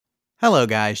Hello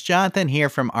guys, Jonathan here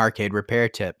from Arcade Repair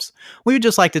Tips. We would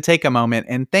just like to take a moment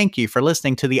and thank you for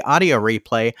listening to the audio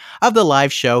replay of the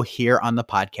live show here on the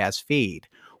podcast feed.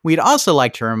 We'd also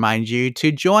like to remind you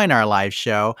to join our live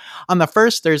show on the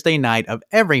first Thursday night of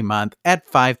every month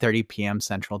at 5:30 p.m.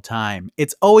 Central Time.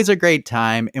 It's always a great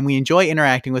time, and we enjoy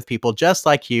interacting with people just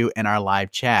like you in our live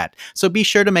chat, so be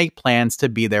sure to make plans to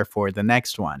be there for the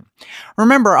next one.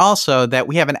 Remember also that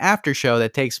we have an after show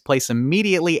that takes place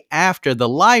immediately after the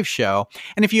live show,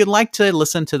 and if you'd like to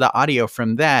listen to the audio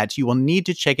from that, you will need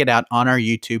to check it out on our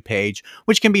YouTube page,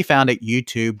 which can be found at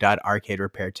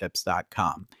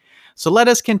youtube.arcaderepairtips.com. So let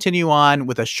us continue on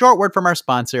with a short word from our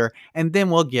sponsor, and then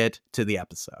we'll get to the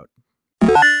episode.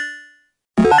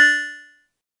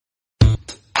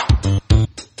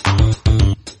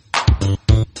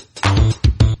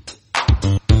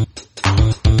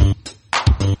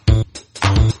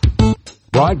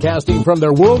 Broadcasting from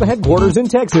their world headquarters in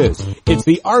Texas, it's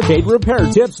the Arcade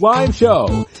Repair Tips Live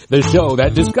Show, the show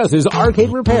that discusses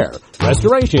arcade repair,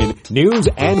 restoration, news,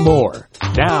 and more.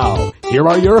 Now, here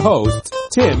are your hosts,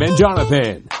 Tim and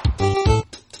Jonathan.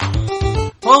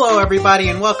 Hello everybody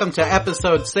and welcome to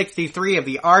episode 63 of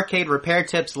the Arcade Repair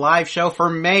Tips live show for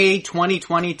May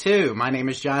 2022. My name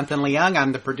is Jonathan Leung.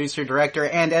 I'm the producer, director,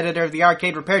 and editor of the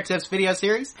Arcade Repair Tips video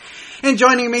series. And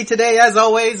joining me today, as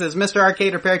always, is Mr.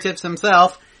 Arcade Repair Tips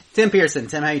himself, Tim Pearson.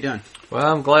 Tim, how you doing? Well,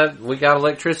 I'm glad we got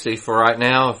electricity for right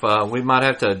now. If we might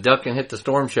have to duck and hit the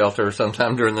storm shelter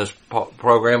sometime during this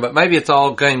program, but maybe it's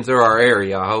all came through our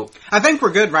area, I hope. I think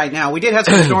we're good right now. We did have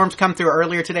some storms come through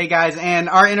earlier today, guys, and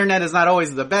our internet is not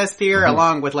always the best here,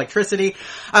 along with electricity.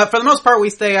 For the most part, we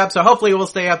stay up, so hopefully we'll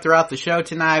stay up throughout the show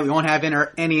tonight. We won't have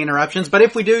any interruptions, but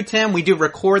if we do, Tim, we do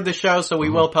record the show, so we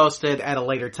will post it at a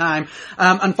later time.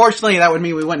 Unfortunately, that would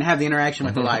mean we wouldn't have the interaction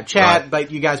with the live chat,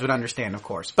 but you guys would understand, of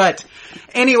course. But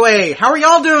anyway, how are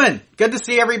y'all doing? Good to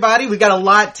see everybody. We got a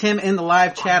lot, Tim, in the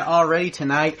live chat already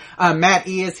tonight. Matt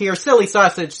E is here. Silly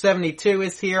Sausage 72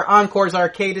 is here. Encore's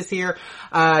Arcade is here.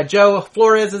 Joe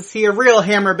Flores is here. Real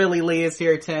Hammer Billy Lee is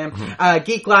here, Tim.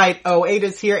 Geeklight 08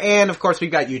 is here. And of course,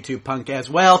 we've got YouTube Punk as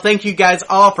well. Thank you guys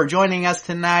all for joining us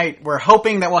tonight. We're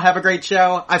hoping that we'll have a great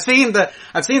show. I've seen the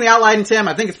outline, Tim.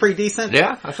 I think it's pretty decent.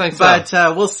 Yeah, I think so. But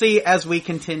we'll see as we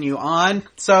continue on.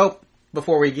 So,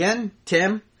 before we begin,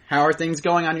 Tim, how are things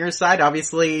going on your side?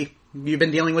 Obviously, you've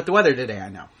been dealing with the weather today, I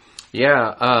know.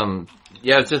 Yeah,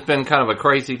 it's just been kind of a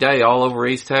crazy day all over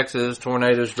East Texas,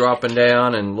 tornadoes dropping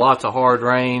down and lots of hard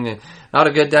rain. And not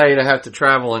a good day to have to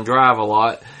travel and drive a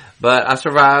lot, but I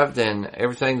survived and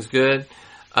everything's good.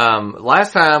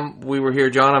 Last time we were here,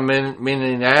 John, I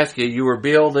meaning to ask you, you were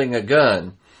building a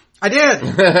gun. I did.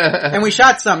 And we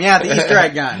shot some, the Easter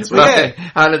egg guns. We did.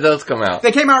 How did those come out?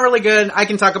 They came out really good. I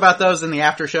can talk about those in the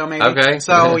after show maybe. Okay.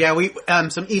 So we,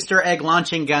 some Easter egg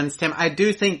launching guns, Tim. I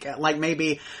do think, like,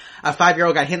 maybe a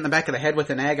 5-year-old got hit in the back of the head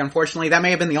with an egg, unfortunately. That may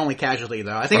have been the only casualty,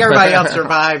 though. I think everybody else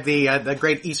survived the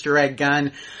great Easter egg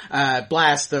gun,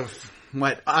 blast of,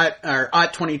 OT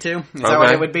 22? Is that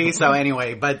what it would be? So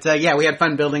anyway, but we had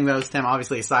fun building those, Tim.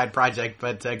 Obviously a side project,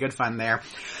 but good fun there.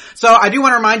 So I do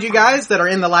want to remind you guys that are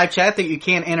in the live chat that you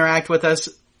can interact with us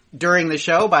during the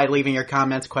show by leaving your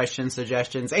comments, questions,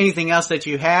 suggestions, anything else that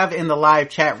you have in the live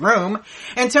chat room.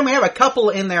 And Tim, we have a couple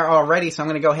in there already, so I'm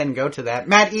going to go ahead and go to that.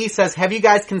 Matt E says, have you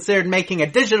guys considered making a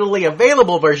digitally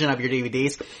available version of your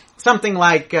DVDs? Something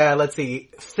like,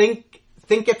 Thinkific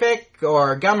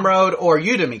or Gumroad or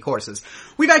Udemy courses.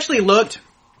 We've actually looked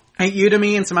at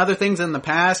Udemy and some other things in the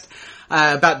past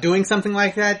about doing something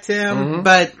like that, Tim.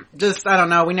 But just, I don't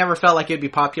know, we never felt like it'd be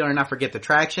popular enough or get the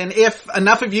traction. If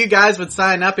enough of you guys would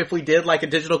sign up, if we did like a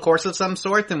digital course of some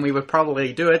sort, then we would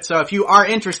probably do it. So if you are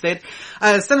interested,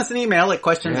 send us an email at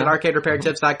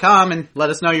questions@arcaderepairtips.com and let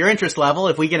us know your interest level.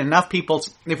 If we could get enough people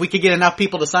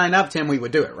to sign up, Tim, we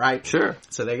would do it, right? Sure.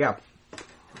 So there you go.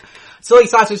 Silly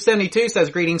Sausage 72 says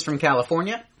greetings from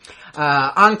California.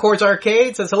 Encore's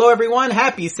Arcade says, hello everyone,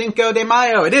 happy Cinco de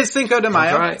Mayo. It is Cinco de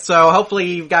Mayo. That's right. So hopefully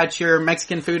you've got your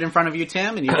Mexican food in front of you,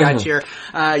 Tim, and you've got your,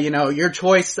 your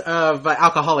choice of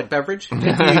alcoholic beverage. If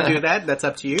you do that, that's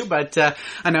up to you. But, I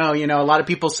know, a lot of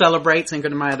people celebrate Cinco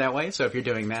de Mayo that way. So if you're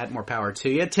doing that, more power to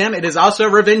you. Tim, it is also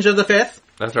Revenge of the 5th.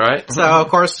 That's right. So of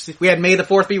course, we had May the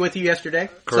 4th be with you yesterday.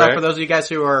 Correct. So for those of you guys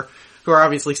who are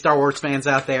obviously Star Wars fans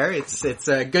out there, it's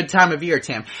a good time of year,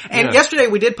 Tim. And yesterday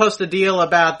we did post a deal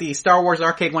about the Star Wars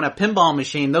Arcade 1-Up pinball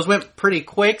machine. Those went pretty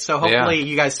quick, so hopefully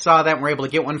you guys saw that and were able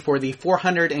to get one for the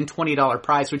 $420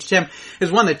 price, which, Tim,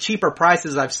 is one of the cheaper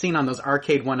prices I've seen on those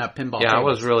Arcade 1-Up pinball tables. I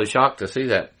was really shocked to see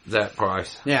that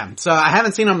price. Yeah, so I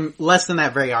haven't seen them less than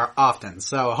that very often,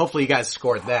 so hopefully you guys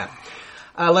scored that.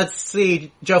 Let's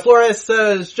see. Joe Flores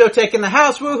says, Joe Tech in the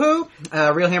house, woohoo.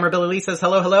 Real Hammer Billy Lee says,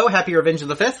 hello. Happy Revenge of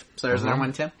the 5th. So there's another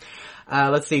one, Tim.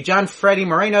 Let's see. John Freddy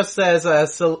Moreno says,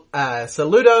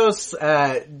 saludos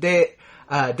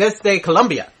desde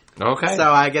Colombia. Okay.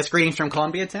 So I guess greetings from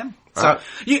Colombia, Tim. So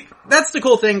that's the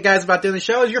cool thing, guys, about doing the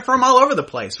show is you're from all over the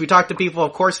place. We talk to people,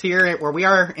 of course, here where we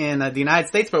are in the United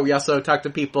States, but we also talk to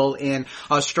people in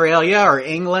Australia or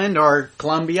England or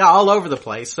Colombia, all over the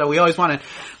place. So we also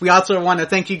want to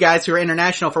thank you guys who are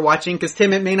international for watching, because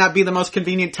Tim, it may not be the most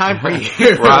convenient time for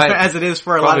you, right. as it is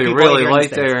for a Probably lot of people. Really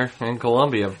late there in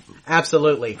Colombia.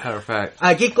 Absolutely. Matter of fact.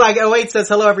 Geeklag08 says,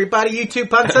 hello everybody. YouTube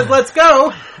Punk says, let's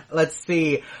go. Let's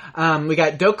see. We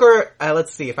got Doker,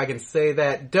 let's see if I can say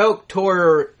that. Doke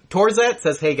Torzet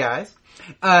says, hey guys.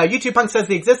 YouTube Punk says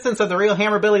the existence of the real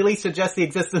Hammer Billy Lee suggests the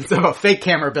existence of a fake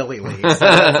Hammer Billy Lee. So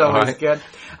that's always right. good.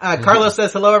 Carlos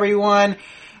says, hello everyone.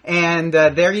 And,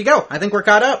 there you go. I think we're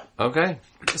caught up. Okay.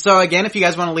 So again, if you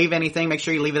guys want to leave anything, make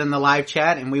sure you leave it in the live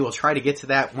chat, and we will try to get to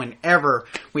that whenever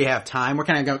we have time.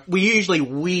 We usually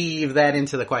weave that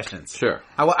into the questions. Sure.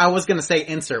 I was going to say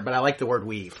insert, but I like the word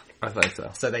weave. I think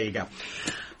so. So there you go.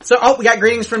 So, we got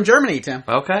greetings from Germany, Tim.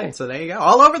 Okay. So there you go.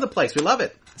 All over the place. We love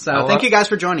it. So thank you guys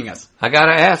for joining us. I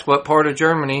gotta ask, what part of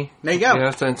Germany? There you go. You know,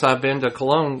 since I've been to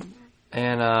Cologne,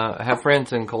 and have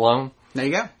friends in Cologne. There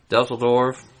you go.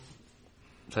 Dusseldorf.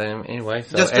 So anyway.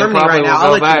 So, just Germany right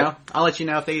now. We'll I'll let you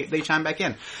know if they chime back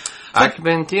in. I've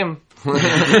been Tim.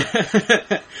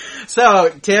 So,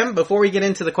 Tim, before we get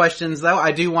into the questions, though,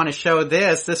 I do want to show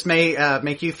this. This may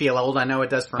make you feel old. I know it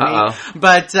does for me.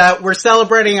 But we're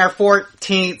celebrating our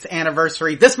 14th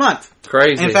anniversary this month.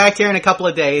 Crazy. In fact, here in a couple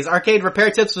of days. Arcade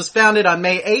Repair Tips was founded on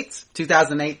May 8th,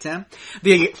 2008, Tim.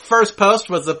 The first post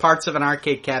was the parts of an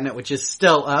arcade cabinet, which is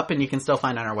still up, and you can still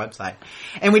find on our website.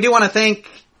 And we do want to thank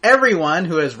everyone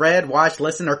who has read, watched,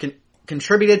 listened, or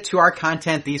contributed to our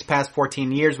content these past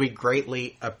 14 years. We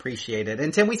greatly appreciate it.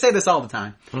 And Tim, we say this all the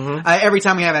time. Every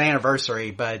time we have an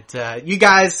anniversary, but you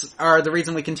guys are the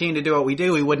reason we continue to do what we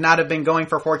do. We would not have been going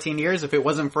for 14 years if it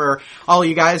wasn't for all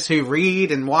you guys who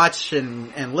read and watch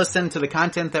and listen to the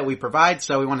content that we provide.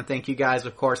 So we want to thank you guys,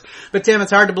 of course. But Tim,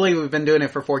 it's hard to believe we've been doing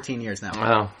it for 14 years now.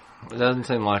 Wow. It doesn't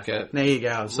seem like it. There you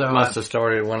go. So it must have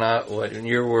started when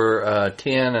you were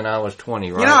 10 and I was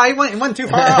 20, right? You know, it wasn't too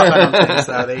far off, I don't think.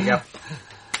 So there you go.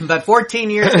 But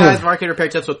 14 years, guys, of Arcade Repair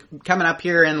Tips coming up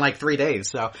here in like 3 days.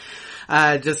 So,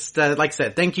 like I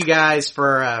said, thank you guys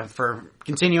for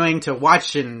continuing to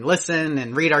watch and listen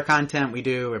and read our content. We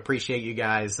do appreciate you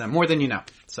guys more than you know.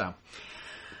 So,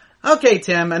 okay,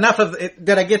 Tim, enough of it.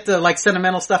 Did I get the like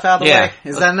sentimental stuff out of the way?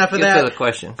 Is that enough of that? Get to the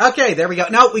question. Okay, there we go.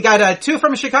 No, we got 2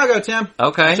 from Chicago, Tim.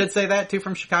 Okay. I should say that, 2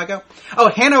 from Chicago. Oh,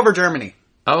 Hanover, Germany.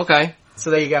 Okay. So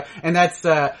there you go. And that's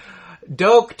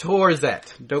Doke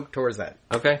Torzet.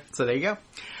 Okay. So there you go.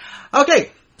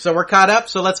 Okay, so we're caught up.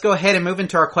 So let's go ahead and move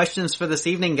into our questions for this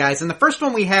evening, guys. And the first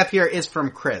one we have here is from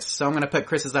Chris. So I'm going to put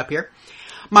Chris's up here.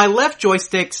 My left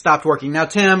joystick stopped working. Now,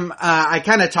 Tim, I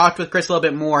kind of talked with Chris a little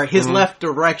bit more. His left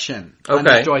direction on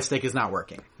the joystick is not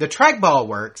working. The trackball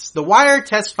works. The wire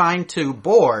tests fine to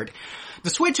board. The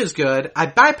switch is good. I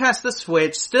bypassed the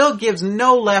switch. Still gives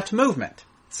no left movement.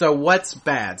 So what's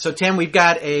bad? So Tim, we've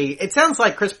got it sounds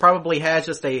like Chris probably has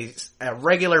just a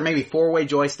regular maybe 4-way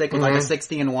joystick with like a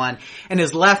 60 in one, and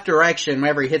his left direction,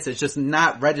 whenever he hits it, is just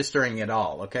not registering at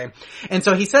all, okay? And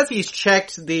so he says he's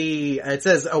checked it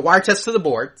says a wire test to the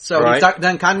board, so he's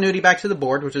done continuity back to the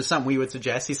board, which is something we would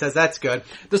suggest. He says that's good.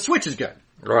 The switch is good.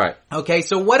 Right. Okay,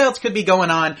 so what else could be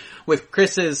going on with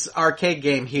Chris's arcade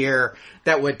game here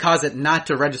that would cause it not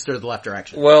to register the left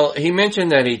direction? Well, he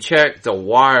mentioned that he checked the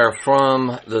wire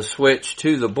from the switch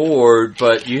to the board,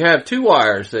 but you have 2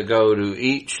 wires that go to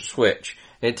each switch.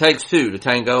 It takes 2 to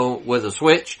tango with a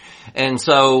switch. And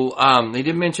so, he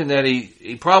did mention that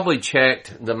he probably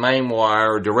checked the main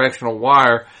wire or directional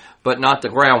wire, but not the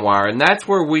ground wire. And that's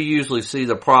where we usually see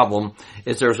the problem,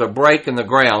 is there's a break in the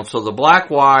ground. So the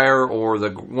black wire or the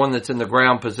one that's in the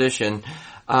ground position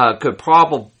could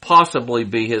possibly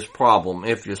be his problem.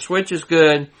 If your switch is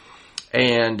good,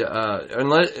 and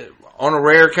unless on a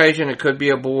rare occasion it could be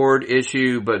a board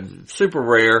issue, but super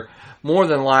rare, more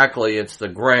than likely it's the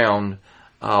ground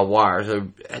wires.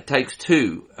 It takes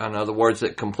 2. In other words,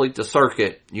 that complete the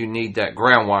circuit, you need that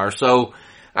ground wire. So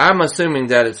I'm assuming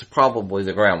that it's probably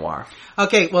the ground wire.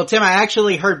 Okay, well, Tim, I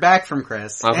actually heard back from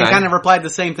Chris and kind of replied the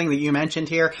same thing that you mentioned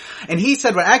here. And he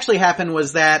said what actually happened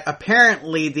was that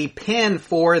apparently the pin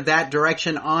for that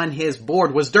direction on his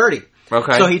board was dirty.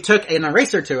 Okay. So he took an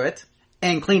eraser to it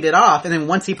and cleaned it off. And then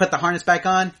once he put the harness back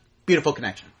on, beautiful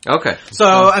connection. Okay. So,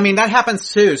 I mean, that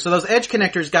happens too. So those edge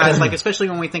connectors, guys, like especially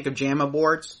when we think of JAMA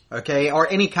boards, okay,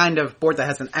 or any kind of board that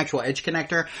has an actual edge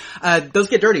connector, those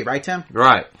get dirty, right, Tim?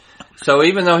 Right. So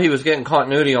even though he was getting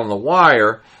continuity on the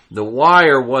wire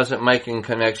wasn't making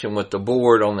connection with the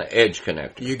board on the edge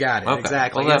connector. You got it, okay.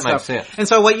 exactly. Well, that makes sense. And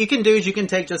so what you can do is you can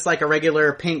take just like a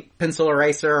regular pink pencil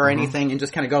eraser or anything and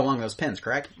just kind of go along those pins,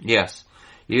 correct? Yes.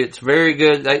 It's very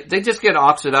good. They just get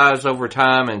oxidized over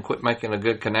time and quit making a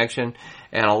good connection.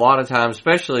 And a lot of times,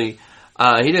 especially,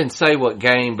 he didn't say what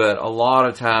game, but a lot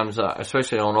of times,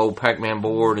 especially on old Pac-Man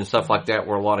board and stuff like that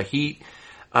where a lot of heat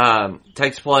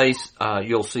takes place,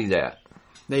 you'll see that.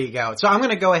 There you go. So I'm going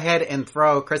to go ahead and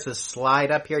throw Chris's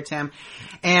slide up here, Tim.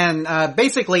 And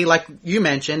basically, like you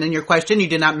mentioned in your question, you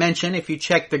did not mention if you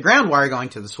check the ground wire going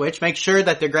to the switch, make sure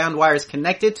that the ground wire is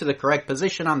connected to the correct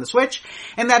position on the switch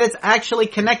and that it's actually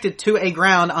connected to a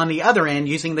ground on the other end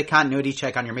using the continuity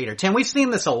check on your meter. Tim, we've seen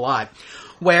this a lot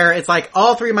where it's like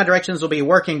all three of my directions will be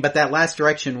working, but that last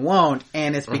direction won't,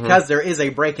 and it's because there is a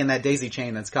break in that daisy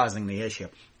chain that's causing the issue.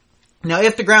 Now,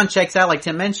 if the ground checks out, like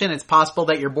Tim mentioned, it's possible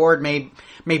that your board may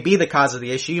be the cause of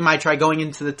the issue. You might try going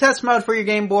into the test mode for your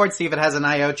game board, see if it has an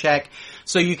I/O check,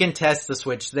 so you can test the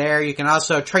switch there. You can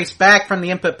also trace back from the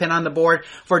input pin on the board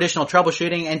for additional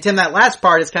troubleshooting. And Tim, that last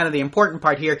part is kind of the important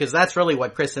part here, because that's really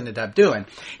what Chris ended up doing.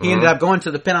 He ended up going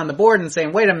to the pin on the board and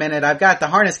saying, wait a minute, I've got the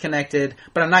harness connected,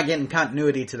 but I'm not getting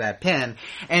continuity to that pin.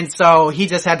 And so he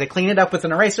just had to clean it up with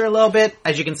an eraser a little bit.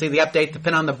 As you can see, the update, the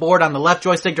pin on the board on the left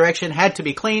joystick direction had to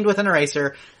be cleaned with an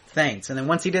eraser. Thanks. And then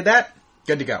once he did that,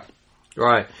 good to go.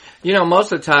 Right. You know,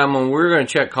 most of the time when we're going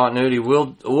to check continuity,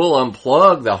 we'll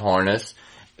unplug the harness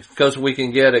because we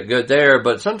can get it good there,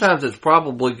 but sometimes it's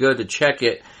probably good to check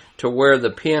it to where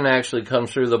the pin actually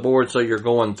comes through the board so you're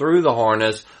going through the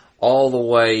harness all the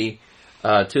way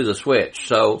to the switch.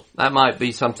 So that might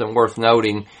be something worth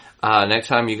noting next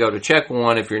time you go to check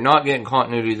one. If you're not getting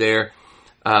continuity there,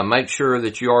 make sure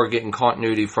that you are getting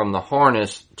continuity from the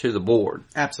harness to the board.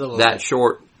 Absolutely. That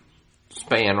short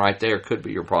span right there could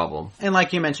be your problem. And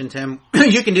like you mentioned, Tim,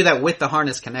 you can do that with the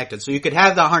harness connected. So you could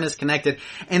have the harness connected,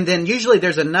 and then usually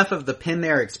there's enough of the pin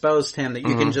there exposed, Tim, that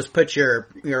you can just put your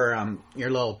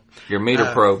little... Your meter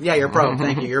probe. Yeah, your probe,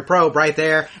 thank you. Your probe right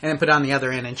there, and then put it on the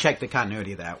other end and check the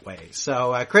continuity that way.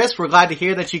 So, Chris, we're glad to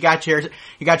hear that you got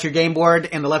your game board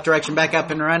in the left direction back up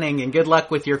and running, and good luck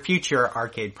with your future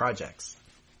arcade projects.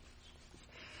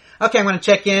 Okay, I'm going to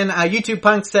check in. YouTube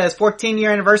Punk says 14-year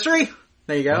anniversary.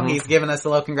 There you go. He's giving us a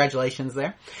little congratulations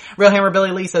there. Real Hammer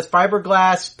Billy Lee says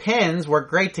fiberglass pins work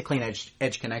great to clean edge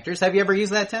connectors. Have you ever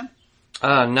used that, Tim?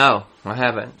 No, I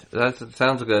haven't. That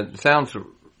sounds good.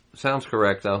 Sounds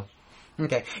correct though.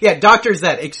 Okay. Yeah, Dr.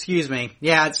 Zed, excuse me.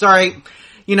 Yeah, sorry.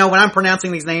 You know, when I'm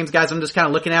pronouncing these names, guys, I'm just kind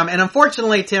of looking at them. And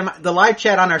unfortunately, Tim, the live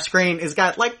chat on our screen has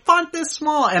got, like, font this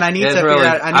small. And I need to figure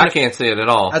out... I can't see it at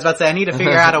all. I was about to say, I need to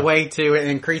figure out a way to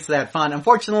increase that font.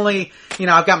 Unfortunately, you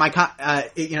know, I've got my...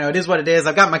 it is what it is.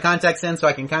 I've got my contacts in so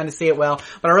I can kind of see it well.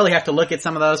 But I really have to look at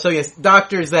some of those. So, yes,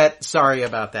 Dr. Zed, sorry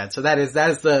about that. So that is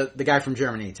the guy from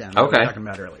Germany, Tim, that we were talking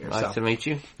about earlier. Nice to meet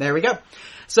you. There we go.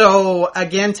 So,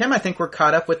 again, Tim, I think we're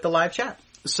caught up with the live chat.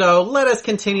 So let us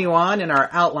continue on in our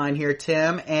outline here,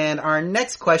 Tim. And our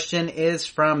next question is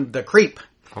from The Creep.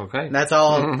 Okay. That's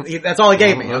all he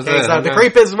gave me. Okay, so The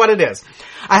Creep is what it is.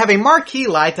 I have a marquee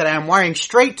light that I am wiring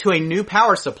straight to a new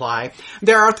power supply.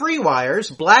 There are 3 wires,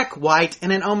 black, white,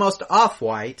 and an almost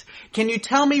off-white. Can you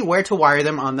tell me where to wire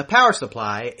them on the power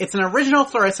supply? It's an original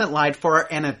fluorescent light for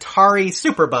an Atari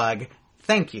Superbug.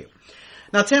 Thank you.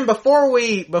 Now, Tim, before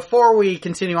we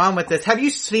continue on with this, have you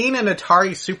seen an Atari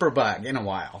Superbug in a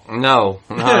while? No,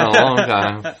 not in a long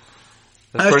time.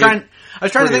 I was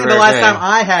trying to think of the last time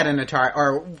I had an Atari,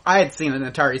 or I had seen an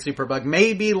Atari Superbug.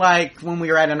 Maybe like when we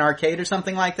were at an arcade or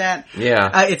something like that.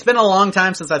 Yeah. It's been a long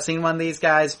time since I've seen one of these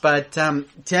guys, but,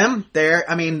 Tim,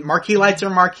 marquee lights are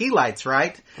marquee lights,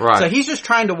 right? Right. So he's just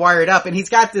trying to wire it up, and he's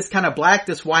got this kind of black,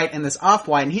 this white, and this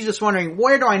off-white, and he's just wondering,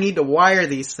 where do I need to wire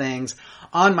these things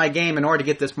on my game in order to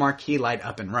get this marquee light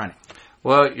up and running?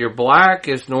 Well, your black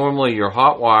is normally your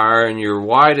hot wire and your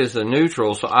white is the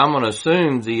neutral, so I'm going to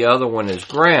assume the other one is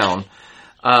ground.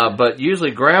 But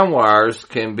usually ground wires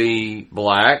can be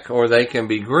black or they can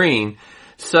be green.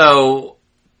 So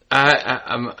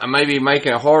I may be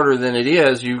making it harder than it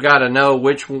is. You've got to know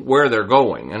where they're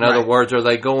going. In other words, are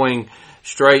they going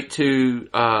straight to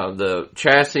the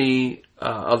chassis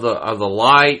of the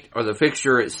light or the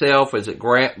fixture itself? Is it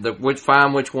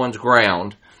find which one's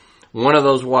ground? One of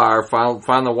those wire,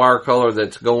 find the wire color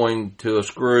that's going to a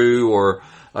screw or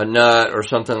a nut or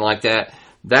something like that.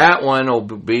 That one will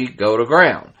go to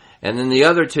ground. And then the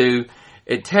other two,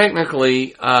 it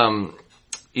technically,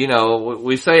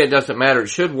 we say it doesn't matter. It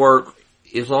should work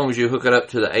as long as you hook it up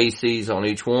to the ACs on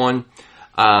each one.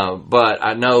 But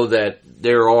I know that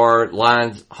there are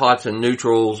lines, hots and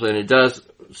neutrals, and it does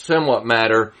somewhat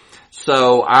matter.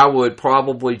 So I would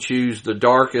probably choose the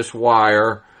darkest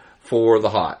wire for the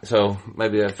hot. So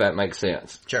maybe if that makes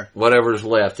sense. Sure. Whatever's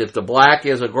left. If the black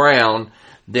is a ground,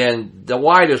 then the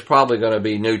white is probably going to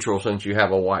be neutral since you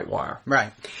have a white wire.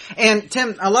 Right. And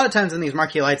Tim, a lot of times in these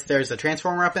marquee lights, there's a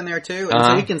transformer up in there too. And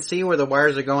so you can see where the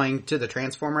wires are going to the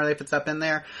transformer if it's up in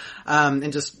there.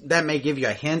 And just, that may give you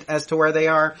a hint as to where they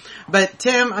are. But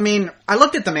Tim, I mean, I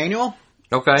looked at the manual.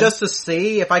 Okay. Just to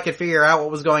see if I could figure out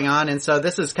what was going on. And so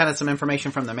this is kind of some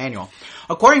information from the manual.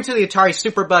 According to the Atari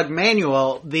Superbug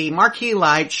manual, the marquee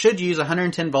light should use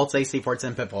 110 volts AC for its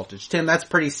input voltage. Tim, that's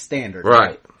pretty standard.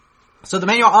 Right. So the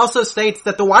manual also states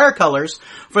that the wire colors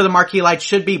for the marquee light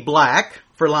should be black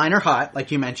for line or hot,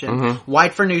 like you mentioned,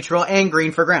 white for neutral, and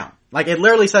green for ground. Like it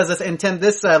literally says this, and Tim,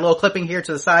 this little clipping here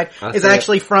to the side is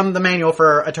actually from the manual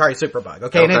for Atari Superbug.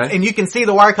 Okay, and you can see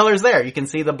the wire colors there. You can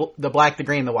see the black, the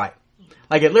green, the white.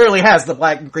 Like it literally has the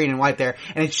black, green, and white there,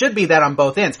 and it should be that on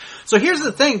both ends. So here's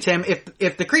the thing, Tim.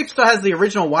 If the creep still has the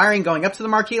original wiring going up to the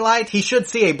marquee light, he should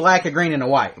see a black, a green, and a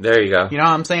white. There you go. You know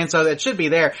what I'm saying? So it should be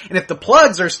there. And if the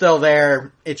plugs are still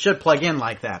there, it should plug in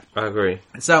like that. I agree.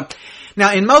 So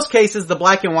now in most cases, the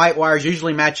black and white wires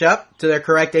usually match up to their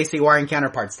correct AC wiring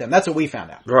counterparts, Tim. That's what we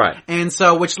found out. Right. And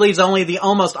so which leaves only the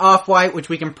almost off-white, which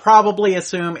we can probably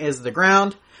assume is the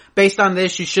ground. Based on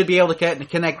this, you should be able to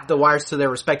connect the wires to their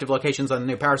respective locations on the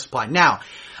new power supply. Now,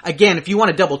 again, if you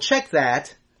want to double check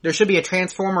that, there should be a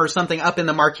transformer or something up in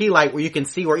the marquee light where you can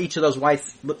see where each of those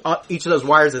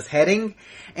wires is heading.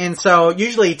 And so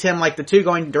usually, Tim, like the two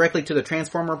going directly to the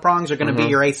transformer prongs are going to be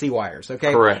your AC wires,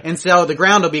 okay? Correct. And so the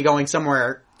ground will be going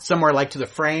somewhere like to the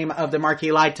frame of the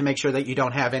marquee light to make sure that you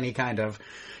don't have any kind of,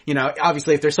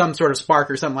 obviously if there's some sort of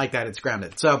spark or something like that, it's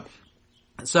grounded.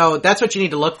 So that's what you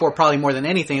need to look for probably more than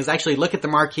anything is actually look at the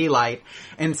marquee light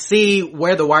and see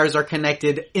where the wires are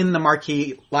connected in the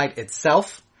marquee light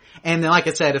itself. And then like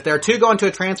I said, if there are two going to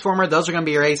a transformer, those are going to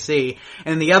be your AC.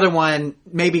 And the other one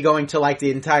may be going to like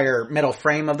the entire metal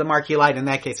frame of the marquee light. In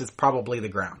that case, it's probably the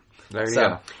ground. There you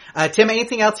go. Tim,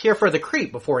 anything else here for the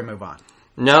creep before we move on?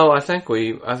 No, I think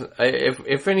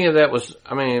if any of that was,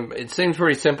 I mean, it seems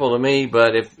pretty simple to me,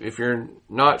 but if you're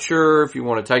not sure, if you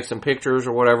want to take some pictures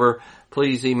or whatever,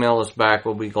 please email us back.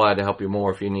 We'll be glad to help you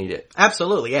more if you need it.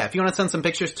 Absolutely, yeah. If you want to send some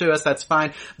pictures to us, that's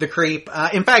fine. The creep.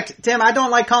 In fact, Tim, I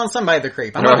don't like calling somebody the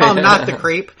creep. I'm going to call him not the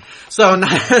creep. So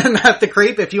not the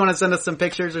creep. If you want to send us some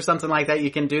pictures or something like that,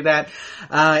 you can do that.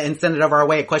 And send it over our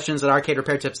way at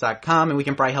questions@arcaderepairtips.com, and we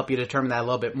can probably help you determine that a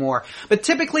little bit more. But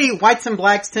typically, whites and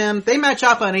blacks, Tim, they match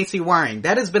up on AC wiring.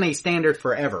 That has been a standard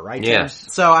forever, right, Tim?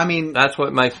 Yes. So, I mean, that's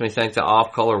what makes me think the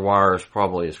off-color wire is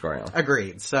probably is ground.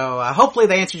 Agreed. So, hopefully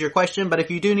they answered your question, but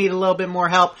if you do need a little bit more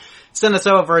help, send us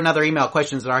over another email,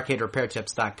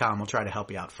 questions@arcaderepairtips.com. We'll try to help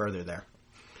you out further there.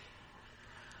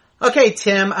 Okay,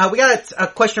 Tim, we got a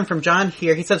question from John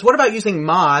here. He says, what about using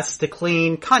moss to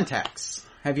clean contacts?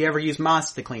 Have you ever used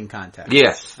moss to clean contacts?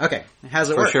 Yes. Okay. How's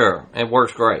it work? For sure. It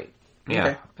works great. Yeah.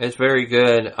 Okay. It's very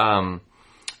good.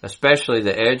 Especially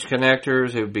the edge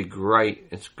connectors, it would be great.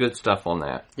 It's good stuff on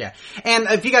that. Yeah. And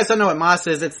if you guys don't know what moss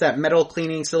is, it's that metal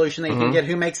cleaning solution that you can get.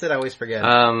 Who makes it? I always forget.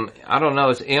 I don't know.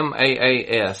 It's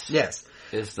MAAS. Yes.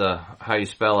 Is how you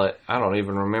spell it. I don't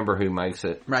even remember who makes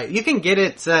it. Right. You can get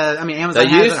it, Amazon they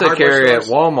has used to carry it at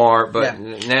Walmart, but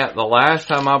yeah. now, the last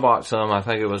time I bought some, I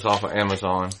think it was off of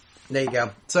Amazon. There you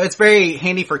go. So it's very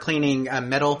handy for cleaning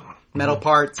metal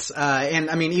parts.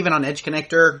 And I mean, even on edge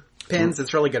connector pins,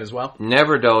 it's really good as well.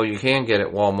 Never Dull, you can get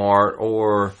at Walmart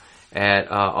or at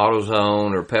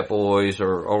AutoZone or Pep Boys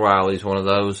or O'Reilly's, one of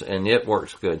those, and it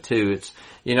works good too. It's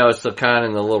it's the kind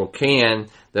in the little can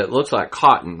that looks like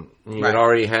cotton. It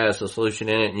already has a solution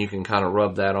in it, and you can kind of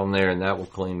rub that on there, and that will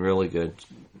clean really good.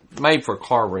 Made for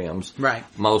car rims, right?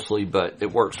 Mostly, but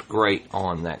it works great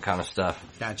on that kind of stuff.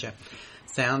 Gotcha.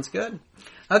 Sounds good.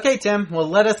 Okay, Tim. Well,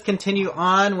 let us continue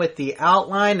on with the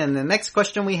outline, and the next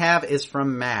question we have is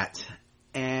from Matt.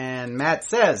 And Matt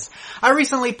says, I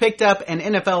recently picked up an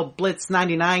NFL Blitz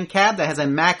 99 cab that has a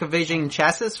Macvision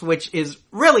chassis, which is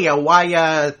really a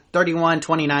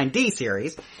 3129D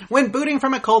series. When booting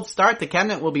from a cold start, the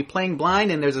cabinet will be playing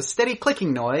blind and there's a steady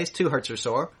clicking noise, 2 hertz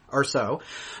or so.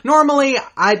 Normally,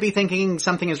 I'd be thinking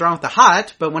something is wrong with the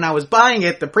hot, but when I was buying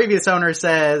it, the previous owner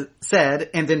said,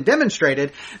 and then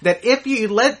demonstrated that if you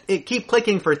let it keep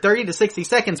clicking for 30 to 60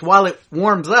 seconds while it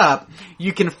warms up,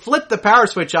 you can flip the power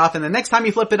switch off, and the next time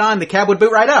you flip it on, the cab would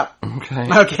boot right up.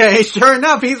 Okay, sure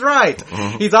enough, he's right.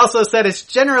 Mm-hmm. He's also said it's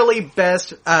generally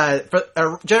best,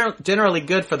 generally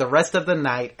good for the rest of the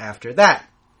night after that.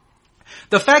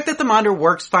 The fact that the monitor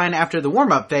works fine after the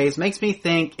warm-up phase makes me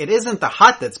think it isn't the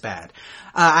hot that's bad.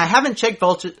 I haven't checked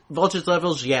voltage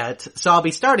levels yet, so I'll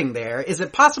be starting there. Is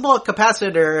it possible a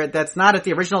capacitor that's not at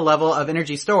the original level of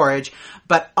energy storage,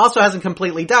 but also hasn't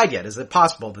completely died yet? Is it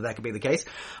possible that could be the case?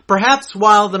 Perhaps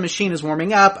while the machine is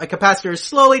warming up, a capacitor is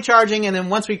slowly charging, and then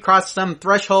once we cross some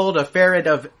threshold of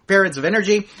farads of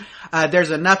energy,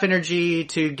 there's enough energy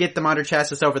to get the monitor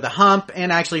chassis over the hump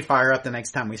and actually fire up the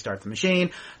next time we start the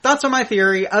machine. Thoughts on my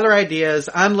theory, other ideas?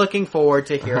 I'm looking forward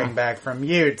to hearing back from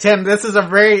you. Tim, this is a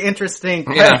very interesting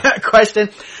question.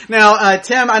 Now,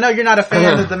 Tim, I know you're not a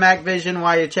fan of the MacVision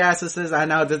wired chassis. I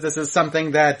know that this is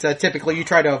something that typically you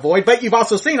try to avoid, but you've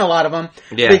also seen a lot of them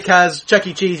because Chuck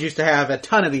E. Cheese used to have a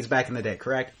ton of these back in the day,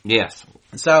 correct? Yes.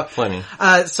 So, plenty.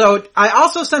 So I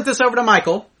also sent this over to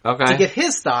Michael to get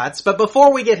his thoughts. But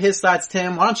before we get his thoughts,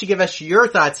 Tim, why don't you give us your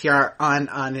thoughts here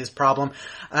on his problem?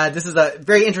 This is a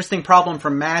very interesting problem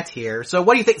from Matt here. So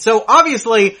what do you think? So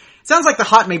obviously, it sounds like the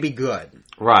hot may be good.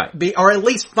 Right. Or at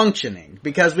least functioning.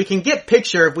 Because we can get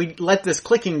picture if we let this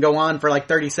clicking go on for like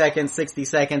 30 seconds, 60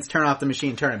 seconds, turn off the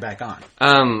machine, turn it back on.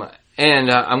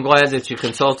 And I'm glad that you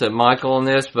consulted Michael on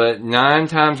this, but 9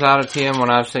 times out of 10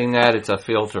 when I've seen that, it's a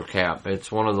filter cap.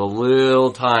 It's one of the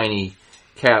little tiny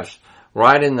caps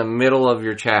right in the middle of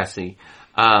your chassis.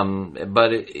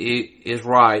 But it is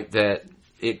right that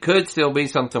it could still be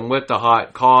something with the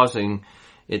hot causing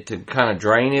it to kind of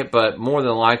drain it, but more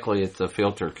than likely it's a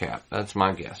filter cap. That's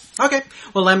my guess. Okay.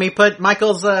 Well, let me put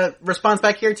Michael's response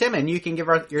back here, Tim, and you can give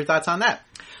your thoughts on that.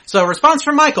 So, response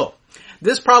from Michael.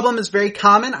 This problem is very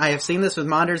common. I have seen this with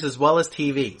monitors as well as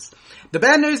TVs. The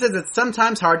bad news is it's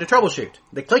sometimes hard to troubleshoot.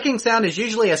 The clicking sound is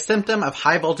usually a symptom of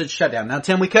high voltage shutdown. Now,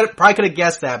 Tim, we probably could have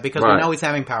guessed that because we know he's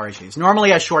having power issues.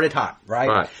 Normally a shorted hot,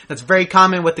 right? That's very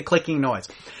common with the clicking noise.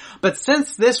 But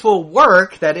since this will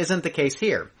work, that isn't the case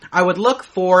here. I would look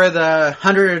for the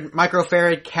 100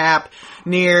 microfarad cap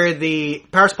near the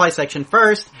power supply section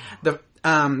first.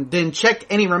 Then check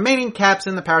any remaining caps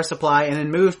in the power supply and then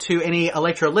move to any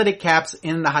electrolytic caps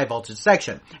in the high voltage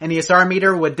section. An ESR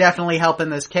meter would definitely help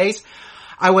in this case.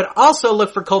 I would also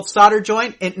look for cold solder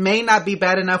joint. It may not be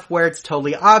bad enough where it's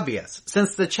totally obvious.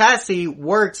 Since the chassis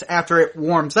works after it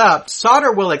warms up,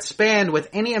 solder will expand with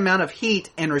any amount of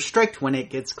heat and restrict when it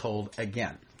gets cold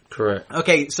again. Correct.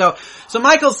 Okay, so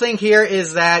Michael's thing here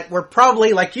is that we're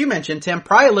probably, like you mentioned, Tim,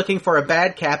 probably looking for a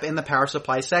bad cap in the power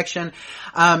supply section.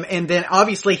 And then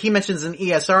obviously he mentions an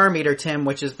ESR meter, Tim,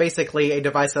 which is basically a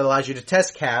device that allows you to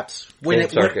test caps in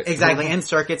circuit. In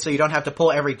circuit, so you don't have to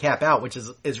pull every cap out, which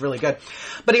is really good.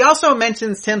 But he also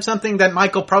mentions, Tim, something that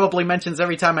Michael probably mentions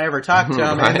every time I ever talk to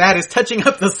him, and that is touching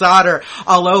up the solder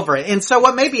all over it. And so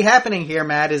what may be happening here,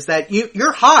 Matt, is that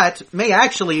your hot may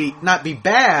actually not be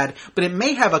bad, but it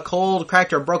may have a cold,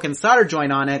 cracked, or broken solder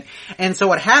joint on it. And so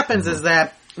what happens is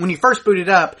that when you first boot it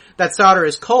up, that solder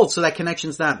is cold, so that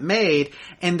connection's not made.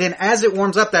 And then as it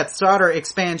warms up, that solder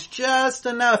expands just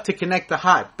enough to connect the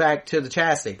hot back to the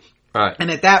chassis. Right.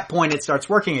 And at that point, it starts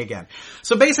working again.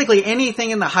 So basically,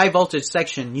 anything in the high voltage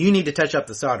section, you need to touch up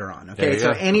the solder on. Okay, so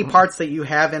any parts that you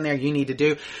have in there, you need to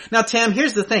do. Now, Tim,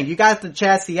 here's the thing: you got the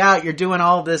chassis out, you're doing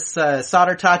all this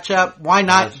solder touch up. Why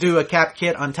not do a cap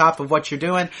kit on top of what you're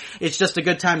doing? It's just a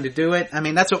good time to do it. I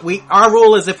mean, that's what our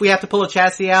rule is: if we have to pull a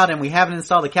chassis out and we haven't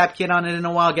installed a cap kit on it in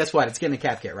a while, guess what? It's getting a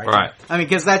cap kit, right? Right. I mean,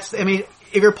 because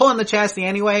if you're pulling the chassis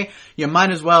anyway, you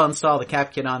might as well install the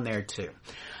cap kit on there too.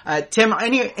 Tim,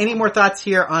 any more thoughts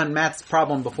here on Matt's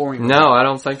problem before we move on? No, I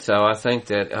don't think so. I think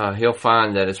that he'll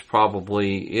find that it's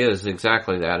probably is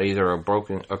exactly that, either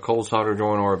a cold solder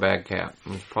joint or a bad cap.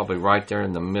 It's probably right there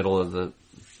in the middle of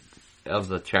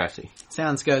the chassis.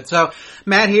 Sounds good. So,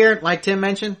 Matt here, like Tim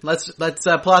mentioned, let's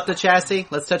pull out the chassis,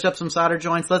 let's touch up some solder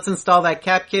joints, let's install that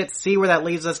cap kit, see where that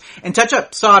leaves us, and touch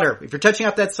up solder. If you're touching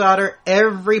up that solder,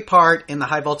 every part in the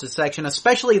high voltage section,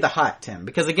 especially the hot, Tim,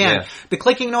 because again, the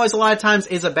clicking noise a lot of times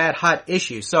is a bad hot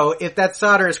issue. So if that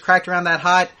solder is cracked around that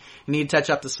hot, you need to touch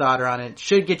up the solder on it. It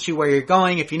should get you where you're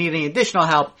going. If you need any additional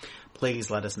help,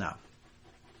 please let us know.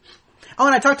 Oh,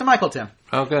 and I talked to Michael, Tim.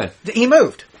 Oh, good. He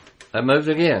moved. I moved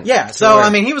again. Yeah, so, I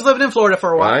mean, he was living in Florida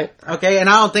for a while. Right. Okay, and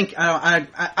I don't think,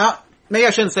 maybe I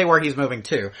shouldn't say where he's moving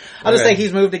to. I'll just say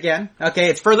he's moved again. Okay,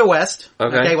 it's further west.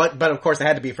 Okay. But of course it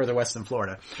had to be further west than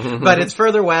Florida. But it's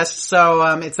further west, so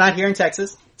it's not here in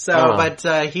Texas. So, but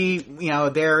he,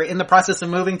 they're in the process of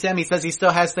moving to him. He says he still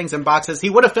has things in boxes. He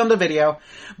would have filmed a video,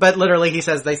 but literally he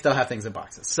says they still have things in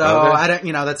boxes. So I don't,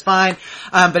 that's fine.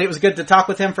 But it was good to talk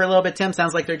with him for a little bit, Tim.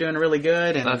 Sounds like they're doing really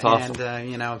good. And, that's awesome.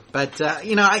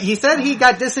 And, he said he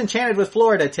got disenchanted with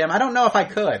Florida, Tim. I don't know if I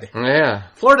could. Yeah.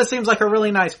 Florida seems like a really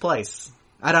nice place.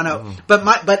 I don't know.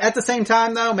 But at the same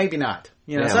time though, maybe not.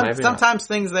 Sometimes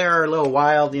things there are a little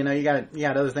wild, you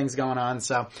got other things going on,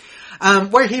 so.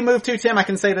 Where he moved to, Tim, I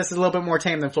can say this is a little bit more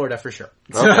tame than Florida for sure.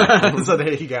 Okay. So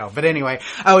there you go. But anyway,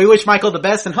 we wish Michael the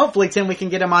best, and hopefully, Tim, we can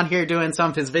get him on here doing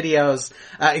some of his videos,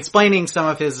 explaining some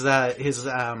of his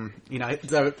the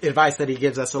advice that he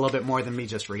gives us a little bit more than me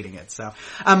just reading it. So,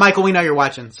 Michael, we know you're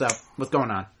watching, so what's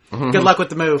going on? Good luck with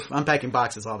the move, unpacking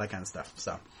boxes, all that kind of stuff,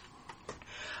 so.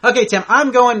 Okay, Tim,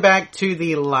 I'm going back to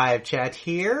the live chat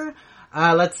here.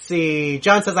 Let's see.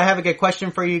 John says, I have a good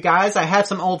question for you guys. I have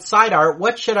some old side art.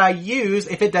 What should I use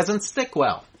if it doesn't stick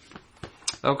well?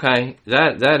 Okay.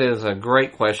 That is a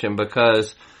great question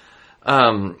because,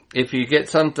 if you get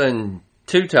something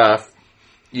too tough,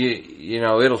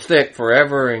 it'll stick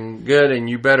forever and good and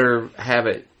you better have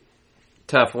it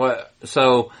tough.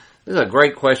 So this is a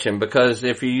great question because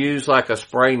if you use like a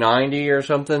spray 90 or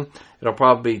something, it'll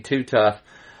probably be too tough.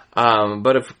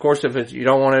 But of course, if you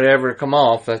don't want it ever to come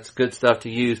off, that's good stuff to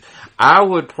use. I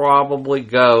would probably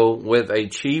go with a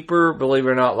cheaper, believe it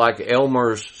or not, like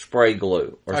Elmer's spray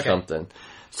glue or something.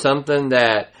 Something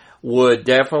that would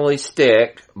definitely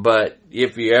stick, but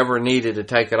if you ever needed to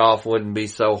take it off, wouldn't be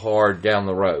so hard down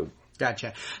the road.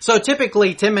 Gotcha. So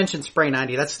typically, Tim mentioned spray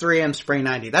 90. That's 3M spray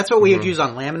 90. That's what we would use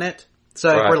on laminate. So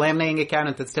if we're laminating a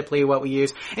cabinet, that's typically what we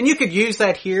use. And you could use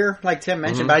that here, like Tim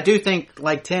mentioned, but I do think,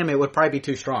 like Tim, it would probably be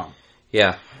too strong.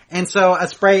 Yeah. And so a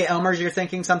spray Elmer's, you're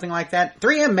thinking something like that?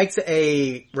 3M makes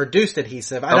a reduced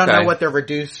adhesive. I don't know what their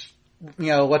reduced,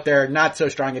 what their not so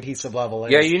strong adhesive level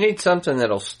is. Yeah, you need something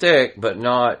that'll stick, but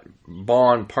not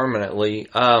bond permanently.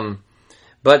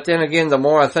 But then again, the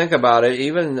more I think about it,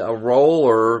 even a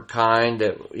roller kind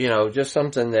that, just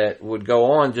something that would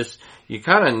go on, you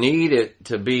kind of need it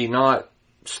to be not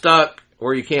stuck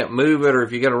where you can't move it, or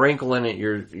if you get a wrinkle in it,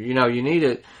 you need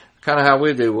it kind of how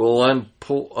we do. We'll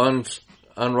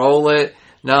unroll it.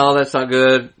 No, that's not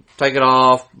good. Take it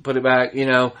off, put it back,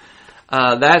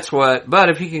 but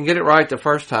if you can get it right the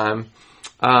first time,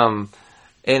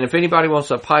 and if anybody wants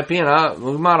to pipe in,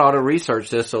 we might ought to research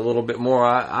this a little bit more.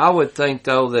 I would think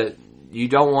though that you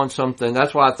don't want something,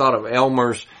 that's why I thought of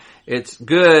Elmer's. It's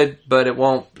good, but it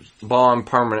won't bond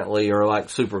permanently or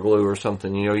like super glue or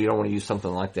something. You don't want to use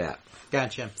something like that.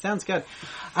 Gotcha. Sounds good.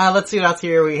 Let's see what else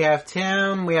here. We have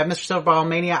Tim. We have Mr. Silverball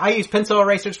Mania. I use pencil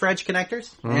erasers for edge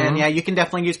connectors. And yeah, you can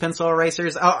definitely use pencil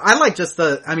erasers. I like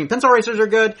pencil erasers are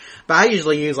good, but I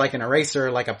usually use like an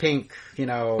eraser, like a pink,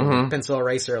 pencil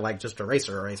eraser, like just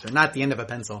eraser, not the end of a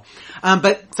pencil.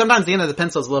 But sometimes the end of the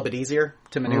pencil is a little bit easier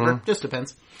to maneuver. Just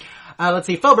depends. Let's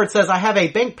see. Filbert says, I have a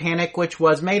Bank Panic which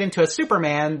was made into a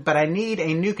Superman, but I need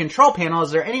a new control panel. Is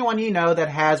there anyone you know that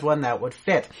has one that would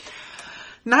fit?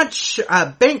 Not sure.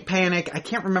 Bank Panic, I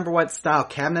can't remember what style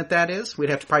cabinet that is.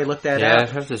 We'd have to probably look that up. Yeah,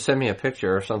 you'd have to send me a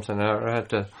picture or something. I'd have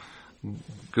to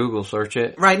Google search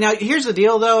it. Right. Now, here's the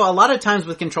deal, though. A lot of times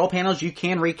with control panels, you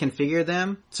can reconfigure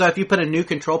them. So if you put a new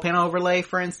control panel overlay,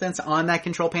 for instance, on that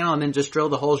control panel and then just drill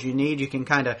the holes you need, you can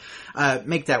kind of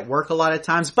make that work a lot of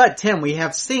times. But, Tim, we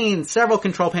have seen several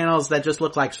control panels that just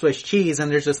look like Swiss cheese, and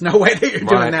there's just no way that you're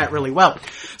doing that really well.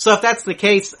 So if that's the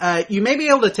case, you may be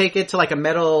able to take it to like a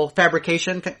metal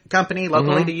fabrication company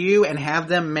locally to you and have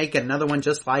them make another one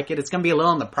just like it. It's going to be a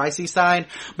little on the pricey side,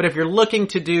 but if you're looking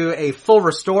to do a full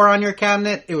restore on your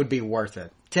cabinet, it would be worth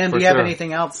it. Tim, do you have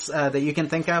anything else that you can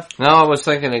think of? No, I was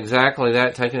thinking exactly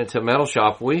that, taking it to a metal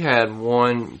shop. We had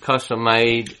one custom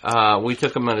made. We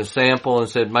took them in a sample and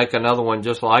said, make another one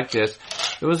just like this.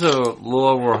 It was a little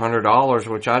over $100,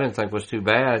 which I didn't think was too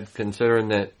bad, considering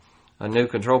that a new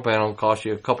control panel cost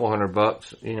you a couple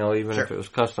 $100, even if it was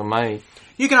custom made.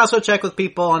 You can also check with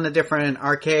people on the different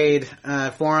arcade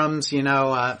forums,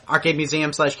 Arcade Museum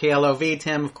 /KLOV,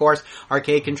 Tim, of course,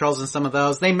 arcade controls and some of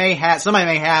those. Somebody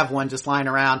may have one just lying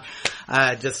around,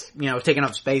 taking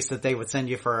up space that they would send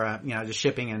you for, just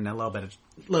shipping and a little bit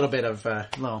of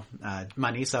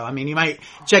money. So, you might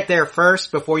check there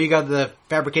first before you go to the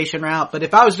fabrication route. But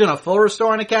if I was doing a full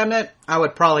restore on a cabinet, I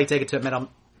would probably take it to a metal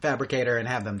fabricator and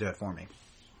have them do it for me.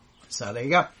 So there you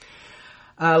go.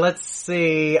 Let's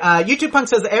see. YouTube Punk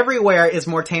says everywhere is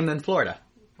more tame than Florida.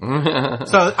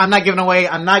 So I'm not giving away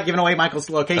Michael's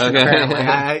location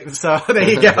apparently. So there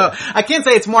you go. I can't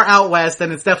say it's more out west,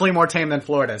 and it's definitely more tame than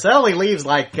Florida. So it only leaves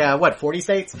 40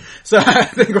 states? So I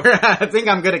think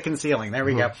I'm good at concealing. There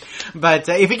we go. But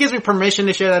if he gives me permission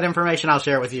to share that information, I'll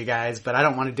share it with you guys, but I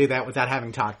don't want to do that without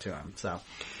having talked to him. So,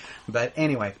 but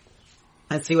anyway.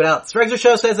 Let's see what else. Regzer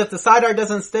Show says, if the side art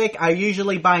doesn't stick, I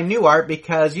usually buy new art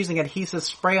because using adhesive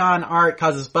spray-on art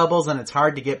causes bubbles and it's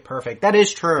hard to get perfect. That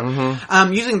is true.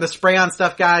 Using the spray-on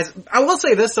stuff, guys, I will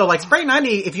say this though, Spray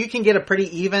 90, if you can get a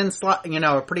pretty even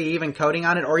a pretty even coating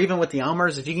on it, or even with the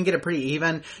Elmers, if you can get it pretty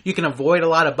even, you can avoid a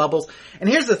lot of bubbles. And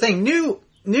here's the thing, new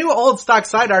old stock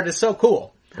side art is so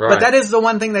cool. Right. But that is the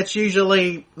one thing that's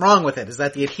usually wrong with it, is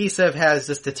that the adhesive has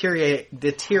just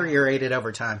deteriorated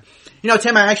over time.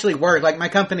 Tim, I actually work, my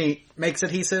company makes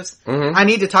adhesives. I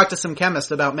need to talk to some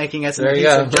chemists about making us an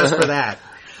adhesive just for that.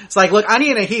 It's look, I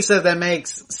need an adhesive that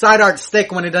makes side art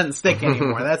stick when it doesn't stick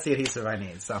anymore. That's the adhesive I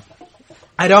need, so.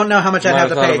 I don't know how much I'd have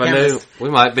to pay a chemist.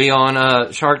 We might be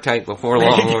on Shark Tank before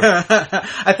long.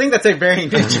 I think that's a very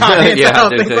niche audience.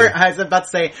 I was about to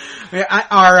say,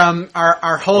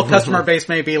 our whole customer base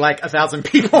may be 1,000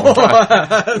 people.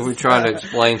 We're trying to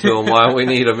explain to them why we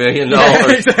need $1 million.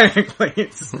 Exactly.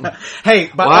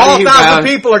 Hey, but all 1,000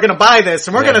 people are going to buy this,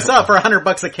 and we're going to sell it for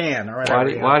 $100 a can. Or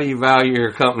whatever. Why do you value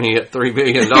your company at $3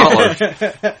 billion?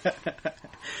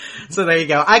 So there you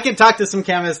go. I could talk to some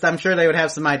chemists. I'm sure they would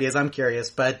have some ideas. I'm curious.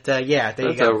 But, there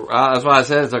you go. That's why I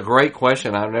said it's a great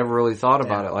question. I've never really thought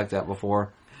about it like that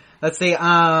before. Let's see.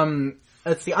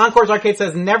 Encore's Arcade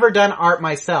says, never done art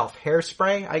myself.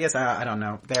 Hairspray? I guess, I don't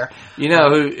know. There.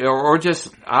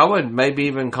 I would maybe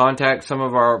even contact some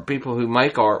of our people who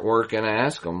make artwork and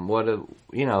ask them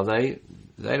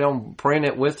they don't print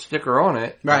it with sticker on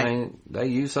it. Right. I mean, they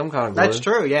use some kind of glue. That's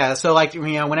true, yeah. So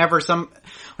whenever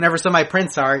somebody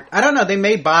prints art, I don't know, they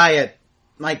may buy it,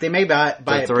 they may buy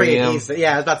it pre-adhesive.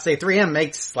 Yeah, I was about to say 3M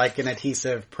makes an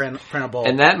adhesive printable.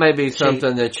 And that may be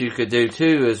something that you could do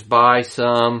too, is buy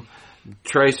some,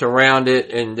 trace around it,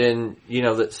 and then,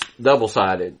 that's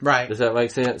double-sided. Right. Does that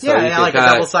make sense? Yeah, so a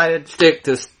double-sided.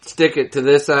 Stick it to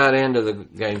this side end of the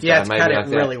game side. Yeah, cut it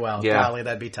really that. well. Yeah. Golly,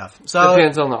 that'd be tough. So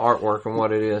depends on the artwork and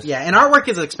what it is. Yeah, and artwork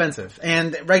is expensive.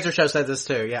 And Regzer Show says this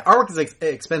too. Yeah, artwork is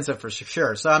expensive for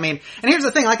sure. So, and here's the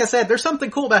thing, like I said, there's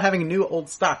something cool about having new old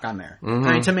stock on there.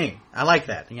 To me, I like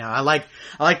that. I like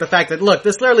the fact that, look,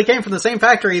 this literally came from the same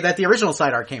factory that the original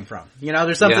side art came from.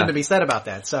 There's something to be said about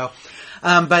that. So,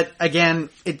 but again,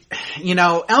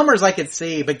 Elmer's I could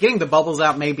see, but getting the bubbles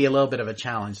out may be a little bit of a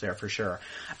challenge there for sure.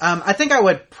 I think I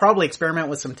would probably experiment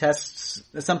with some tests,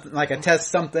 something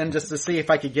something just to see if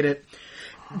I could get it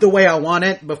the way I want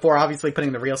it before obviously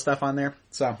putting the real stuff on there.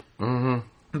 So,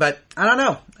 but I don't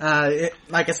know.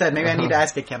 Like I said, maybe I need to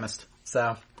ask a chemist.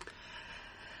 So,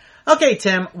 okay,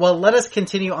 Tim. Well, let us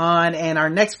continue on, and our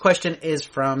next question is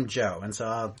from Joe, and so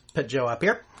I'll put Joe up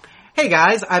here. Hey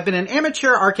guys, I've been an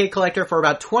amateur arcade collector for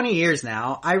about 20 years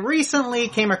now. I recently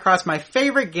came across my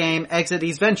favorite game,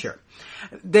 Exidy's Venture.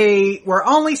 They were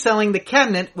only selling the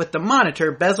cabinet with the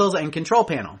monitor, bezels, and control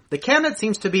panel. The cabinet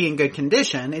seems to be in good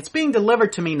condition. It's being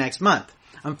delivered to me next month.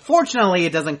 Unfortunately,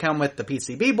 it doesn't come with the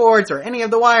PCB boards or any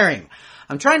of the wiring.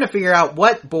 I'm trying to figure out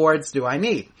what boards do I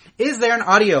need. Is there an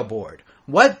audio board?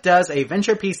 What does a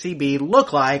Venture PCB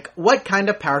look like? What kind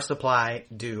of power supply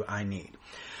do I need?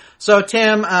 So,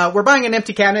 Tim, we're buying an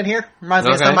empty cabinet here. Reminds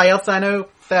me of somebody else I know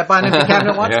that bought an empty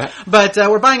cabinet once. Yeah. But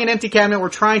we're buying an empty cabinet. We're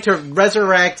trying to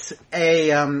resurrect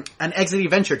an Exidy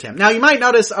Venture, Tim. Now, you might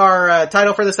notice our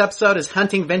title for this episode is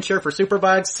Hunting Venture for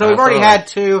Superbugs. So we've already had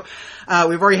two.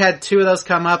 We've already had two of those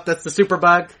come up. That's the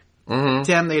Superbug.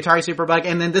 Tim, the Atari Superbug,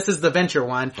 and then this is the Venture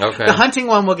one. Okay. The hunting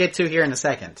one we'll get to here in a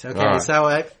second. Okay, right.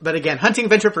 So, but again, Hunting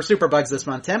Venture for Superbugs this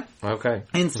month, Tim. Okay.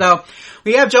 And so,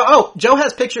 we have Joe. Oh, Joe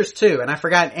has pictures too, and I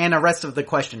forgot and the rest of the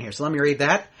question here, so let me read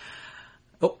that.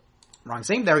 Oh, wrong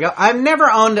scene. There we go. I've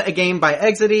never owned a game by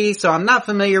Exidy, so I'm not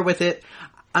familiar with it.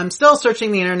 I'm still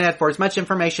searching the internet for as much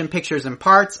information, pictures, and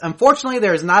parts. Unfortunately,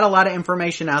 there is not a lot of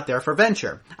information out there for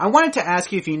Venture. I wanted to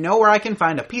ask you if you know where I can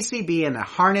find a PCB and a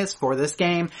harness for this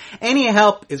game. Any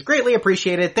help is greatly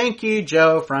appreciated. Thank you,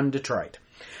 Joe from Detroit.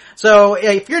 So,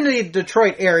 if you're in the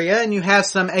Detroit area and you have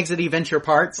some Exidy Venture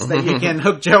parts that you can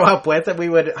hook Joe up with, we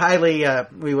would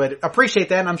we would appreciate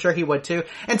that, and I'm sure he would too.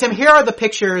 And Tim, here are the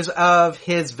pictures of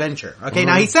his Venture. Okay,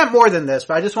 now he sent more than this,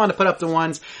 but I just wanted to put up the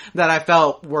ones that I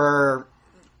felt were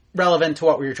relevant to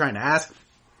what we were trying to ask.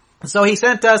 So he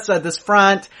sent us this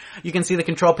front. You can see the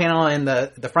control panel and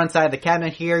the front side of the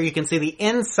cabinet here. You can see the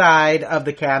inside of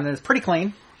the cabinet. It's pretty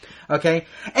clean. Okay?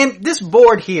 And this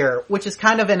board here, which is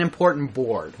kind of an important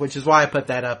board, which is why I put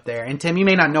that up there. And Tim, you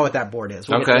may not know what that board is.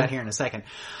 We'll get to that here in a second.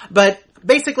 But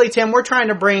basically, Tim, we're trying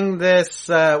to bring this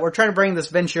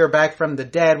Venture back from the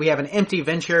dead. We have an empty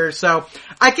Venture, so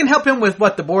I can help him with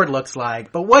what the board looks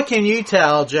like. But what can you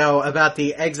tell, Joe, about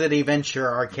the Exidy Venture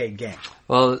arcade game?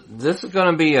 Well, this is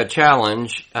going to be a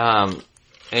challenge,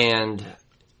 and,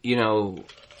 you know,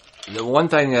 the one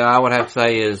thing that I would have to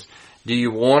say is, do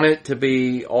you want it to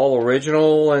be all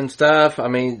original and stuff? I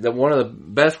mean, one of the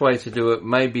best ways to do it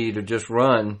may be to just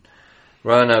run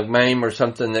a MAME or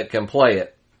something that can play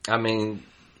it. I mean,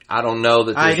 I don't know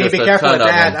that there's just a ton of them. I need to be careful with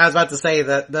that. I was about to say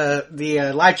that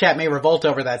the live chat may revolt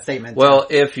over that statement. Well,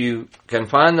 if you can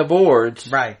find the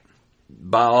boards, right,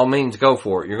 by all means go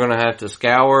for it. You're going to have to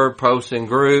scour, post in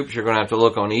groups. You're going to have to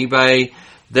look on eBay.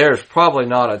 There's probably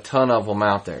not a ton of them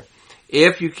out there.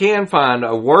 If you can find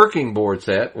a working board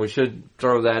set, we should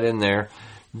throw that in there,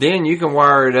 then you can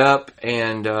wire it up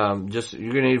and you're going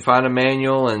to need to find a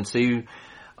manual and see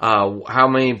how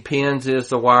many pins is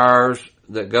the wires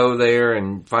that go there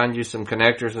and find you some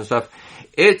connectors and stuff.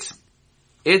 It's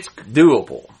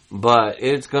doable, but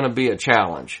it's going to be a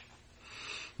challenge.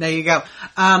 There you go.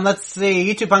 Let's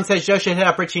see. YouTube Punk says Joe should hit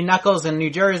up Richie Knuckles in New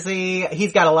Jersey.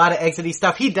 He's got a lot of Exidy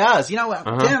stuff. He does. You know what,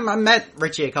 Tim, I met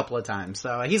Richie a couple of times,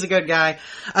 so he's a good guy.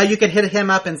 You could hit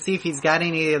him up and see if he's got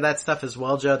any of that stuff as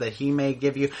well, Joe, that he may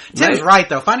give you. Tim's right,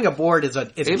 though. Finding a board is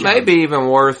a It may be even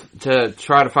worth to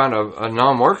try to find a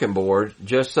non-working board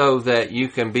just so that you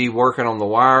can be working on the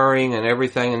wiring and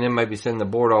everything and then maybe send the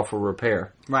board off for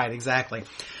repair. Right, exactly.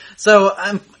 So,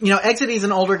 Exidy's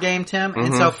an older game, Tim,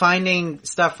 and so finding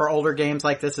stuff for older games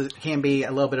like this can be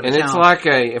a little bit of a challenge. And it's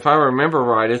like if I remember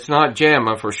right, it's not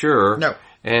JAMA for sure. No.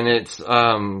 And it's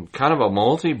kind of a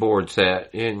multi-board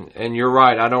set. And you're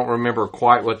right, I don't remember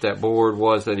quite what that board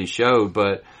was that he showed,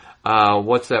 but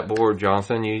what's that board,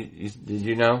 Jonathan? Did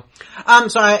you know?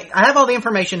 So I have all the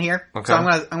information here. Okay. So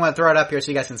I'm gonna throw it up here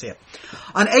so you guys can see it.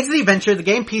 On Exidy Venture, the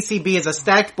game PCB is a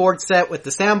stacked board set with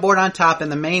the soundboard on top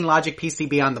and the main logic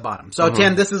PCB on the bottom. So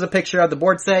Tim, this is a picture of the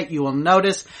board set. You will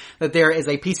notice that there is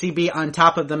a PCB on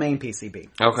top of the main PCB.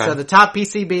 Okay. So the top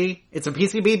PCB, it's a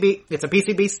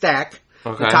PCB stack.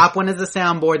 Okay. The top one is the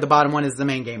soundboard, the bottom one is the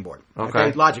main game board.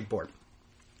 Okay. Logic board.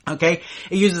 Okay.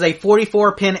 It uses a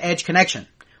 44 pin edge connection,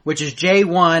 which is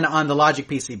J1 on the logic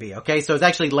PCB. Okay, so it's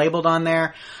actually labeled on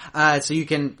there, so you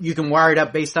can wire it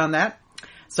up based on that.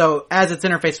 So as its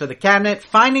interface with the cabinet,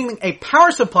 finding a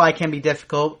power supply can be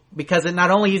difficult because it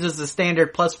not only uses the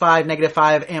standard +5,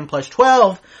 -5, and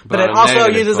 +12, but it also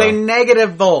uses a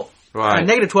negative volt,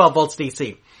 negative 12 volts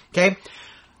DC. Okay,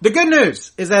 the good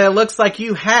news is that it looks like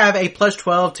you have a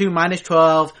 +12 to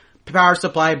 -12 power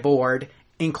supply board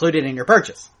included in your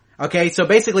purchase. Okay, so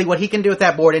basically what he can do with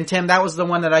that board, and Tim, that was the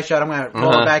one that I showed. I'm going to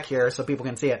pull it back here so people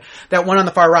can see it. That one on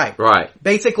the far right. Right.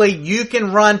 Basically, you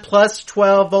can run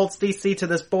 +12 volts DC to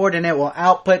this board and it will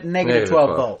output negative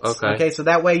 12 volts. Okay, so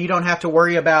that way you don't have to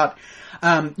worry about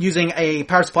using a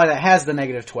power supply that has the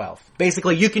negative 12.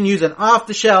 Basically, you can use an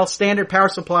off-the-shelf standard power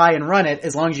supply and run it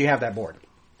as long as you have that board.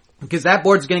 Because that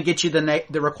board's going to get you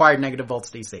the required negative volts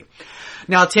DC.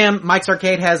 Now, Tim, Mike's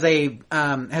Arcade has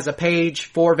a page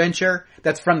for Venture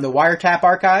that's from the Wiretap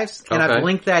archives, and I've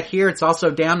linked that here. It's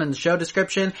also down in the show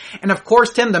description. And of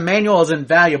course, Tim, the manual is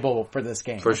invaluable for this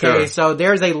game. For sure. So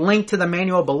there's a link to the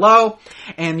manual below,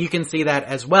 and you can see that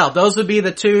as well. Those would be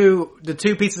the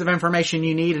two pieces of information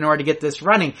you need in order to get this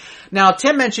running. Now,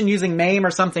 Tim mentioned using MAME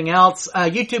or something else.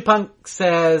 YouTube Punk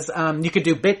says you could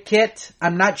do BitKit.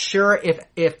 I'm not sure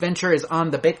if Venture is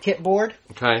on the BitKit board.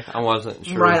 Okay, I wasn't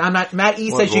sure. Right, I'm not. Matt E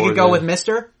says you could go with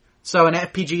Mister. So an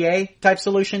FPGA type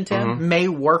solution, Tim, may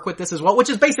work with this as well,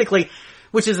 which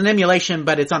is an emulation,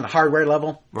 but it's on the hardware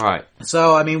level. Right.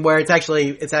 So, I mean, where it's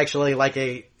actually like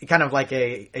a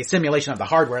simulation of the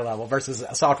hardware level versus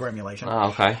a software emulation. Oh,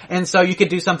 okay. And so you could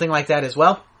do something like that as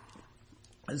well.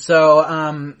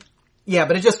 So, yeah,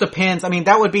 but it just depends. I mean,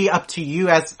 that would be up to you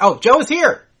Joe is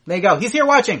here. There you go. He's here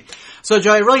watching. So,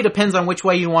 Joe, it really depends on which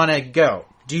way you want to go.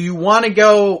 Do you want to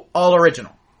go all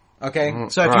original? Okay,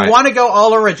 so if you want to go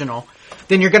all original,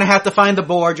 then you're going to have to find the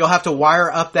board. You'll have to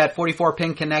wire up that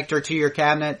 44-pin connector to your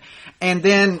cabinet. And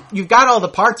then you've got all the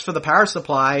parts for the power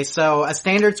supply. So a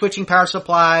standard switching power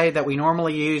supply that we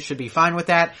normally use should be fine with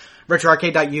that.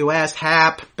 RetroArcade.us,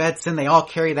 HAP, Betson, they all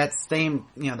carry that same,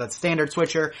 that standard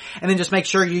switcher. And then just make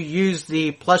sure you use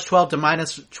the +12 to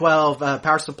 -12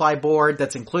 power supply board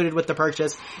that's included with the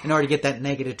purchase in order to get that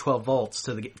negative 12 volts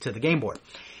to the game board.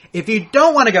 If you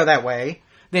don't want to go that way,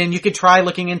 then you could try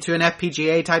looking into an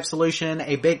FPGA type solution,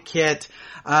 a big kit,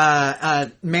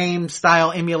 MAME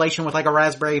style emulation with like a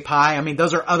Raspberry Pi. I mean,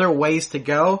 those are other ways to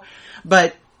go.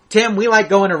 But Tim, we like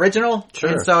going original. Sure.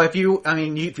 And so if you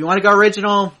want to go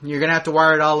original, you're going to have to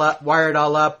wire it all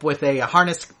up with a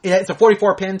harness. It's a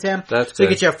 44 pin, Tim. That's so you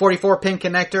good. get you a 44 pin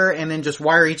connector and then just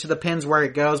wire each of the pins where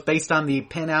it goes based on the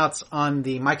pinouts on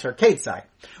the Mike's Arcade side,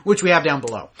 which we have down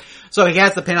below. So he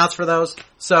has the pinouts for those.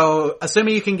 So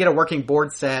assuming you can get a working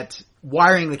board set,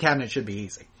 wiring the cabinet should be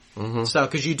easy. Mm-hmm. So,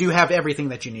 cause you do have everything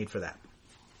that you need for that.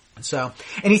 So,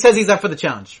 and he says he's up for the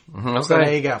challenge. Okay. So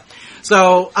there you go.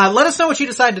 So, let us know what you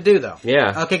decide to do though.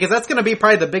 Yeah. Okay, cause that's gonna be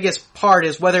probably the biggest part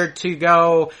is whether to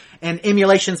go an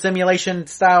emulation simulation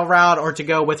style route or to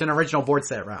go with an original board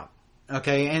set route.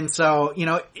 Okay, and so,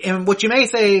 and what you may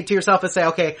say to yourself is say,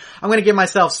 okay, I'm gonna give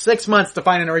myself 6 months to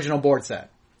find an original board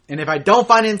set. And if I don't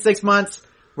find it in 6 months,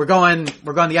 we're going the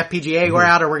FPGA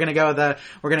route or we're gonna go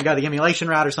the emulation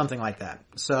route or something like that.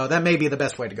 So that may be the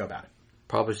best way to go about it.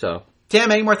 Probably so. Tim,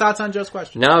 any more thoughts on Joe's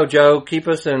question? No, Joe, keep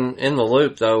us in the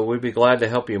loop, though. We'd be glad to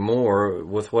help you more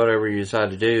with whatever you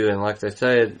decide to do. And like they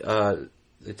said,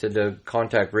 it said to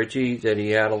contact Richie, that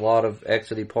he had a lot of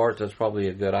Exidy parts. That's probably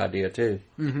a good idea, too.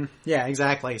 Mm-hmm. Yeah,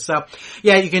 exactly. So,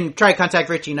 yeah, you can try to contact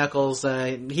Richie Knuckles.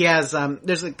 He has,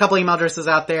 there's a couple email addresses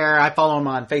out there. I follow him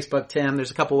on Facebook, Tim.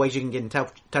 There's a couple ways you can get in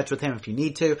touch with him if you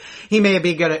need to. He may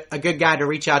be a good guy to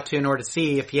reach out to in order to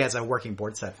see if he has a working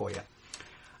board set for you.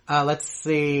 Let's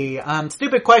see.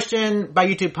 Stupid question by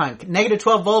YouTube Punk. Negative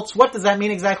 12 volts. What does that mean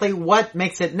exactly? What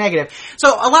makes it negative? So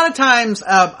a lot of times,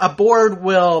 a board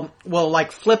will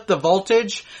like flip the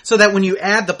voltage so that when you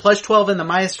add the plus 12 and the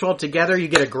minus 12 together, you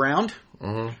get a ground.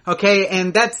 Mm-hmm. Okay,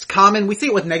 and that's common. We see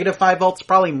it with negative 5 volts,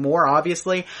 probably more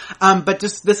obviously. But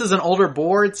just, this is an older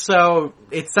board, so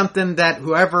it's something that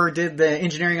whoever did the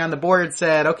engineering on the board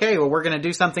said, okay, well, we're gonna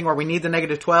do something where we need the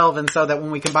negative 12, and so that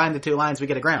when we combine the two lines, we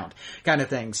get a ground, kind of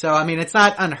thing. So, I mean, it's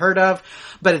not unheard of,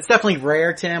 but it's definitely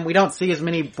rare, Tim. We don't see as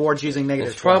many boards using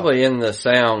negative 12. It's probably in the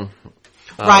sound.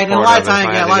 Right, and a lot of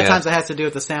times it has to do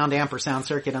with the sound amp or sound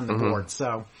circuit on the board,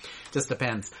 so just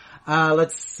depends.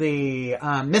 Let's see.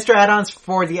 Mr. Add-ons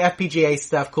for the FPGA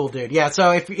stuff. Cool dude. Yeah.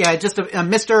 So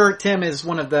Mr. Tim is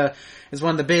one of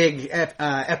the big,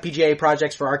 FPGA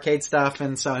projects for arcade stuff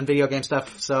and video game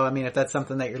stuff. So, I mean, if that's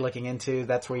something that you're looking into,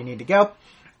 that's where you need to go.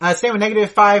 Same with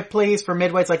negative 5, please, for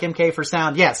midweights like MK for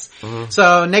sound. Yes. Mm-hmm.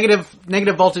 So negative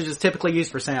voltage is typically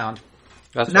used for sound.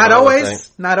 That's not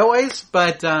always,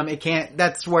 but it can't.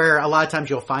 That's where a lot of times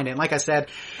you'll find it. And like I said,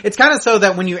 it's kind of so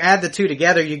that when you add the two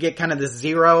together, you get kind of this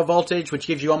zero voltage, which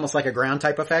gives you almost like a ground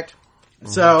type effect. Mm-hmm.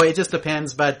 So it just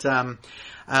depends, but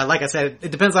like I said,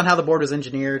 it depends on how the board was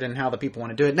engineered and how the people want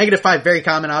to do it. Negative 5, very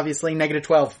common, obviously. Negative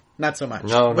 12, not so much.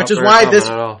 No, which is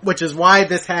why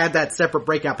this had that separate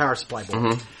breakout power supply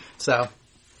board. Mm-hmm. So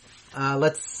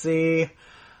let's see.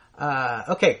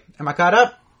 Okay, am I caught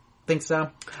up? Think so.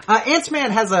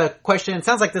 Ant-Man has a question. It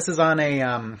sounds like this is on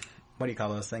a, what do you call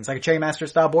those things? Like a Cherry Master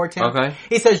style board, Tim? Okay.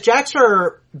 He says, jacks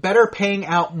are better paying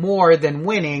out more than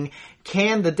winning.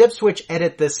 Can the dip switch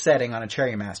edit this setting on a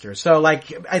Cherry Master? So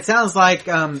like, it sounds like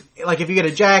if you get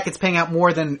a jack, it's paying out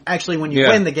more than actually when you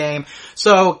win the game.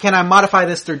 So can I modify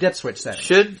this through dip switch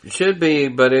settings? Should be,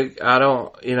 but it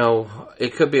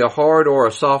could be a hard or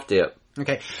a soft dip.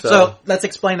 Okay, so let's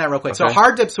explain that real quick. Okay. So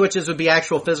hard dip switches would be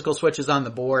actual physical switches on the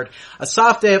board. A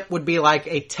soft dip would be like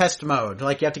a test mode.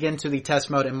 Like you have to get into the test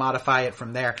mode and modify it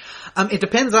from there. It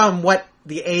depends on what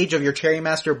the age of your Cherry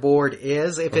Master board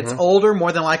is. If it's older,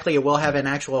 more than likely it will have an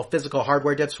actual physical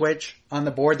hardware dip switch on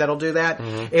the board that'll do that.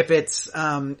 Mm-hmm.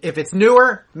 If it's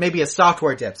newer, maybe a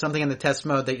software dip, something in the test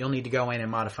mode that you'll need to go in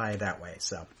and modify it that way,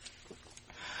 so.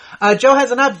 Joe has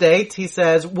an update. He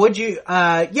says, go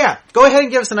ahead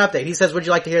and give us an update. He says, would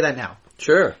you like to hear that now?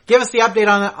 Sure. Give us the update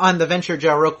on the Venture,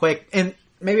 Joe, real quick. And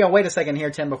maybe I'll wait a second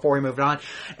here, Tim, before we move on.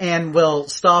 And we'll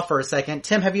stall for a second.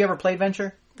 Tim, have you ever played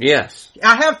Venture? Yes.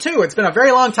 I have too. It's been a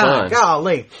very long time.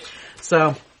 Golly.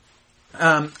 So,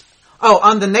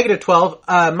 on the negative 12,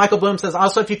 Michael Bloom says,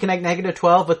 also if you connect negative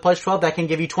 12 with plus 12, that can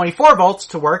give you 24 volts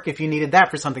to work if you needed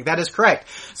that for something. That is correct.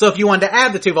 So if you wanted to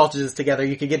add the two voltages together,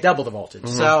 you could get double the voltage.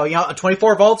 Mm-hmm. So,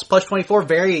 24 volts plus 24,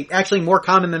 actually more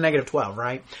common than negative 12,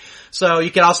 right? So you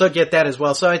could also get that as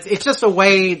well. So it's just a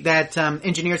way that,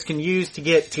 engineers can use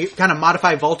to kind of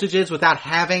modify voltages without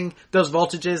having those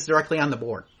voltages directly on the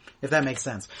board, if that makes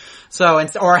sense. So,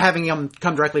 or having them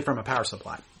come directly from a power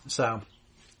supply. So,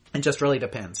 it just really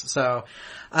depends. So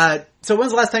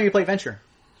when's the last time you played Venture?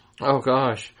 Oh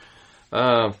gosh.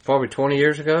 Probably 20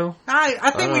 years ago.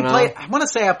 I think we played, I want to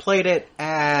say I played it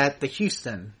at the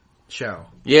Houston show.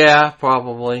 Yeah,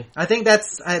 probably. I think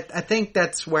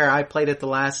that's where I played it the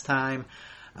last time.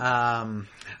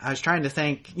 I was trying to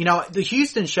think, the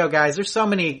Houston show, guys, there's so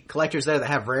many collectors there that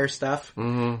have rare stuff.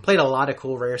 Mm-hmm. Played a lot of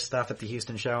cool rare stuff at the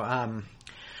Houston show.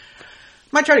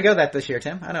 Might try to go that this year,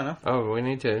 Tim. I don't know. Oh, we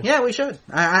need to. Yeah, we should.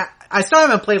 I still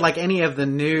haven't played like any of the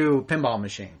new pinball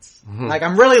machines. Mm-hmm. Like,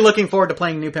 I'm really looking forward to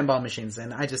playing new pinball machines,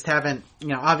 and I just haven't,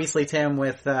 obviously Tim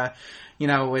with,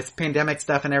 with pandemic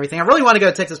stuff and everything. I really want to go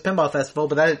to Texas Pinball Festival,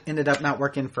 but that ended up not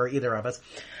working for either of us.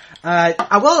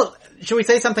 Should we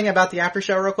say something about the after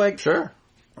show real quick? Sure.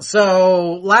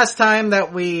 So last time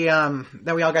that we all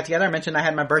got together, I mentioned I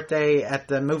had my birthday at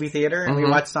the movie theater and we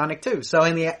watched Sonic 2. So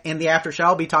in the after show,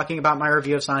 I'll be talking about my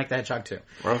review of Sonic the Hedgehog 2.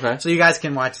 Okay. So you guys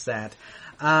can watch that.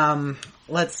 Ant-Man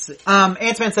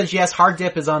says yes, hard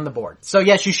dip is on the board. So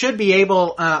yes, you should be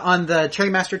able, on the Cherry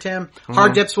Master, Tim,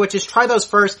 hard dip switches, try those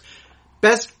first.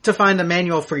 Best to find a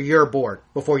manual for your board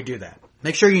before you do that.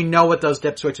 Make sure you know what those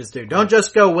dip switches do. Don't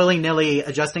just go willy-nilly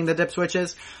adjusting the dip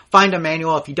switches. Find a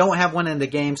manual. If you don't have one in the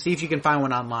game, see if you can find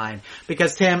one online.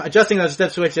 Because, Tim, adjusting those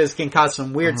dip switches can cause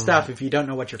some weird stuff if you don't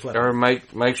know what you're flipping. Or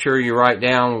make sure you write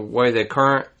down where the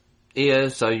current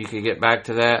is so you can get back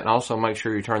to that. And also make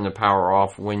sure you turn the power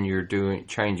off when you're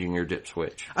changing your dip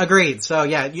switch. Agreed. So,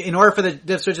 yeah, in order for the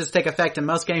dip switches to take effect in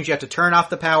most games, you have to turn off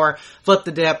the power, flip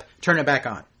the dip, turn it back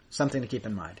on. Something to keep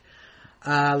in mind.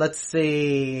 Let's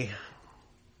see.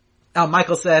 Oh,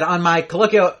 Michael said on my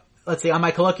Colloquio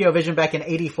Vision back in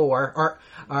 '84,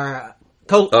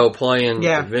 playing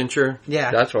Adventure?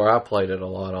 Yeah. That's where I played it a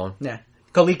lot on. Yeah.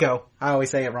 Coleco. I always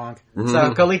say it wrong.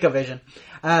 So, ColecoVision.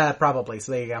 Probably.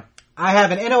 So there you go. I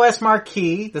have an NOS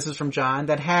marquee, this is from John,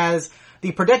 that has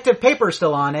the protective paper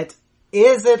still on it.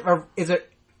 It's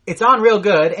on real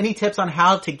good. Any tips on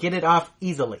how to get it off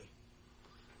easily?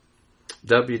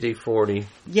 WD-40.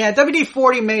 Yeah,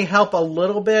 WD-40 may help a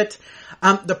little bit.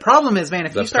 The problem is, man,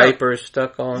 if you start... The paper is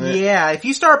stuck on it? Yeah, if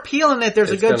you start peeling it, there's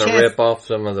a good chance... It's going to rip off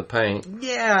some of the paint.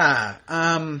 Yeah.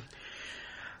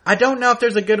 I don't know if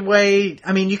there's a good way...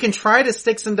 I mean, you can try to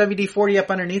stick some WD-40 up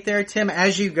underneath there, Tim,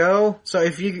 as you go. So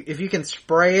if you can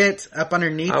spray it up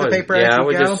underneath the paper as you go... Yeah, I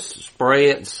would just spray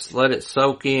it, let it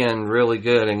soak in really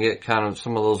good and get kind of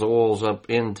some of those oils up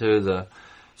into the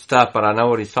stuff. But I know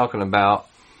what he's talking about.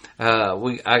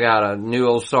 I got a new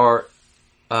old stock,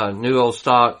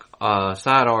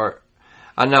 side art.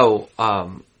 I know,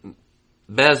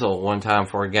 bezel one time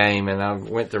for a game and I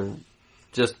went to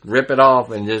just rip it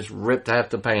off and just ripped half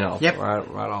the paint off. Yep.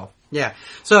 Right off. Yeah.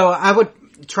 So I would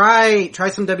try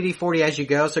some WD-40 as you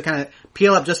go. So kind of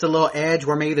peel up just a little edge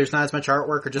where maybe there's not as much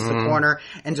artwork or just a corner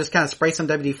and just kind of spray some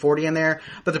WD-40 in there.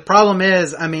 But the problem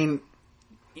is, I mean,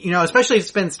 especially if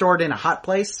it's been stored in a hot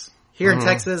place. Here in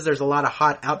Texas, there's a lot of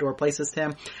hot outdoor places,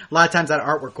 Tim. A lot of times that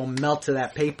artwork will melt to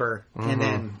that paper, and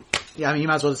then, you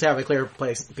might as well just have a clear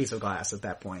piece of glass at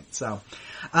that point. So,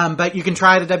 but you can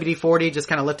try the WD-40, just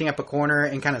kind of lifting up a corner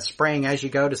and kind of spraying as you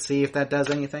go to see if that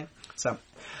does anything. So,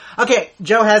 okay,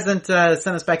 Joe hasn't sent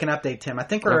us back an update, Tim. I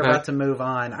think we're about to move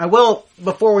on.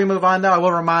 Before we move on, though, I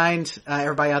will remind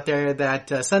everybody out there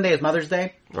that Sunday is Mother's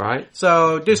Day. Right.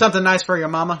 So, do something nice for your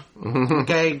mama.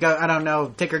 Okay, go, I don't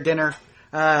know, take her dinner.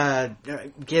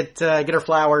 Get her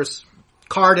flowers,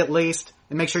 card at least,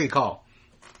 and make sure you call.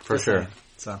 For sure.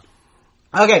 So,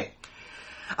 okay.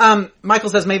 Michael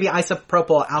says maybe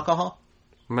isopropyl alcohol.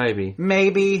 Maybe.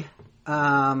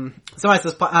 Somebody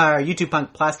says, YouTube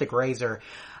Punk plastic razor.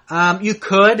 You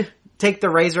could take the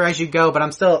razor as you go, but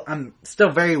I'm still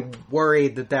very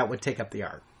worried that would take up the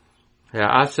art. Yeah,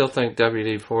 I still think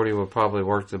WD-40 would probably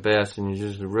work the best, and you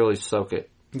just really soak it.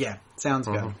 Yeah, sounds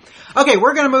good. Okay,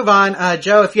 we're going to move on.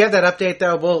 Joe, if you have that update,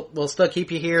 though, we'll still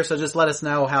keep you here, so just let us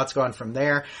know how it's going from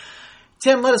there.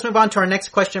 Tim, let us move on to our next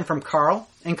question from Carl.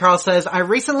 And Carl says, I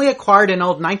recently acquired an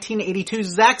old 1982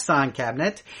 Zaxxon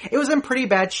cabinet. It was in pretty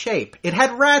bad shape. It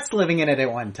had rats living in it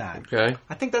at one time. Okay.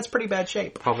 I think that's pretty bad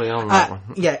shape. Probably on that one.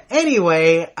 Yeah.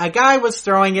 Anyway, a guy was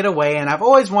throwing it away, and I've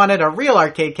always wanted a real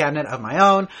arcade cabinet of my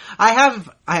own. I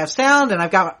have sound, and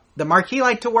I've got the marquee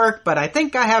light to work, but I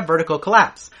think I have vertical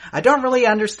collapse. I don't really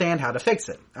understand how to fix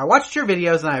it. I watched your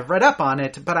videos and I've read up on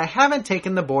it, but I haven't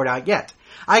taken the board out yet.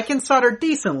 I can solder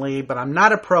decently, but I'm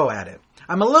not a pro at it.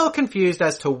 I'm a little confused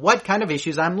as to what kind of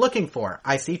issues I'm looking for.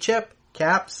 IC chip?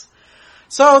 Caps?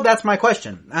 So that's my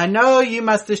question. I know you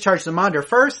must discharge the monitor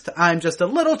first. I'm just a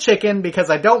little chicken because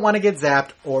I don't want to get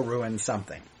zapped or ruin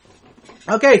something.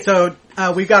 Okay, so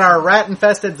we've got our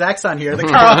rat-infested Zaxxon here that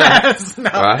Carl has. No.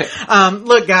 Right.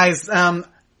 Look, guys,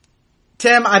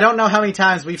 Tim, I don't know how many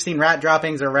times we've seen rat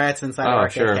droppings or rats inside of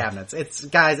arcade cabinets.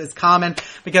 It's common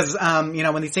because,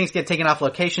 when these things get taken off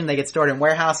location, they get stored in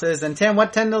warehouses. And Tim,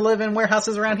 what tend to live in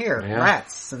warehouses around here? Yeah.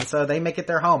 Rats. And so they make it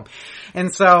their home.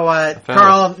 And so,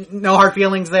 Carl, no hard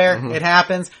feelings there. Mm-hmm. It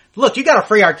happens. Look, you got a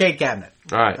free arcade cabinet.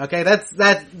 Right. Okay,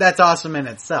 that's awesome in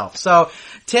itself. So,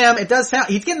 Tim, it does sound,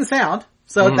 he's getting sound.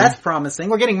 So that's promising.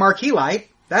 We're getting marquee light.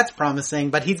 That's promising,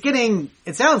 but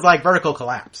it sounds like vertical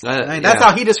collapse. That's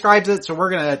how he describes it, so we're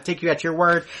gonna take you at your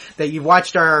word that you've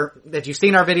that you've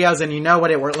seen our videos and you know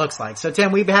what it looks like. So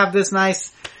Tim, we have this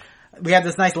nice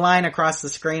line across the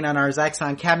screen on our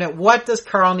Zaxxon cabinet. What does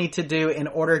Carl need to do in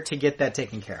order to get that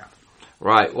taken care of?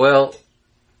 Right, well,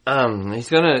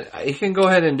 he can go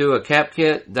ahead and do a cap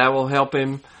kit. That will help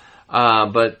him.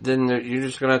 But then you're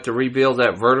just gonna have to rebuild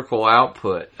that vertical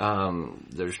output.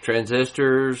 There's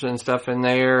transistors and stuff in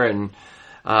there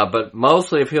but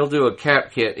mostly if he'll do a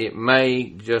cap kit, it may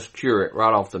just cure it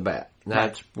right off the bat.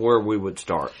 That's where we would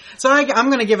start. So I'm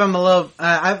gonna give him a little,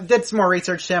 I did some more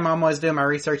research, Tim. I'm always doing my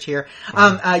research here.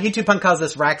 YouTube Punk calls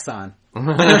this Raxon. So,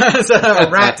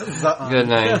 Raxon. Good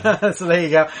name. So there you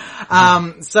go.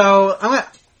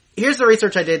 Here's the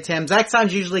research I did, Tim.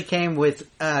 Zaxxons usually came with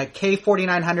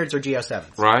K4900s or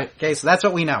G07s. Right. Okay, so that's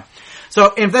what we know.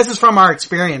 So if this is from our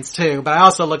experience too, but I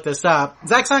also looked this up.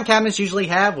 Zaxxon cabinets usually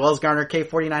have Wells Gardner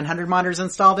K4900 monitors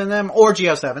installed in them or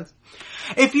G07s.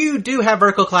 If you do have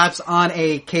vertical collapse on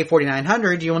a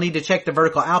K4900, you will need to check the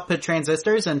vertical output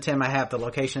transistors, and Tim, I have the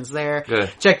locations there.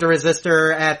 Good. Check the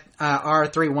resistor at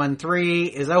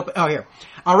R313 is open. Oh, here.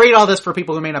 I'll read all this for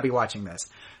people who may not be watching this.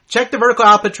 Check the vertical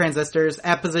output transistors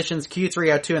at positions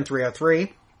Q302 and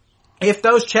 303. If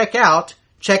those check out,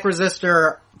 check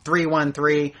resistor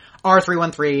 313,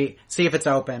 R313, see if it's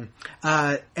open.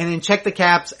 And then check the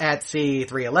caps at C311,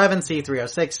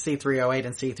 C306, C308,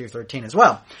 and C313 as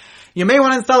well. You may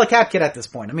want to install a cap kit at this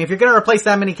point. I mean, if you're going to replace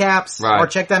that many caps, or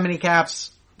check that many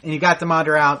caps, and you got the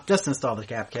monitor out, just install the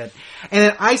cap kit. And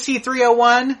then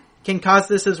IC301 can cause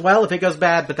this as well if it goes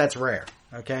bad, but that's rare.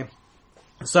 Okay?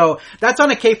 So that's on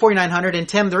a K4900, and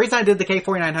Tim, the reason I did the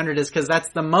K4900 is because that's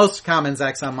the most common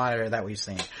Zaxxon monitor that we've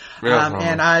seen.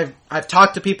 And I've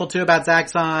talked to people too about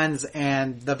Zaxxons,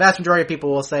 and the vast majority of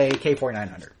people will say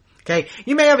K4900. Okay,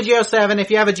 you may have a G07.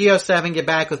 If you have a G07, get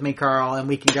back with me, Carl, and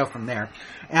we can go from there.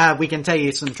 We can tell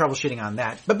you some troubleshooting on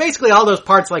that. But basically, all those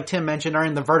parts, like Tim mentioned, are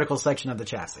in the vertical section of the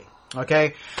chassis.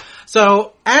 Okay,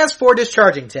 so as for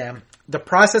discharging, Tim, the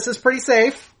process is pretty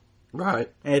safe.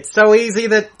 Right. It's so easy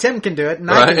that Tim can do it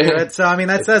and I can do it. So, I mean,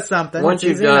 that says something. Once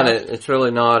you've done it, it's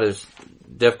really not as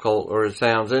difficult or it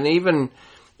sounds. And even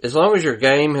as long as your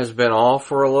game has been off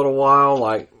for a little while,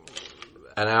 like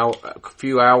an hour, a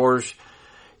few hours,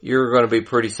 you're going to be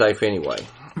pretty safe anyway.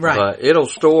 Right. But it'll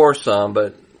store some,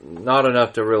 but not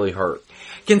enough to really hurt.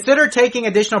 Consider taking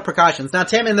additional precautions. Now,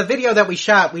 Tim, in the video that we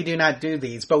shot, we do not do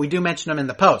these, but we do mention them in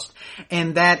the post.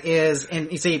 And that is,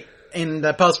 you see, in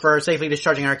the post for safely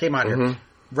discharging an arcade monitor.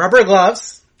 Rubber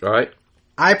gloves. Right.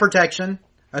 Eye protection.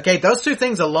 Okay, those two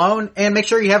things alone, and make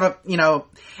sure you have and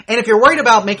if you're worried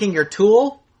about making your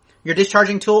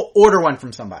discharging tool, order one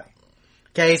from somebody.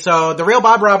 Okay, so the real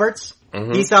Bob Roberts,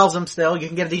 he sells them still. You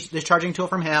can get a discharging tool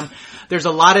from him. There's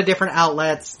a lot of different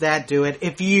outlets that do it.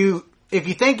 If you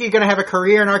think you're going to have a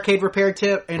career in arcade repair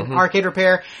arcade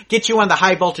repair, get you one of the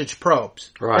high voltage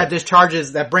probes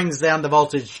that brings down the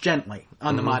voltage gently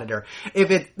on the monitor.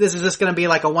 If this is just going to be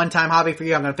like a one-time hobby for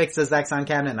you, I'm going to fix this Zaxxon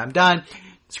cabinet and I'm done.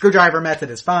 Screwdriver method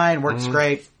is fine, works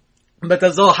great. But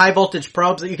those little high voltage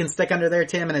probes that you can stick under there,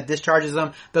 Tim, and it discharges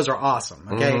them, those are awesome,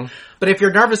 okay? But if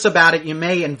you're nervous about it, you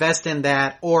may invest in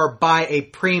that or buy a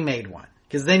pre-made one.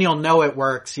 Because then you'll know it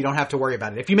works. You don't have to worry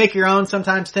about it. If you make your own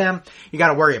sometimes, Tim, you got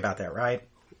to worry about that, right?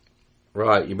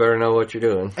 Right. You better know what you're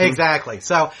doing. Exactly.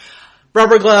 So,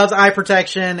 rubber gloves, eye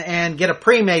protection, and get a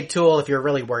pre-made tool if you're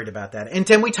really worried about that. And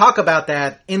Tim, we talk about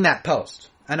that in that post.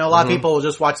 I know a lot of people will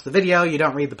just watch the video, you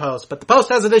don't read the post, but the post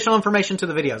has additional information to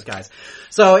the videos, guys.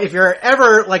 So if you're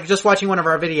ever, just watching one of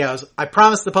our videos, I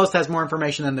promise the post has more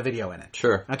information than the video in it.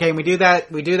 Sure. Okay, and we do that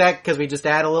because we just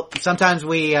add a little, sometimes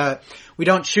we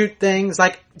don't shoot things,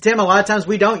 like, Tim, a lot of times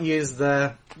we don't use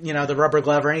the rubber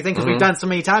glove or anything, because we've done so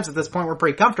many times at this point we're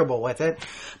pretty comfortable with it.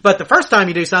 But the first time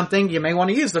you do something, you may want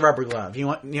to use the rubber glove. You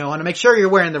want to make sure you're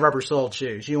wearing the rubber-soled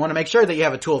shoes. You want to make sure that you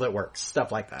have a tool that works,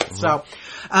 stuff like that. So,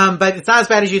 but it's not as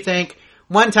bad as you think.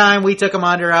 One time we took a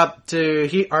monitor up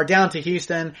down to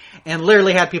Houston and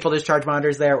literally had people discharge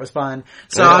monitors there. It was fun.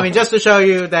 So, I mean, just to show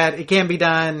you that it can be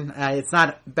done, it's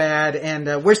not bad,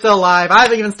 and we're still alive.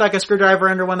 I've even stuck a screwdriver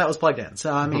under one that was plugged in.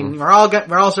 So, I mean, we're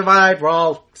all survived. We're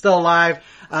all still alive.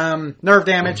 Nerve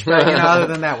damage, but other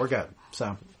than that, we're good.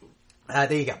 So,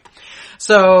 there you go.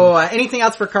 So, anything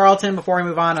else for Carlton before we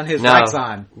move on his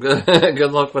Rexon?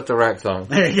 Good luck with the Rexon.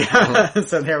 There you go.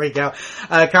 So there we go.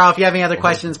 Carl, if you have any other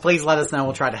questions, please let us know.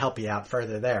 We'll try to help you out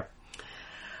further there.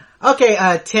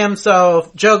 Okay, Tim,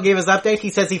 so Joe gave his update. He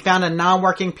says he found a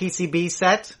non-working PCB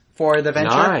set for the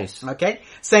Venture. Nice. Okay.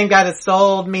 Same guy that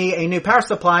sold me a new power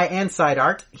supply and side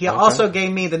art. He also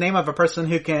gave me the name of a person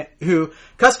who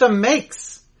custom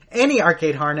makes any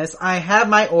arcade harness. I have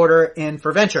my order in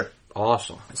for Venture.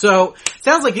 Awesome. So,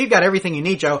 sounds like you've got everything you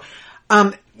need, Joe.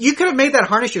 You could have made that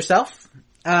harness yourself.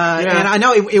 And I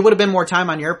know it would have been more time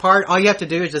on your part. All you have to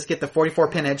do is just get the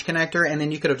 44-pin edge connector, and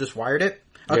then you could have just wired it.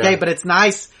 Okay, but it's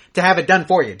nice to have it done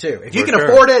for you, too. If you can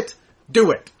afford it,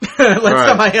 do it. Let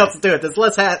somebody else do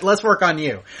it. Let's work on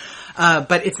you.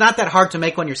 But it's not that hard to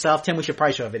make one yourself. Tim, we should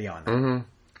probably show a video on that.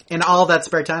 Mm-hmm. In all that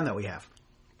spare time that we have.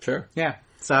 Sure. Yeah.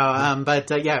 So, I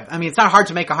mean, it's not hard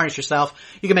to make a harness yourself.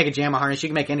 You can make a JAMA harness. You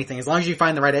can make anything. As long as you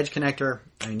find the right edge connector,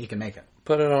 I mean, you can make it.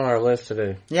 Put it on our list to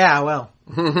do. Yeah, well.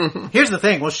 Here's the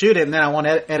thing. We'll shoot it and then I won't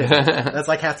edit it. That's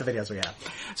like half the videos we have.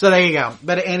 So there you go.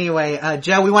 But anyway,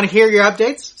 Joe, we want to hear your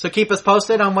updates. So keep us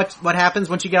posted on what happens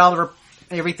once you get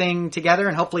everything together,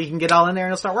 and hopefully you can get all in there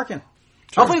and it'll start working.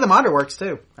 Sure. Hopefully the monitor works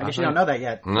too. I guess you don't know that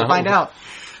yet. No. We'll find out.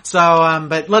 So,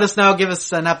 but let us know. Give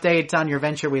us an update on your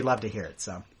Venture. We'd love to hear it.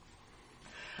 So.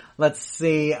 Let's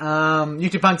see.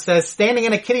 YouTube Punk says, standing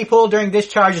in a kiddie pool during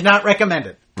discharge not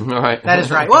recommended. Right. That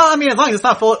is right. Well, I mean, as long as it's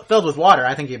not filled with water,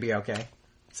 I think you'd be okay.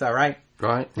 So, right?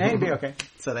 Right. Yeah, you'd be okay.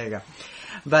 So, there you go.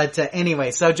 But, anyway.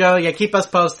 So, Joe, keep us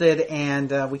posted,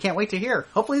 and we can't wait to hear.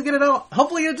 Hopefully you get it all.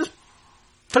 Hopefully you just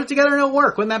put it together and it'll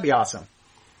work. Wouldn't that be awesome?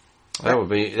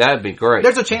 That'd be great.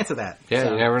 There's a chance of that. Yeah,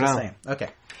 so, you never know. Saying.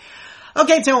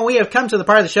 Okay, Tim, we have come to the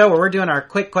part of the show where we're doing our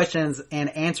quick questions and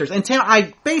answers. And Tim,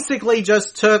 I basically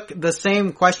just took the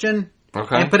same question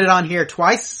and put it on here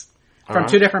twice from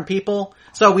two different people.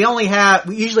 So we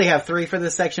usually have 3 for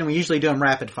this section. We usually do them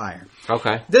rapid fire.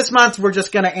 Okay. This month we're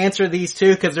just going to answer these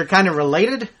 2 because they're kind of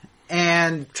related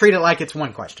and treat it like it's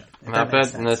one question. I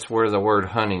bet that's where the word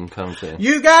hunting comes in.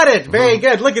 You got it. Very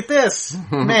good. Look at this.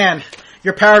 Man,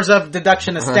 your powers of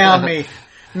deduction astound me.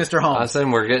 Mr. Holmes. I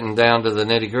assume we're getting down to the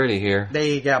nitty gritty here. There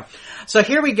you go. So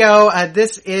here we go.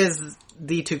 This is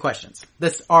the 2 questions.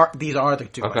 These are the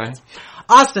 2 questions.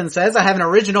 Austin says, I have an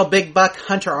original Big Buck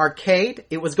Hunter arcade.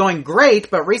 It was going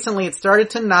great, but recently it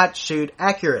started to not shoot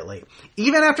accurately.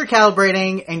 Even after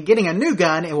calibrating and getting a new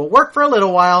gun, it will work for a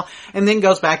little while and then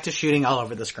goes back to shooting all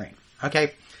over the screen.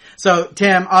 Okay? So,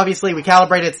 Tim, obviously we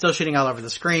calibrated, it's still shooting all over the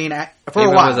screen for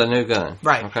a while. Even with a new gun.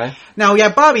 Right. Okay. Now, we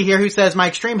have Bobby here who says, my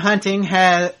extreme hunting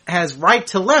has right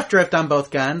to left drift on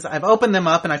both guns. I've opened them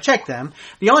up and I've checked them.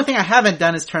 The only thing I haven't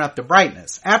done is turn up the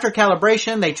brightness. After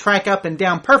calibration, they track up and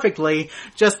down perfectly,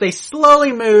 just they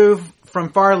slowly move from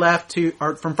far right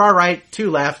to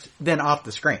left, then off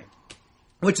the screen.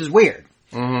 Which is weird.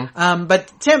 Mm-hmm.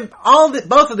 But Tim,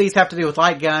 both of these have to do with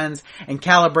light guns and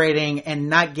calibrating and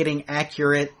not getting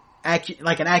accurate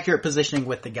positioning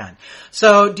with the gun.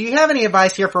 So, do you have any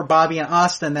advice here for Bobby and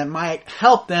Austin that might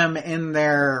help them in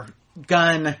their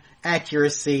gun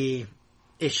accuracy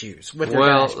issues?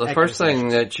 The first thing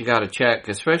that you got to check,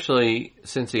 especially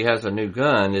since he has a new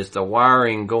gun, is the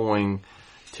wiring going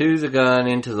to the gun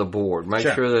into the board. Make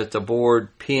sure that the board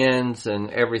pins and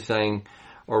everything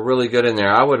are really good in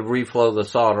there. I would reflow the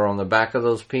solder on the back of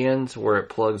those pins where it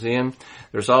plugs in.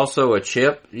 There's also a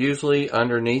chip usually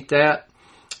underneath that.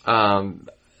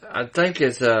 I think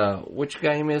it's, which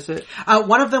game is it?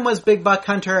 One of them was Big Buck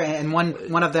Hunter and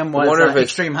one of them was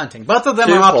Extreme Hunting. Both of them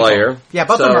are optical. Two-player. Yeah,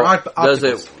 both of them are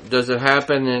optical. Does it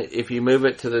happen if you move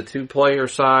it to the 2-player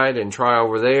side and try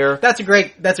over there? That's a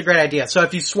great idea. So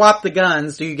if you swap the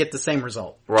guns, do you get the same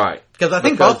result? Right. Because I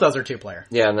think both those are 2-player.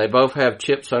 Yeah, and they both have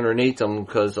chips underneath them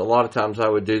because a lot of times I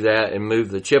would do that and move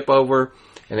the chip over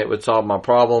and it would solve my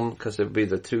problem because it would be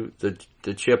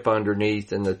the chip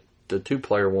underneath and the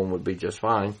 2-player one would be just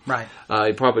fine. Right.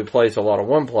 He probably plays a lot of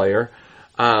 1-player.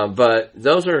 But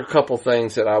those are a couple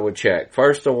things that I would check.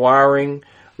 First, the wiring,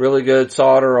 really good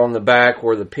solder on the back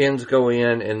where the pins go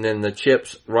in, and then the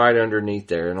chips right underneath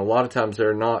there. And a lot of times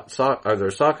they're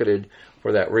they're socketed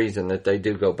for that reason that they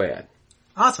do go bad.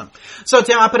 Awesome. So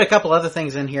Tim, I put a couple other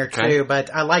things in here too,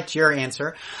 but I liked your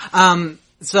answer.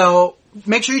 So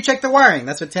make sure you check the wiring.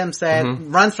 That's what Tim said.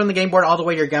 Mm-hmm. Runs from the game board all the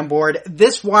way to your gun board.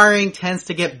 This wiring tends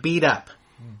to get beat up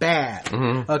bad.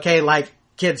 Mm-hmm. Okay, like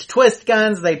kids twist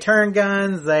guns, they turn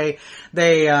guns, they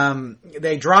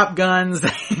drop guns.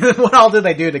 What all do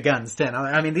they do to guns, Tim?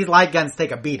 I mean, these light guns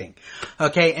take a beating.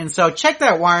 Okay, and so check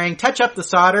that wiring, touch up the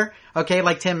solder. Okay,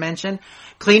 like Tim mentioned.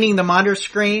 Cleaning the monitor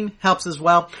screen helps as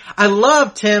well. I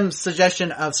love Tim's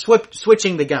suggestion of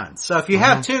switching the guns. So if you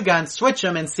have two guns, switch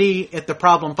them and see if the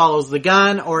problem follows the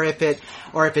gun or if it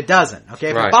doesn't. Okay,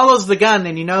 if it follows the gun,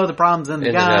 then you know the problem's in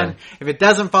the gun. If it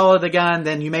doesn't follow the gun,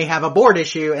 then you may have a board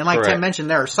issue. And like Tim mentioned,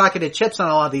 there are socketed chips on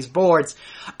a lot of these boards.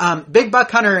 Big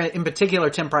Buck Hunter in particular,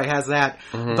 Tim probably has that.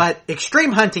 But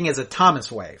Extreme Hunting is a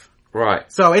Thomas Wave.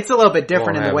 Right. So it's a little bit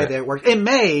different in the way that it works. It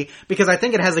may, because I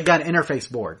think it has a gun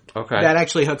interface board. Okay. That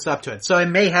actually hooks up to it. So it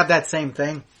may have that same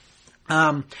thing.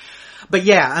 But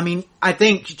yeah, I mean, I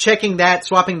think checking that,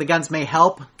 swapping the guns may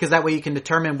help, because that way you can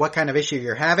determine what kind of issue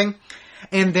you're having.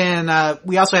 And then,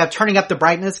 we also have turning up the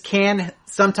brightness can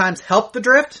sometimes help the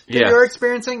drift that you're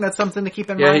experiencing. That's something to keep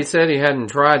in mind. Yeah, he said he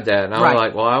hadn't tried that. And I was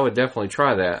like, well, I would definitely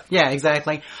try that. Yeah,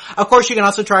 exactly. Of course, you can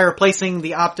also try replacing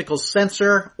the optical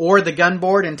sensor or the gun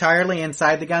board entirely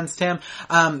inside the guns, Tim.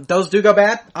 Those do go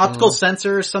bad. Optical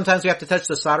sensors, sometimes you have to touch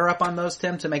the solder up on those,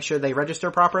 Tim, to make sure they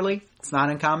register properly. It's not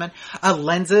uncommon.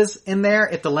 Lenses in there,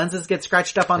 if the lenses get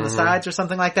scratched up on the sides or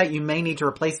something like that, you may need to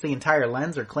replace the entire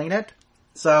lens or clean it.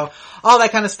 So, all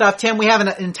that kind of stuff. Tim, we have an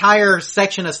entire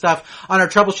section of stuff on our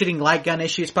troubleshooting light gun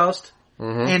issues post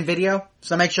and video.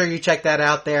 So make sure you check that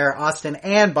out there, Austin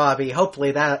and Bobby.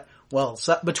 Hopefully that,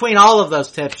 between all of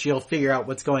those tips, you'll figure out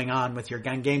what's going on with your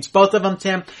gun games. Both of them,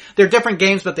 Tim, they're different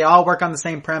games, but they all work on the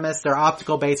same premise. They're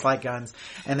optical based light guns,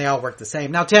 and they all work the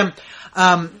same. Now, Tim,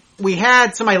 we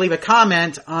had somebody leave a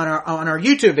comment on our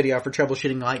YouTube video for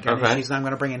troubleshooting light gun issues, and I'm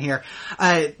going to bring in here.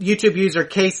 YouTube user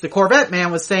Case the Corvette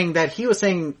Man was saying that he was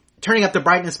saying turning up the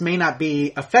brightness may not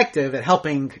be effective at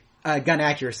helping gun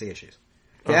accuracy issues.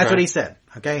 Okay, that's what he said.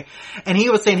 Okay, and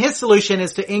he was saying his solution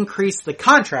is to increase the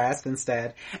contrast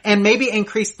instead, and maybe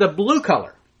increase the blue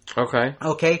color. Okay.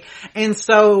 Okay, and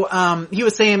so he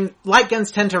was saying light guns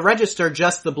tend to register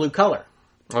just the blue color.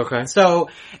 Okay. So,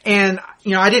 and,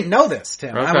 I didn't know this,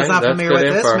 Tim. Okay, I was not familiar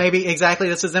with this. Info. Maybe, exactly,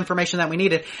 this is information that we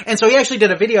needed. And so he actually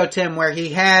did a video, Tim, where he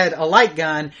had a light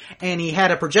gun, and he had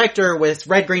a projector with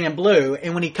red, green, and blue,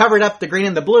 and when he covered up the green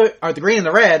and the blue, or the green and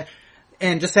the red,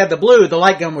 and just had the blue, the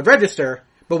light gun would register,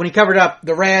 but when he covered up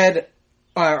the red,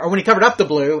 or when he covered up the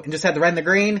blue, and just had the red and the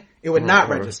green, it would not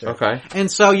register. Okay.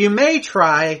 And so you may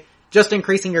try just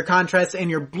increasing your contrast and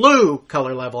your blue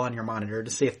color level on your monitor to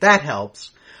see if that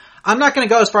helps. I'm not going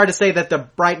to go as far to say that the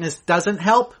brightness doesn't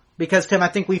help, because, Tim, I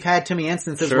think we've had too many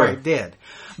instances where it did.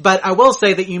 But I will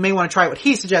say that you may want to try what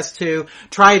he suggests too.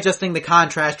 Try adjusting the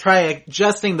contrast. Try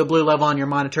adjusting the blue level on your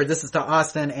monitor. This is to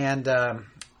Austin and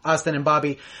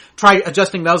Bobby. Try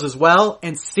adjusting those as well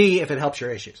and see if it helps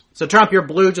your issues. So turn up your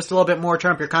blue just a little bit more.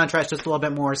 Turn up your contrast just a little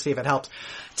bit more. See if it helps.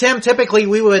 Tim, typically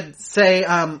we would say,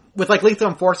 with like Lethal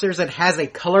Enforcers, it has a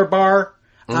color bar,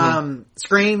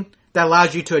 screen that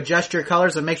allows you to adjust your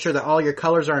colors and make sure that all your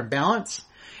colors are in balance.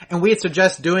 And we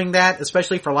suggest doing that,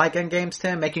 especially for light gun games,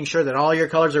 Tim, making sure that all your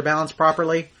colors are balanced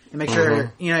properly. And make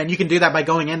sure, and you can do that by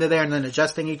going into there and then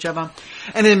adjusting each of them.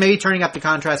 And then maybe turning up the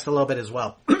contrast a little bit as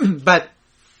well. But,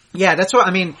 yeah, that's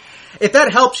what, if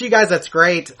that helps you guys, that's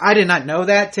great. I did not know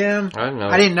that, Tim.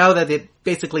 I didn't know that it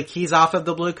basically keys off of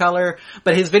the blue color.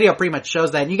 But his video pretty much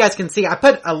shows that. And you guys can see, I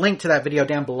put a link to that video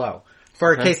down below.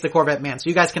 For Case the Corvette Man.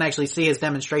 So you guys can actually see his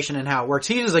demonstration and how it works.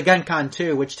 He uses a GunCon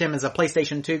 2, which, Tim, is a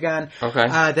PlayStation 2 gun. Okay.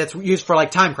 That's used for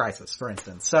like Time Crisis, for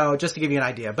instance. So just to give you an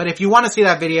idea. But if you want to see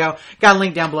that video, got a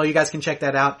link down below. You guys can check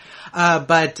that out.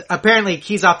 But apparently it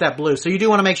keys off that blue. So you do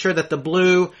want to make sure that the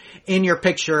blue in your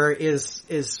picture is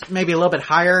maybe a little bit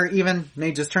higher even.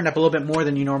 Maybe just turned up a little bit more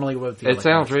than you normally would. It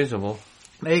sounds reasonable.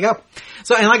 There you go.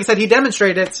 So, and like I said, he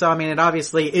demonstrated it, so it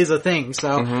obviously is a thing.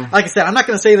 So, like I said, I'm not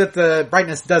going to say that the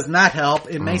brightness does not help.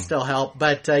 It may still help,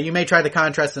 but you may try the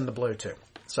contrast in the blue too.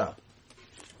 So,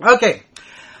 okay.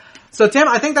 So, Tim,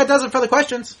 I think that does it for the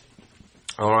questions.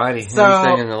 Alrighty. So,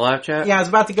 anything in the live chat? Yeah, I was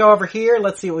about to go over here.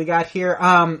 Let's see what we got here.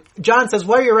 John says,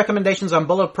 what are your recommendations on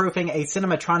bulletproofing a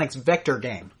Cinematronics Vector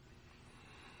game?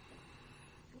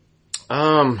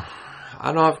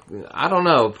 I don't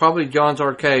know. Probably John's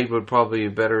Arcade would probably be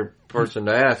a better person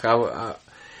to ask. I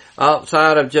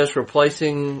outside of just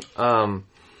replacing all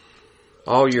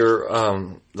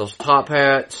your those top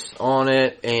hats on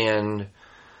it and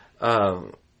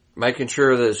making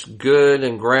sure that it's good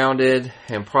and grounded,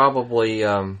 and probably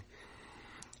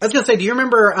I was going to say, do you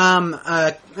remember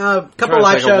a couple of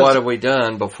live shows? What have we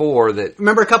done before that?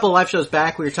 Remember a couple of live shows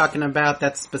back we were talking about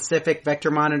that specific Vector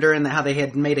monitor and how they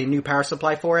had made a new power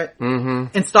supply for it?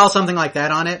 Mm-hmm. Install something like that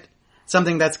on it.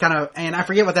 Something that's kind of, and I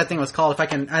forget what that thing was called.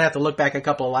 I'd have to look back a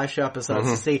couple of live show episodes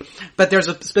to see. But there's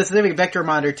a specific Vector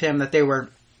monitor, Tim, that they were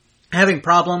having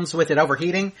problems with it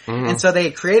overheating, and so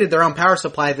they created their own power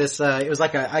supply. It was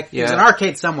like it was an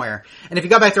arcade somewhere, and if you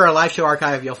go back through our live show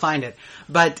archive, you'll find it.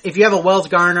 But if you have a Wells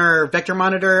Garner Vector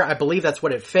monitor, I believe that's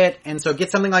what it fit, and so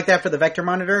get something like that for the Vector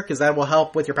monitor, because that will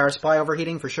help with your power supply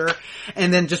overheating for sure.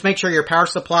 And then just make sure your power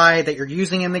supply that you're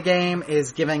using in the game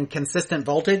is giving consistent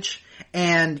voltage.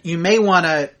 And you may want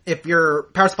to, if your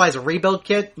power supply is a rebuild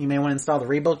kit, you may want to install the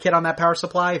rebuild kit on that power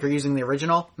supply if you're using the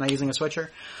original, not using a switcher.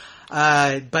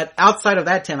 But outside of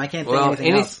that, Tim, I can't think of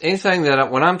anything else. Anything that,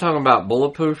 when I'm talking about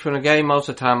bulletproof in a game, most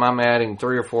of the time I'm adding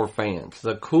 3 or 4 fans.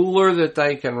 The cooler that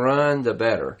they can run, the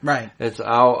better. Right.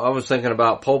 I was thinking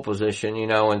about pole position,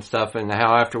 and stuff, and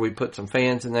how after we put some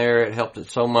fans in there, it helped it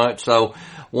so much. So,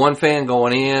 one fan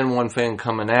going in, one fan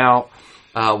coming out,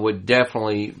 would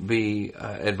definitely be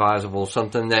advisable.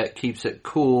 Something that keeps it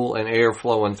cool and air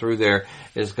flowing through there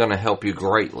is going to help you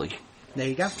greatly. There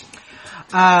you go.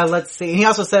 Let's see. He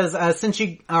also says, a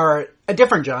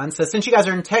different John says, since you guys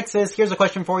are in Texas, here's a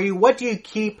question for you. What do you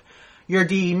keep your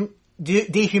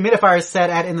dehumidifiers set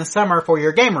at in the summer for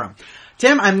your game room?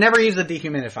 Tim, I've never used a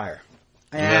dehumidifier.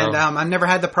 And, I've never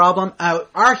had the problem.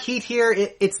 Our heat here,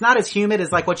 it's not as humid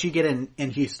as like what you get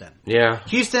in Houston. Yeah.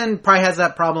 Houston probably has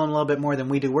that problem a little bit more than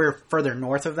we do. We're further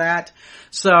north of that.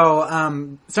 So,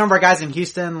 some of our guys in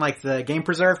Houston, like the Game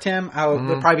Preserve, Tim,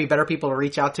 would probably be better people to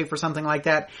reach out to for something like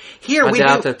that. Here I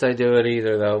doubt that they do it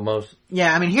either though,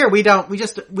 Yeah, I mean here we don't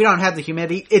have the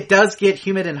humidity. It does get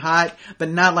humid and hot, but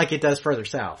not like it does further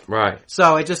south. Right.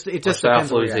 So it just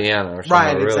South Louisiana or something.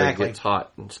 Right, really exactly. Gets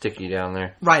hot and sticky down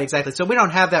there. Right, exactly. So we don't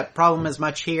have that problem as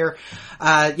much here.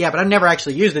 But I've never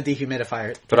actually used a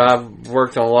dehumidifier. But I've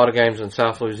worked on a lot of games in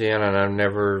South Louisiana and I've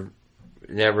never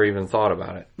even thought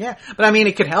about it. Yeah, but I mean,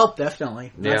 it could help,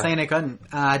 definitely. I'm not saying it couldn't.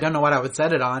 I don't know what I would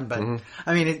set it on, but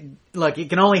I mean, it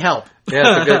can only help.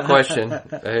 Yeah, it's a good question.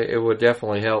 It would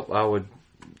definitely help. I would,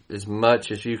 as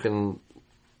much as you can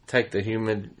take the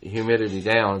humidity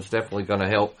down, it's definitely going to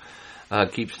help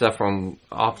keep stuff from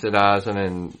oxidizing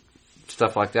and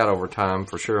stuff like that over time,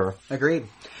 for sure. Agreed.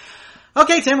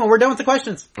 Okay, Tim, well, we're done with the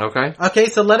questions. Okay,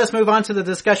 so let us move on to the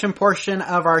discussion portion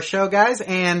of our show, guys.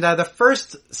 And the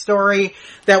first story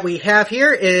that we have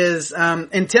here is,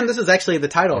 and Tim, this is actually the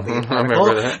title of the article. I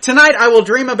remember that. Tonight, I will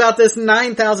dream about this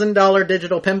 $9,000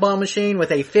 digital pinball machine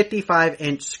with a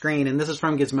 55-inch screen. And this is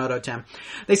from Gizmodo, Tim.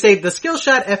 They say the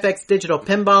Skillshot FX digital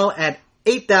pinball at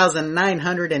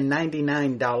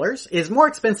 $8,999 is more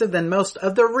expensive than most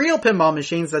of the real pinball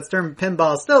machines that Stern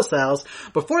Pinball still sells.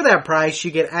 Before that price, you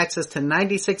get access to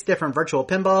 96 different virtual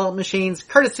pinball machines,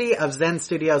 courtesy of Zen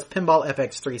Studios Pinball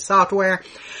FX3 software.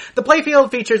 The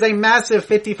playfield features a massive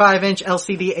 55-inch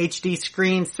LCD HD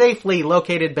screen safely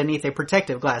located beneath a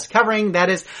protective glass covering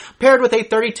that is paired with a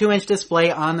 32-inch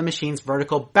display on the machine's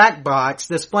vertical back box,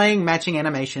 displaying matching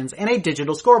animations and a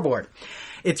digital scoreboard.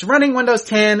 It's running Windows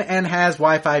 10 and has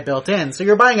Wi-Fi built in. So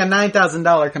you're buying a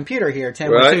 $9,000 computer here, Tim,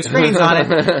 with 2 screens on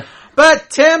it. But,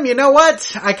 Tim, you know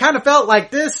what? I kind of felt like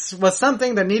this was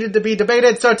something that needed to be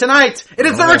debated. So tonight, it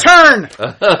is the return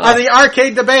of the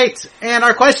arcade debate. And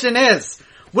our question is,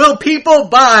 will people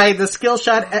buy the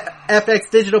Skillshot FX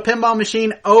digital pinball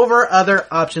machine over other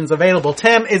options available?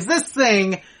 Tim, is this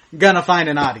thing gonna find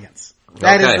an audience?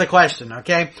 That is the question,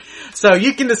 okay? So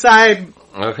you can decide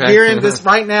here in this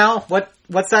right now what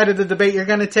side of the debate you're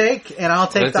going to take, and I'll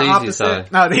take the opposite. Side.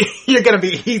 No, you're going to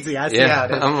be easy. I see how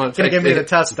it is. I'm going to give me the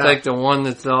tough stuff. Take the one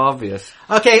that's obvious.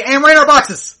 Okay, and we're in our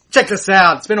boxes. Check this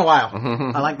out. It's been a while.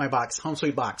 I like my box. Home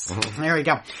sweet box. There we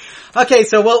go. Okay,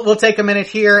 so we'll take a minute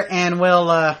here, and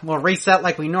we'll reset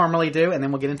like we normally do, and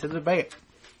then we'll get into the debate.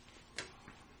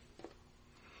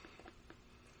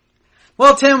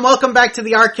 Well, Tim, welcome back to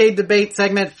the arcade debate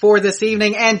segment for this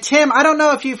evening. And Tim, I don't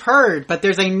know if you've heard, but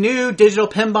there's a new digital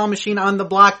pinball machine on the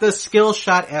block, the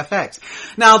Skillshot FX.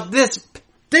 Now, this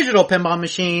digital pinball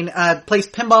machine plays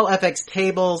Pinball FX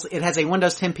tables. It has a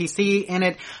Windows 10 PC in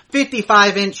it,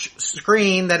 55-inch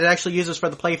screen that it actually uses for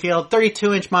the playfield,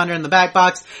 32-inch monitor in the back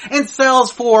box, and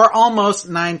sells for almost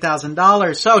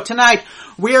 $9,000. So tonight,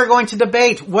 we are going to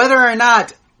debate whether or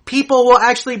not people will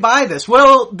actually buy this.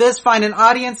 Will this find an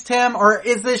audience, Tim, or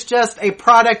is this just a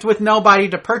product with nobody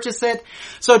to purchase it?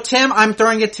 So, Tim, I'm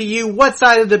throwing it to you. What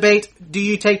side of the debate do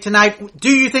you take tonight?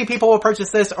 Do you think people will purchase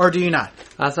this, or do you not?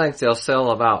 I think they'll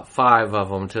sell about 5 of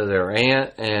them to their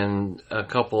aunt and a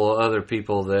couple of other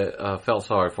people that felt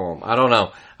sorry for them. I don't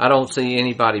know. I don't see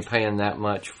anybody paying that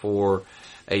much for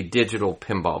a digital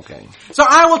pinball game. So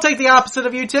I will take the opposite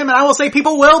of you, Tim, and I will say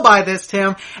people will buy this,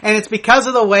 Tim, and it's because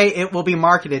of the way it will be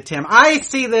marketed, Tim. I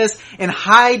see this in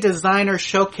high designer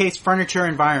showcase furniture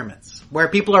environments. where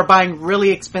people are buying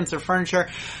really expensive furniture.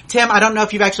 Tim, I don't know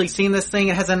if you've actually seen this thing.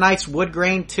 It has a nice wood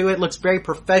grain to it. Looks very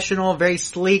professional, very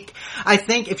sleek. I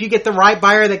think if you get the right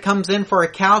buyer that comes in for a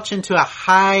couch into a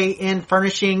high-end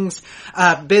furnishings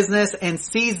business and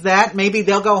sees that, maybe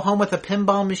they'll go home with a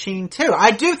pinball machine too.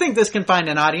 I do think this can find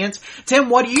an audience. Tim,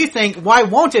 what do you think? Why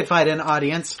won't it find an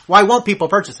audience? Why won't people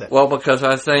purchase it? Well, because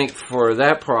I think for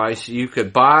that price, you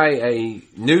could buy a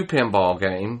new pinball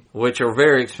game, which are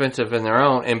very expensive in their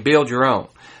own, and build your own.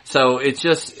 So it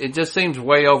just seems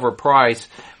way overpriced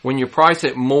when you price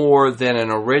it more than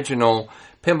an original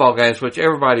pinball games, which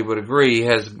everybody would agree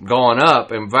has gone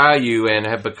up in value and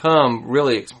have become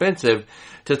really expensive.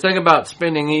 To think about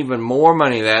spending even more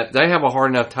money that, they have a hard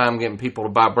enough time getting people to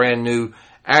buy brand new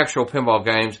actual pinball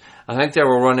games. I think they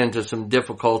will run into some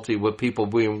difficulty with people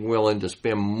being willing to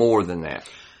spend more than that.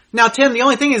 Now, Tim, the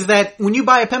only thing is that when you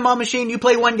buy a pinball machine, you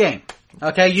play one game.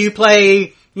 Okay, you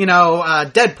play,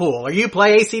 Deadpool, or you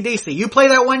play AC/DC. You play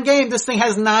that one game, this thing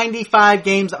has 95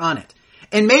 games on it.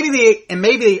 And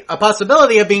maybe a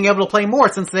possibility of being able to play more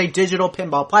since it's a digital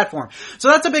pinball platform. So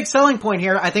that's a big selling point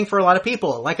here, I think, for a lot of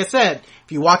people. Like I said,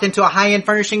 if you walk into a high-end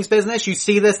furnishings business, you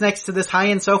see this next to this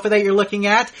high-end sofa that you're looking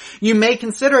at, you may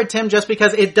consider it, Tim, just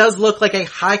because it does look like a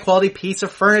high-quality piece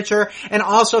of furniture and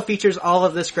also features all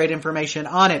of this great information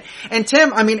on it. And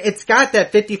Tim, I mean, it's got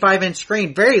that 55-inch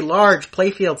screen, very large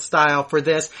playfield style for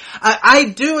this. I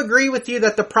do agree with you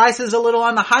that the price is a little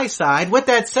on the high side. With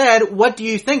that said, what do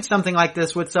you think something like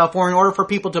this would sell for in order for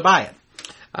people to buy it?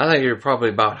 I think you're probably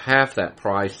about half that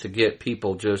price to get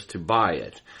people just to buy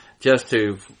it, just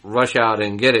to rush out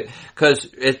and get it. Because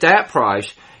at that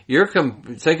price,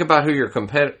 think about who your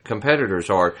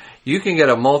competitors are. You can get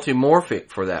a Multimorphic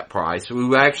for that price,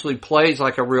 who actually plays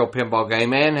like a real pinball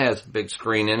game and has a big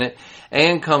screen in it,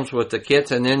 and comes with the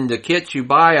kits. And then the kits you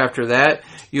buy after that,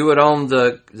 you would own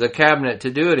the cabinet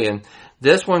to do it in.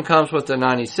 This one comes with the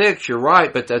 96. You're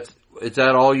right, but is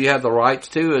that all you have the rights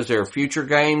to? Is there future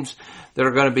games that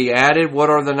are going to be added?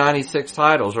 What are the 96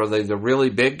 titles? Are they the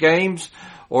really big games?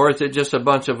 Or is it just a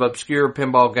bunch of obscure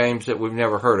pinball games that we've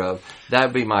never heard of?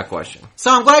 That'd be my question.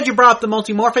 So I'm glad you brought up the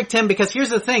Multimorphic, Tim, because here's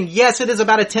the thing. Yes, it is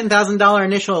about a $10,000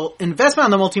 initial investment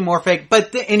on the Multimorphic,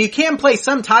 and you can play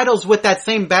some titles with that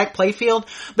same back playfield,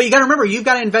 but you gotta remember, you've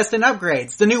gotta invest in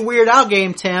upgrades. The new Weird Al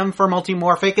game, Tim, for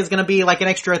Multimorphic is gonna be like an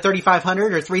extra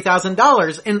 $3,500 or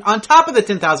 $3,000, and on top of the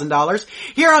 $10,000,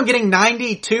 here I'm getting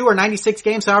 92 or 96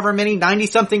 games, however many,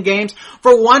 90-something games,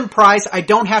 for one price. I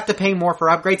don't have to pay more for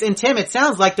upgrades, and Tim, it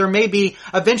sounds like there may be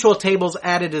eventual tables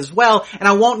added as well, and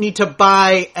I won't need to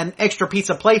buy an extra piece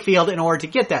of playfield in order to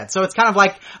get that. So it's kind of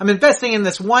like I'm investing in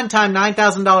this one-time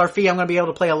 $9,000 fee. I'm going to be able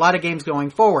to play a lot of games going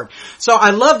forward. So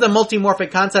I love the Multimorphic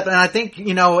concept, and I think,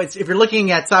 if you're looking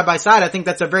at side by side, I think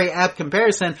that's a very apt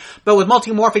comparison. But with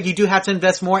Multimorphic, you do have to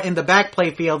invest more in the back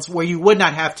playfields where you would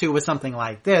not have to with something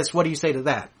like this. What do you say to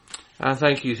that? I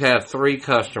think you have three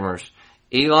customers.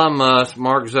 Elon Musk,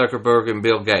 Mark Zuckerberg, and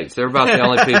Bill Gates. They're about the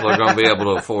only people who are going to be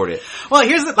able to afford it. Well,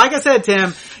 like I said,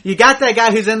 Tim, you got that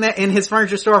guy who's in his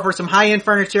furniture store for some high-end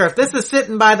furniture. If this is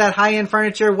sitting by that high-end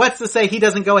furniture, what's to say he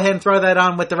doesn't go ahead and throw that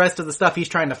on with the rest of the stuff he's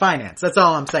trying to finance? That's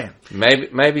all I'm saying.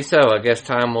 Maybe so. I guess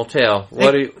time will tell.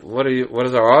 What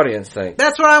does our audience think?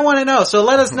 That's what I want to know. So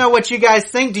let us know what you guys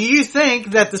think. Do you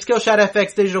think that the Skillshot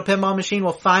FX digital pinball machine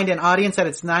will find an audience at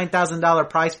its $9,000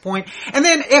 price point? And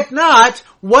then if not,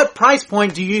 what price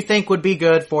point do you think would be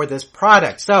good for this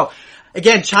product? So,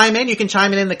 again, chime in. You can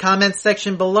chime in the comments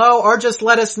section below, or just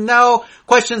let us know.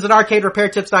 Questions at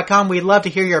arcaderepairtips.com. We'd love to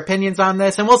hear your opinions on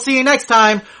this, and we'll see you next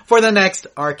time for the next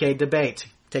arcade debate.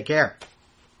 Take care.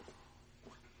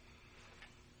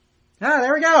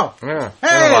 There we go. Yeah,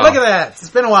 hey, look at that.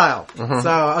 It's been a while. Mm-hmm.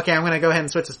 So, okay, I'm going to go ahead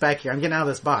and switch this back here. I'm getting out of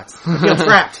this box. I feel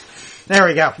trapped. There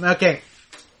we go. Okay.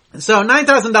 So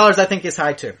 $9,000 I think is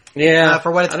high too. Yeah. For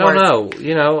what it's worth. I don't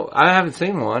know. I haven't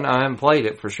seen one. I haven't played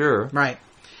it for sure. Right.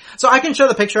 So I can show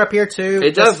the picture up here too.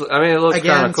 It does. I mean, it looks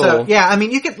kind of cool. So, yeah. I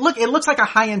mean, it looks like a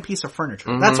high-end piece of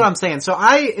furniture. Mm-hmm. That's what I'm saying. So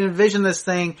I envision this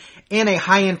thing in a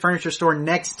high-end furniture store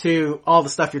next to all the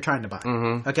stuff you're trying to buy.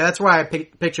 Mm-hmm. Okay. That's why I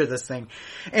picture this thing.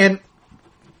 And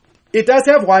it does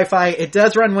have Wi-Fi. It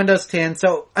does run Windows 10.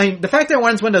 So, I mean, the fact that it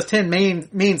runs Windows 10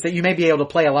 means that you may be able to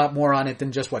play a lot more on it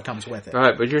than just what comes with it.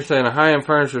 Right, but you're saying a high-end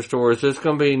furniture store, is this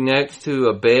going to be next to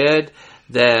a bed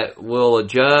that will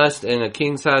adjust in a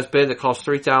king-size bed that costs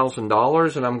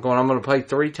 $3,000, and I'm going to pay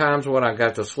 3 times what I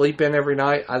got to sleep in every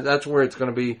night? That's where it's going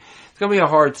to be. It's going to be a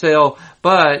hard sell,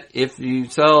 but if you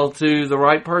sell to the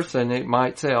right person, it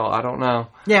might sell. I don't know.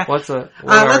 Yeah. What are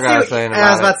our guys saying about it? I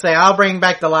was about to say, I'll bring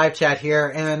back the live chat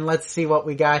here, and let's see what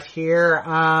we got here.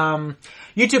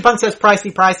 YouTube Punk says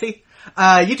pricey.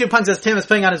 YouTube Punk says Tim is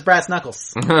putting on his brass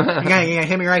knuckles. You gonna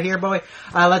hit me right here, boy?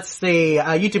 Let's see.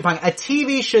 YouTube Punk. A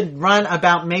TV should run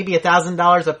about maybe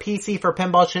 $1,000. A PC for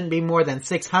pinball shouldn't be more than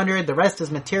 $600. The rest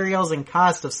is materials and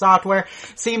cost of software.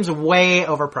 Seems way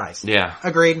overpriced. Yeah.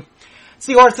 Agreed.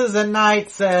 Seahorses at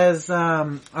Night says,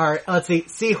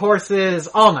 Seahorses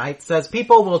All Night says,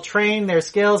 people will train their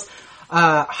skills.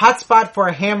 Hotspot for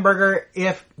a hamburger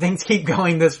if things keep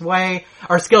going this way.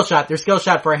 Or skill shot. Their skill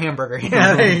shot for a hamburger.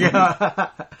 Yeah, there you go.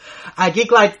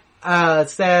 Geeklight,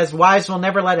 says, wives will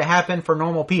never let it happen for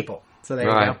normal people. So there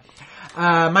you go.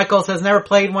 Michael says, never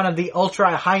played one of the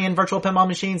ultra high-end virtual pinball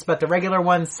machines, but the regular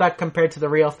ones suck compared to the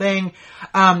real thing.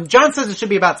 John says it should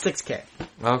be about $6,000.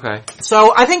 Okay.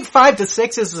 So I think 5 to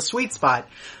 6 is the sweet spot.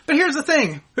 But here's the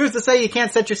thing. Who's to say you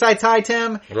can't set your sights high,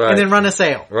 Tim, and then run a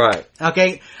sale? Right.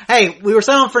 Okay. Hey, we were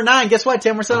selling for 9. Guess what,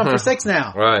 Tim? We're selling for 6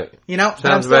 now. Right. You know, Sounds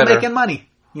but I'm still better. making money.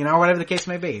 You know, whatever the case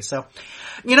may be. So,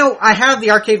 you know, I have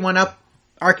the arcade one up,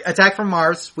 Attack from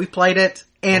Mars. We played it.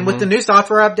 And with the new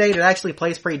software update, it actually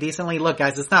plays pretty decently. Look,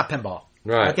 guys, it's not pinball.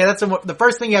 Right. Okay, that's the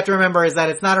first thing you have to remember is that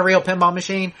it's not a real pinball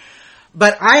machine.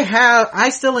 But I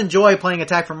still enjoy playing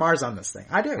Attack from Mars on this thing.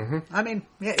 I do. I mean,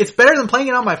 it's better than playing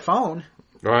it on my phone.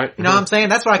 Right. You know what I'm saying?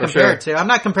 That's what I compare it to. I'm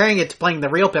not comparing it to playing the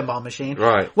real pinball machine.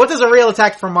 Right. What does a real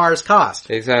Attack from Mars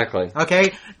cost? Exactly.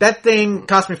 Okay? That thing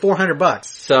cost me $400.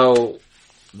 So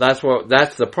that's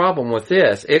the problem with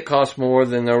this. It costs more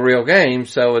than the real game,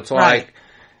 so it's like,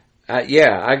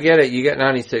 yeah, I get it. You get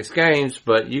 96 games,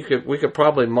 but we could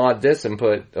probably mod this and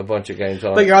put a bunch of games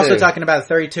on it. But you're also talking about a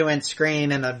 32-inch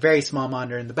screen and a very small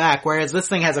monitor in the back, whereas this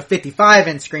thing has a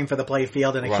 55-inch screen for the play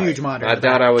field and a huge monitor. I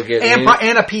doubt I would get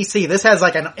and a PC. This has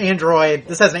like an Android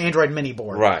mini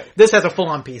board. Right. This has a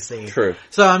full-on PC. True.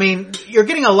 So, I mean, you're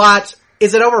getting a lot.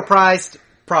 Is it overpriced?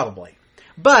 Probably.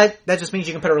 But that just means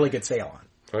you can put a really good sale on.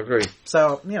 Agree.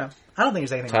 So, you know, I don't think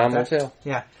there's anything Time wrong will with that. tell.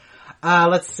 Yeah.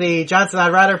 Let's see. Johnson,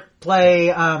 I'd rather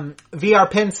play VR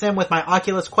Pin Sim with my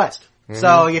Oculus Quest.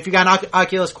 So if you got an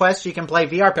Oculus Quest, you can play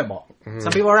VR pinball.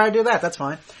 Some people would rather do that. That's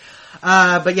fine.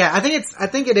 But yeah, I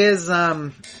think it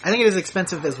is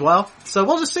expensive as well. So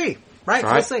we'll just see. Right?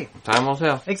 We'll see. Time will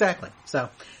tell. Exactly. So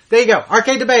there you go.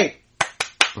 Arcade debate.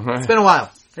 It's been a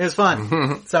while. It was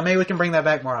fun. So maybe we can bring that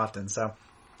back more often. So.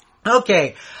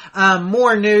 Okay,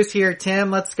 more news here, Tim.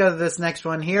 Let's go to this next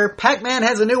one here. Pac-Man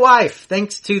has a new wife,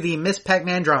 thanks to the Miss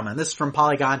Pac-Man drama. And this is from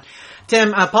Polygon.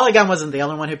 Tim, Polygon wasn't the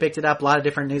only one who picked it up. A lot of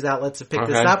different news outlets have picked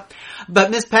this up. But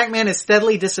Miss Pac-Man is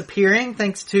steadily disappearing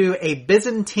thanks to a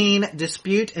Byzantine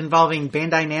dispute involving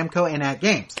Bandai Namco and At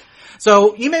Games.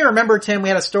 So, you may remember, Tim, we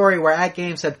had a story where At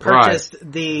Games had purchased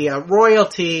the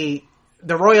royalties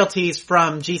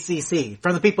from GCC,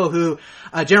 from the people who,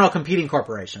 General Computing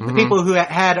Corporation, the people who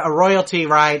had a royalty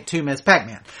right to Ms.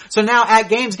 Pac-Man. So now At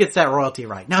Games gets that royalty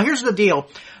right. Now here's the deal.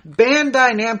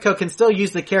 Bandai Namco can still use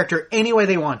the character any way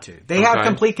they want to. They have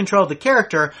complete control of the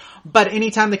character, but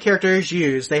anytime the character is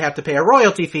used, they have to pay a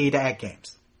royalty fee to At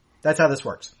Games. That's how this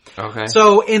works. Okay.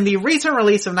 So in the recent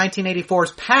release of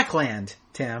 1984's Pac-Land,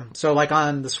 Tim, so like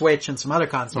on the Switch and some other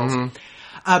consoles,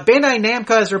 Bandai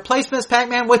Namco has replaced Miss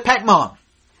Pac-Man with Pac-Mom.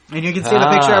 And you can see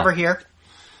the picture of her here.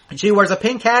 And she wears a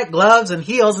pink hat, gloves, and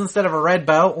heels instead of a red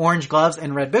bow, orange gloves,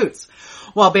 and red boots.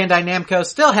 While Bandai Namco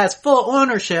still has full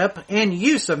ownership and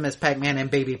use of Miss Pac-Man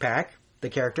and Baby Pac, the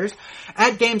characters,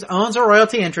 At Games owns a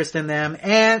royalty interest in them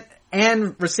and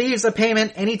receives a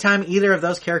payment anytime either of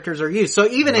those characters are used. So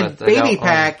even in Baby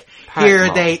Pac,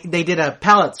 here they did a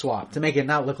palette swap to make it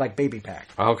not look like Baby Pac.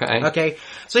 Okay.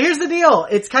 So here's the deal.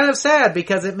 It's kind of sad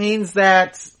because it means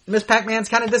that Miss Pac-Man's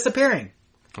kind of disappearing.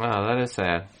 Wow, that is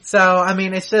sad. So, I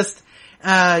mean, it's just,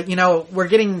 we're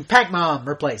getting Pac-Mom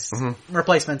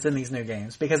replacements in these new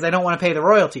games because they don't want to pay the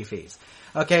royalty fees.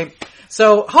 Okay.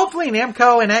 So hopefully Bandai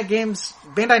Namco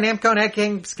and At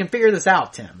Games can figure this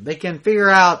out, Tim. They can figure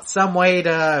out some way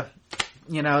to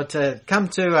come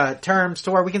to terms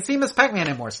to where we can see Miss Pac-Man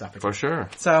in more stuff. For sure.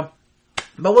 So,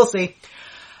 but we'll see.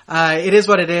 It is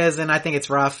what it is, and I think it's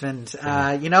rough, and,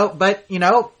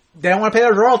 they don't want to pay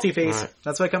those royalty fees. Right.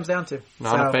 That's what it comes down to.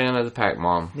 Not a fan of the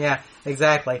Pac-Mom. Yeah,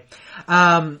 exactly.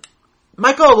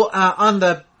 Michael, on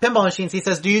the pinball machines, he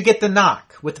says, do you get the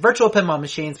knock with the virtual pinball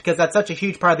machines because that's such a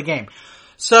huge part of the game?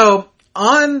 So,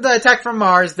 on the Attack from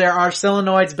Mars, there are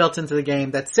solenoids built into the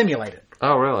game that's simulated.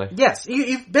 Oh, really? Yes.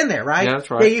 You've been there, right? Yeah,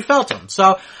 that's right. Yeah, you felt them.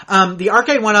 So, the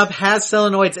Arcade 1-Up has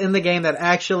solenoids in the game that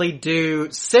actually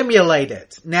do simulate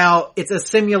it. Now, it's a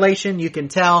simulation, you can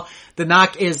tell. The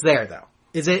knock is there, though.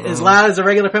 Is it as loud as a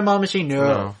regular pinball machine?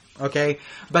 No. Okay.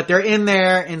 But they're in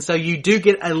there, and so you do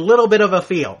get a little bit of a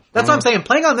feel. That's what I'm saying.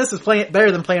 Playing on this is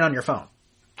better than playing on your phone.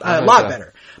 A lot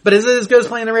better. But is it as good as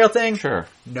playing the real thing? Sure.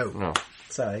 No.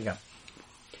 So, there you go.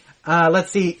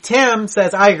 Let's see. Tim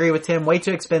says, I agree with Tim. Way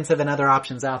too expensive and other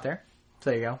options out there. So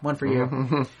there you go. One for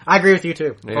you. I agree with you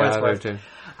too. Yeah, I do too.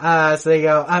 So there you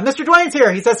go. Mr. Dwayne's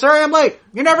here. He says, sorry I'm late.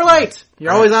 You're never late.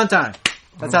 You're always on time.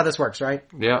 That's how this works, right?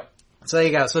 Yep. So there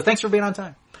you go. So thanks for being on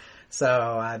time.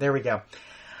 So, there we go.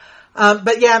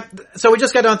 But yeah, so we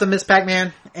just got done with the Miss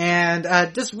Pac-Man,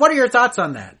 and, just what are your thoughts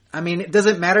on that? I mean, does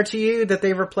it matter to you that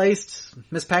they replaced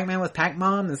Miss Pac-Man with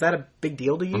Pac-Mom? Is that a big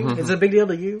deal to you? Is it a big deal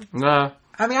to you? No.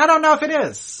 I mean, I don't know if it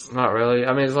is. Not really.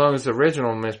 I mean, as long as the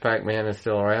original Miss Pac-Man is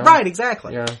still around. Right,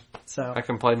 exactly. Yeah. So I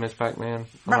can play Miss Pac-Man.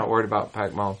 I'm not worried about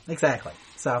Pac-Mom. Exactly.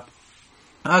 So,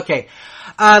 okay.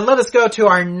 Let us go to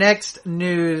our next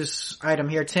news item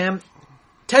here, Tim.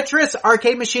 Tetris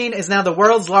arcade machine is now the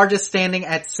world's largest, standing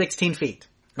at 16 feet.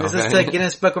 This is to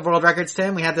Guinness Book of World Records,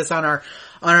 Tim. We had this on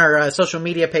our social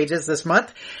media pages this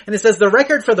month. And it says the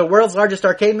record for the world's largest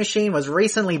arcade machine was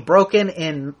recently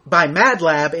broken by Mad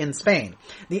Lab in Spain.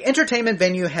 The entertainment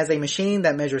venue has a machine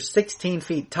that measures 16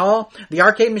 feet tall. The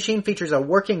arcade machine features a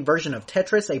working version of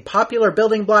Tetris, a popular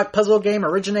building block puzzle game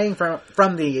originating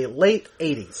from the late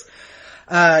 80s.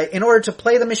 In order to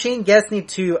play the machine, guests need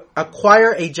to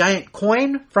acquire a giant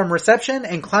coin from reception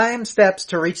and climb steps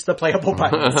to reach the playable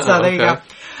buttons. So there you go.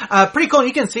 Pretty cool.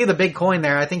 You can see the big coin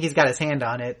there. I think he's got his hand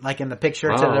on it, like in the picture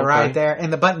to the right there.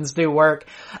 And the buttons do work.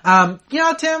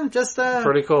 Tim, just,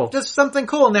 pretty cool. Just something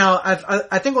cool. Now,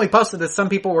 I think when we posted this, some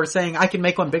people were saying I can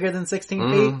make one bigger than 16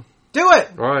 feet. Do it.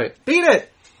 Right. Beat it.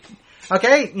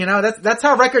 Okay. That's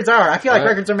how records are. I feel like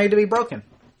records are made to be broken.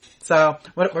 So,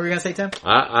 what were you going to say, Tim?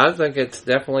 I think it's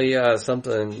definitely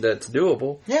something that's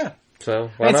doable. Yeah.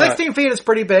 So, why not? 16 feet is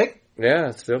pretty big. Yeah,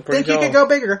 it's still pretty tall. Think you could go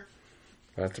bigger.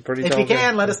 That's a pretty tall. If you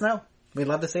can, let us know. We'd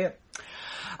love to see it.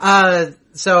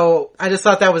 So, I just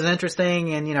thought that was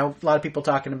interesting, and, a lot of people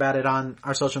talking about it on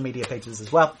our social media pages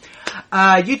as well.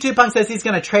 YouTube Punk says he's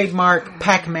going to trademark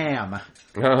Pac-Man.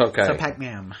 Oh, okay. So,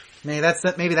 Pac-Man. Maybe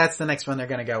that's the next one they're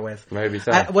going to go with. Maybe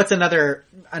so. What's another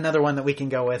one that we can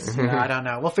go with? I don't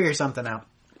know. We'll figure something out.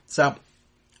 So,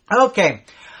 okay.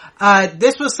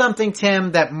 This was something,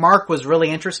 Tim, that Mark was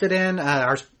really interested in,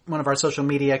 one of our social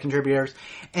media contributors,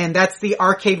 and that's the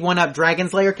Arcade 1-Up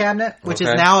Dragon's Lair cabinet, which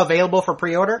is now available for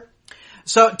pre-order.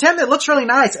 So, Tim, it looks really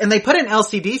nice, and they put an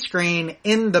LCD screen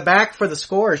in the back for the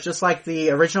scores, just like the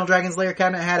original Dragon's Lair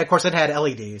cabinet had. Of course, it had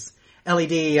LED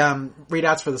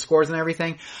readouts for the scores and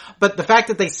everything. But the fact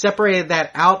that they separated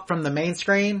that out from the main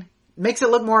screen makes it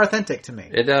look more authentic to me.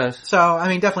 It does. So,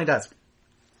 definitely does.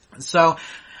 So,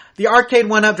 the Arcade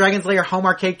 1-Up Dragon's Lair home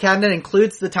arcade cabinet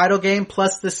includes the title game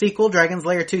plus the sequel, Dragon's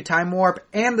Lair 2 Time Warp,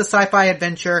 and the sci-fi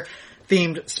adventure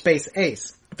themed Space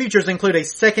Ace. Features include a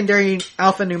secondary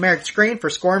alphanumeric screen for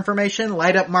score information,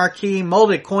 light-up marquee,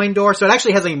 molded coin door. So it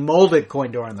actually has a molded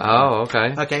coin door on the Oh,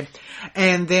 okay. Okay.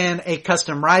 And then a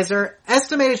custom riser.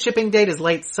 Estimated shipping date is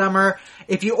late summer.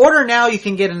 If you order now, you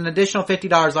can get an additional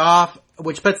 $50 off,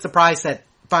 which puts the price at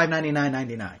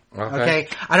 $599.99. Okay.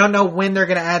 I don't know when they're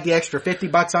going to add the extra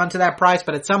 $50 onto that price,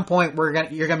 but at some point you're going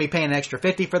to be paying an extra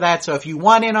 $50 for that. So if you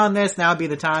want in on this, now would be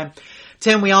the time.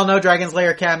 Tim, we all know Dragon's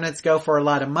Lair cabinets go for a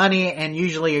lot of money and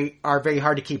usually are very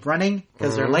hard to keep running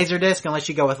because they're Laserdisc unless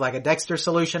you go with like a Dexter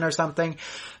solution or something.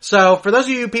 So for those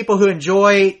of you people who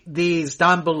enjoy these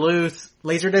Don Bluth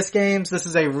Laserdisc games, this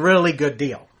is a really good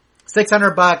deal.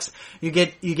 $600. You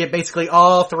get basically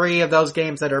all three of those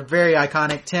games that are very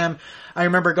iconic. Tim, I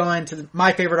remember going to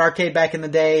my favorite arcade back in the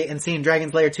day and seeing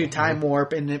Dragon's Lair 2 Time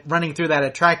Warp and it running through that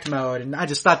attract mode, and I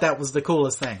just thought that was the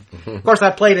coolest thing. Of course, I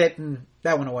played it and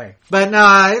that went away. But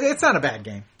no, it's not a bad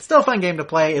game. It's still a fun game to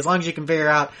play as long as you can figure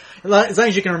out, as long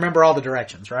as you can remember all the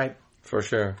directions, right? For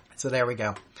sure. So there we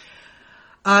go.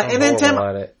 And then Tim,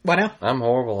 what now? I'm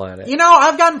horrible at it.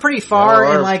 I've gotten pretty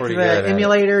far in like the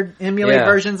emulated Yeah.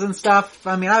 versions and stuff.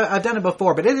 I've done it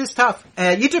before, but it is tough.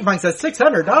 YouTube Punk says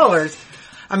 $600.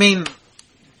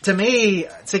 To me,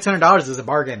 $600 is a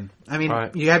bargain.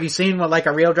 Right. Have you seen what like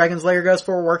a real Dragon's Lair goes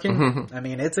for working?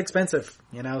 It's expensive,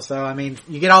 so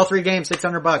you get all three games,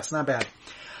 $600, not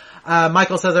bad.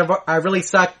 Michael says, I really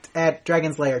sucked at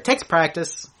Dragon's Lair. It takes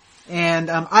practice, and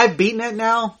I've beaten it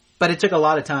now, but it took a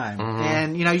lot of time.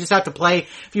 And, you just have to play.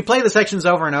 If you play the sections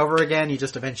over and over again, you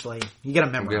just eventually, you get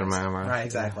them memorized. Right,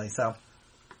 exactly. So,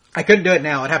 I couldn't do it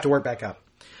now. I'd have to work back up.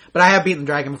 But I have beaten the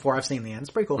dragon before. I've seen the end. It's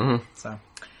pretty cool. So,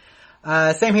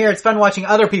 same here. It's fun watching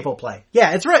other people play.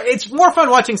 Yeah, it's more fun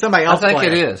watching somebody else play. I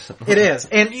think it is. It is.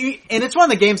 And it's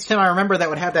one of the games, Tim, I remember that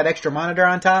would have that extra monitor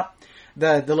on top.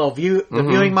 The little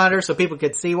viewing monitor so people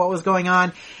could see what was going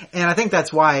on. And I think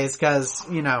that's why is because,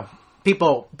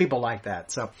 people like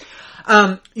that. So,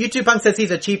 YouTube Punk says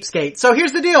he's a cheapskate. So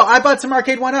here's the deal. I bought some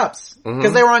Arcade 1-Ups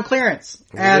because they were on clearance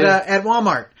at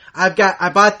Walmart. I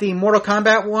bought the Mortal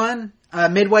Kombat one,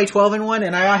 Midway 12-in-1,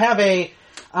 and I have a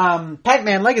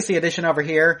Pac-Man Legacy Edition over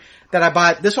here that I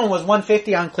bought. This one was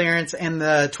 $150 on clearance, and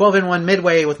the 12-in-1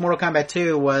 Midway with Mortal Kombat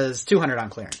 2 was $200 on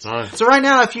clearance. Nice. So right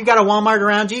now, if you've got a Walmart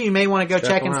around you, you may want to go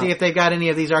check and see if they've got any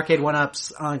of these Arcade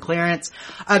 1-Ups on clearance.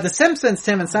 The Simpsons,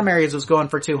 Tim, in some areas was going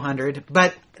for $200,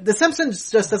 but the Simpsons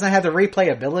just doesn't have the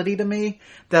replayability to me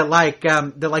that like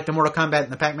the Mortal Kombat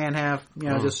and the Pac-Man have. You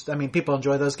know, people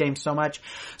enjoy those games so much.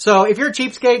 So if you're a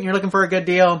cheapskate and you're looking for a good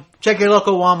deal, check your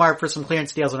local Walmart for some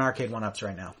clearance deals on Arcade 1-Ups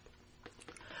right now.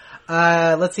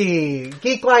 Let's see.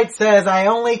 Geeklight says, I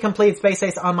only completed Space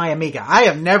Ace on my Amiga. I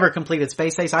have never completed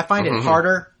Space Ace. I find it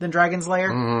harder than Dragon's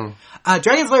Lair.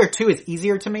 Dragon's Lair 2 is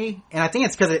easier to me, and I think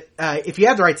it's because if you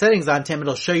have the right settings on, Tim,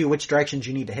 it'll show you which directions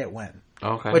you need to hit when.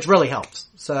 Okay. Which really helps.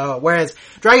 So, whereas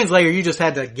Dragon's Lair, you just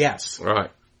had to guess. Right.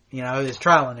 You know, it was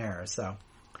trial and error, so.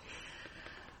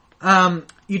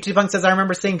 YouTube Punk says, I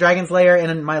remember seeing Dragon's Lair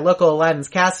in my local Aladdin's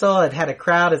Castle. It had a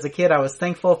crowd as a kid. I was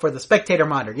thankful for the spectator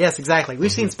monitor. Yes, exactly.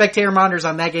 We've seen spectator monitors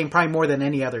on that game probably more than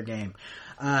any other game.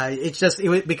 It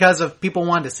was because of people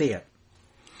wanted to see it.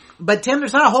 But Tim,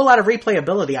 there's not a whole lot of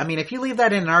replayability. I mean, if you leave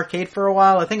that in an arcade for a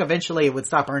while, I think eventually it would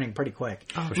stop earning pretty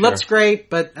quick. Oh, sure. Looks great,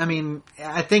 but I mean,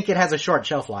 I think it has a short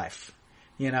shelf life,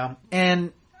 you know.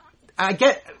 And I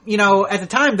get, you know, at the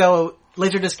time though,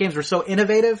 Laserdisc games were so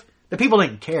innovative that people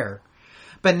didn't care.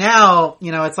 But now,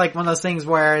 you know, it's like one of those things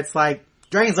where it's like,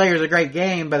 Dragon's Lair is a great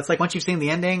game, but it's like once you've seen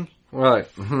the ending. Right.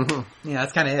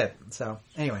 That's kind of it. So,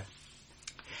 anyway.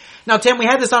 Now, Tim, we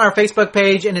had this on our Facebook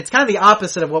page, and it's kind of the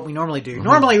opposite of what we normally do.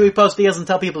 Normally, we post deals and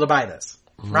tell people to buy this,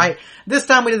 right? This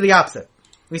time, we did the opposite.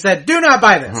 We said, do not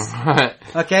buy this.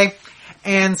 Okay?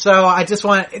 And so, I just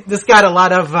this got a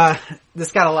lot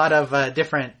of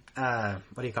different,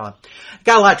 what do you call it?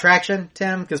 Got a lot of traction,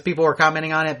 Tim, because people were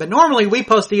commenting on it. But normally we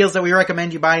post deals that we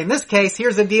recommend you buy. In this case,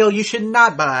 here's a deal you should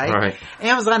not buy. Right.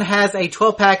 Amazon has a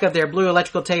 12-pack of their blue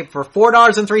electrical tape for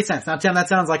 $4.03. Now, Tim, that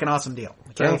sounds like an awesome deal.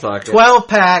 Okay? Sounds like 12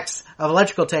 packs of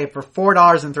electrical tape for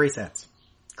 $4.03.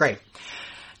 Great.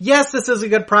 Yes, this is a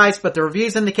good price, but the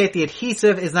reviews indicate the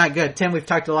adhesive is not good. Tim, we've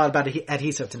talked a lot about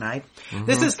adhesive tonight.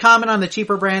 This is common on the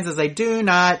cheaper brands as they do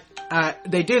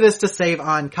this to save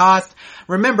on cost.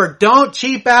 Remember, don't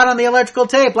cheap out on the electrical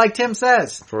tape like Tim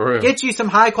says. For real. Get you some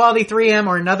high quality 3M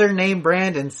or another name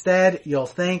brand instead. You'll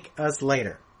thank us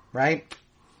later, right?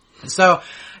 So,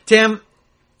 Tim,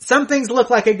 some things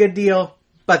look like a good deal,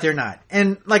 but they're not.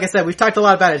 And like I said, we've talked a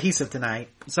lot about adhesive tonight,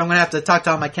 so I'm going to have to talk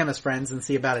to all my chemist friends and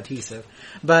see about adhesive.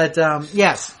 But,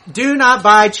 yes, do not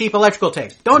buy cheap electrical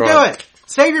tape. Don't do it.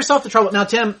 Save yourself the trouble. Now,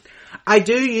 Tim, I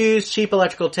do use cheap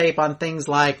electrical tape on things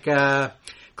like,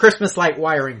 Christmas light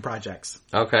wiring projects.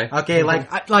 Okay. Okay,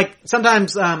 like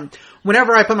sometimes,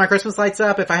 whenever I put my Christmas lights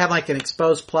up, if I have like an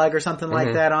exposed plug or something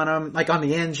like that on them, like on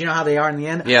the ends, you know how they are in the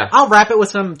end? Yeah. I'll wrap it with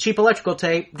some cheap electrical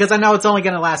tape because I know it's only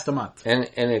going to last a month. And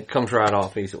it comes right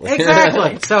off easily.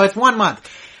 Exactly. So it's 1 month.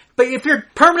 But if you're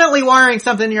permanently wiring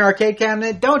something in your arcade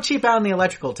cabinet, don't cheap out on the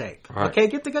electrical tape. Right. Okay,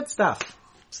 get the good stuff.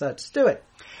 So just do it.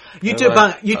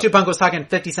 YouTube Punk was talking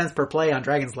 50 cents per play on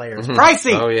Dragon's Lair. It's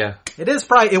pricey. Oh yeah. It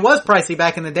was pricey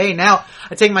back in the day. Now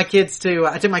I took my kids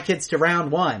to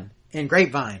round 1 in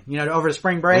Grapevine, you know, over the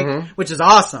spring break, which is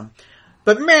awesome.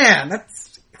 But man,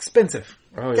 that's expensive.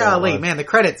 Oh yeah. Golly, man, the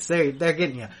credits, they're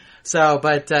getting you. So,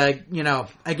 but, you know,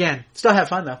 again, still have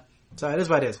fun though. So it is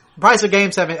what it is. The price of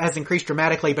games has increased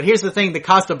dramatically, but here's the thing, the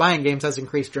cost of buying games has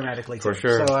increased dramatically too. For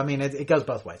sure. So, I mean, it goes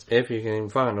both ways. If you can even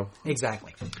find them.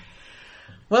 Exactly.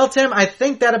 Well, Tim, I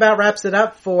think that about wraps it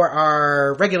up for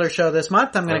our regular show this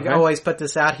month. I'm going to always put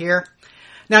this out here.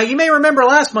 Now, you may remember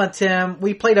last month, Tim,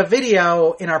 we played a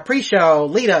video in our pre-show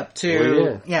lead up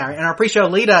to, in our pre-show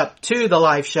lead up to the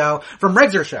live show from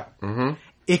Regzer Show.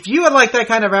 If you would like that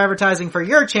kind of advertising for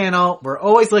your channel, we're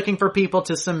always looking for people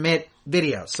to submit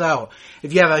videos. So,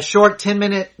 if you have a short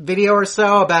 10-minute video or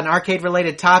so about an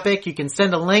arcade-related topic, you can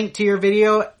send a link to your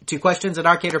video to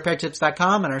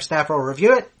questions@arcaderepairtips.com and our staff will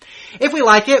review it. If we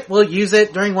like it, we'll use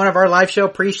it during one of our live show,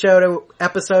 pre-show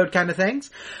episode kind of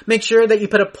things. Make sure that you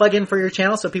put a plug-in for your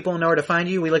channel so people know where to find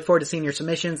you. We look forward to seeing your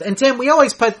submissions. And Tim,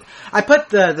 I put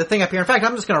the thing up here. In fact,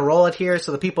 I'm just going to roll it here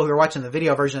so the people who are watching the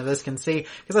video version of this can see,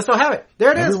 because I still have it.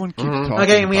 There it is.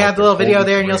 Okay, and we have the little video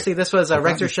there, and you'll see this was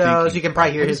Regzer Shows. You can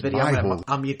probably hear his video.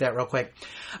 I'll mute that real quick.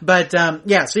 But, so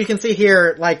you can see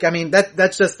here,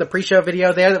 that's just the pre-show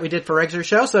video there that we did for Regzer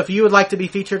Show. So if you would like to be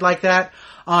featured like that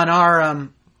on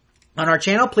our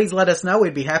channel, please let us know.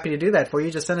 We'd be happy to do that for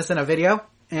you. Just send us in a video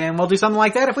and we'll do something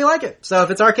like that if we like it. So if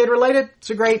it's arcade related, it's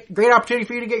a great opportunity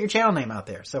for you to get your channel name out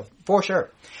there. So for sure.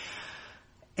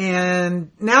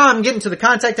 And now I'm getting to the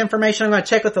contact information. I'm going to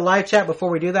check with the live chat before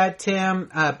we do that,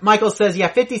 Tim. Michael says,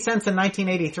 50 cents in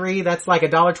 1983. That's like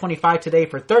 $1.25 today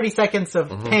for 30 seconds of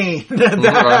pain.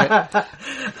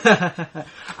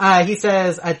 He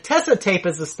says, a Tessa tape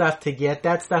is the stuff to get.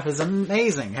 That stuff is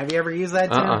amazing. Have you ever used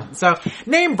that, Tim? So,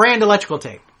 name brand electrical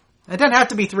tape. It doesn't have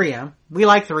to be 3M. We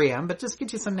like 3M, but just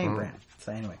get you some name brand.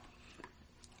 So anyway.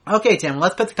 Okay, Tim,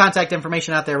 let's put the contact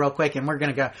information out there real quick, and we're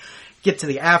going to get to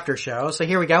the after show. So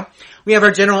here we go. We have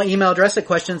our general email address at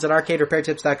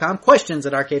questions@arcaderepairtips.com,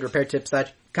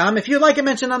 questions@arcaderepairtips.com. If you'd like it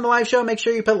mentioned on the live show, make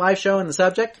sure you put live show in the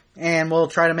subject, and we'll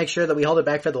try to make sure that we hold it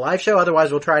back for the live show. Otherwise,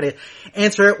 we'll try to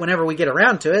answer it whenever we get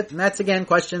around to it. And that's, again,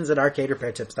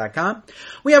 questions@arcaderepairtips.com.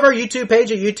 We have our YouTube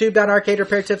page at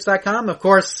youtube.arcaderepairtips.com. Of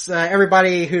course,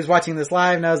 everybody who's watching this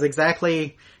live knows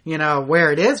exactly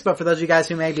where it is, but for those of you guys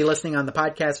who may be listening on the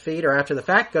podcast feed or after the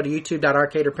fact, go to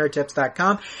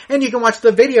youtube.arcaderepairtips.com, and you can watch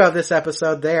the video of this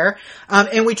episode there.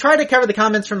 And we try to cover the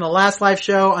comments from the last live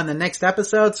show on the next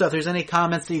episode, so if there's any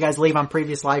comments that you guys leave on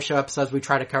previous live show episodes, we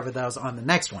try to cover those on the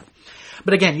next one.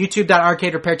 But again,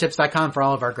 youtube.arcaderepairtips.com for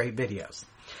all of our great videos.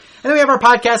 And then we have our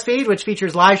podcast feed, which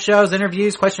features live shows,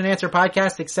 interviews, question and answer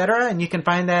podcasts, etc. And you can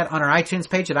find that on our iTunes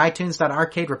page at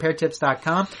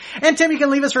itunes.arcaderepairtips.com. And Tim, you can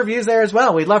leave us reviews there as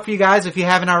well. We'd love for you guys, if you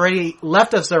haven't already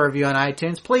left us a review on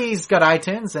iTunes, please go to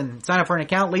iTunes and sign up for an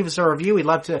account. Leave us a review. We'd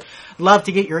love to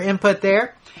get your input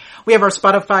there. We have our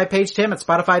Spotify page, Tim, at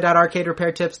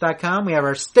spotify.arcaderepairtips.com. We have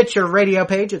our Stitcher radio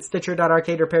page at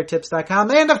stitcher.arcaderepairtips.com.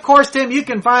 And of course, Tim, you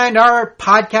can find our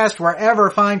podcast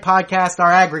wherever fine podcasts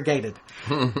are aggregated.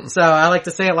 So I like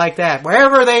to say it like that.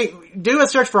 Wherever they do a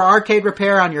search for Arcade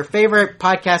Repair on your favorite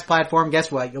podcast platform,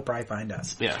 guess what? You'll probably find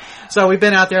us. Yeah. So we've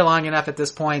been out there long enough at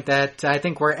this point that I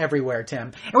think we're everywhere,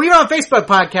 Tim. And we are on Facebook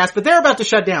podcast, but they're about to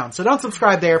shut down. So don't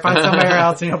subscribe there. Find somewhere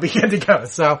else and you'll be good to go.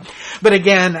 So, but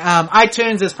again,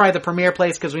 iTunes is probably the premier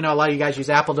place because we know a lot of you guys use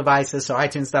Apple devices. So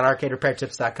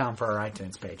iTunes.arcaderepairtips.com for our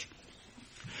iTunes page.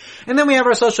 And then we have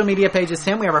our social media pages,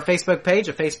 Tim. We have our Facebook page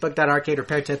at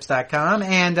facebook.arcaderepairtips.com.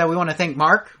 And we want to thank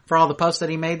Mark for all the posts that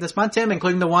he made this month, Tim,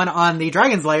 including the one on the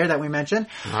Dragon's Lair that we mentioned.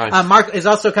 Nice. Mark is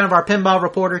also kind of our pinball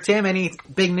reporter, Tim. Any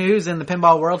big news in the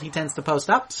pinball world, he tends to post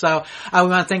up. So we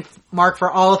want to thank Mark for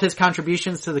all of his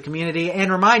contributions to the community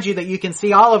and remind you that you can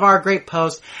see all of our great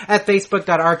posts at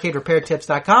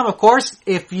facebook.arcaderepairtips.com. Of course,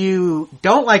 if you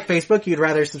don't like Facebook, you'd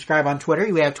rather subscribe on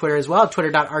Twitter. We have Twitter as well,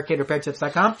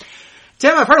 twitter.arcaderepairtips.com.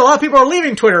 Tim, I've heard a lot of people are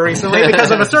leaving Twitter recently because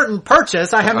of a certain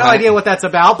purchase. I have no idea what that's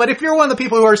about, but if you're one of the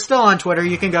people who are still on Twitter,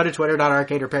 you can go to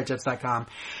twitter.arcaderepairtips.com.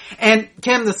 And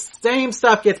Tim, the same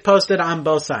stuff gets posted on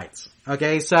both sites.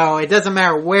 Okay, so it doesn't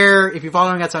matter where, if you're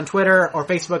following us on Twitter or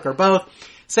Facebook or both,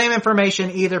 same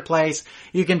information, either place.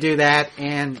 You can do that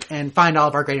and find all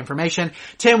of our great information.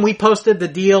 Tim, we posted the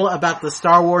deal about the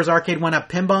Star Wars Arcade 1-Up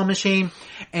pinball machine,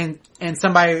 and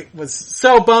somebody was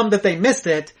so bummed that they missed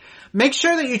it. Make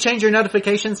sure that you change your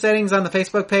notification settings on the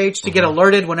Facebook page to get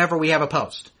alerted whenever we have a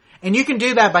post. And you can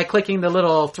do that by clicking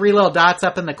the three little dots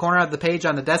up in the corner of the page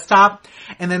on the desktop.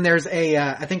 And then there's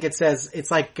I think it says, it's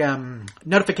like,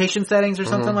 notification settings or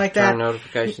something like that. Turn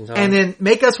notifications on. And then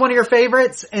make us one of your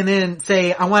favorites and then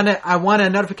say, I want a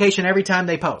notification every time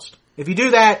they post. If you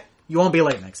do that, you won't be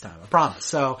late next time, I promise.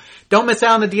 So don't miss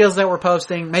out on the deals that we're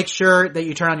posting. Make sure that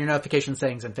you turn on your notification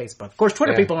settings in Facebook. Of course,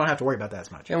 Twitter people don't have to worry about that as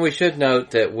much. And we should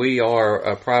note that we are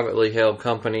a privately held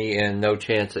company and no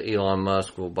chance that Elon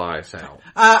Musk will buy us out.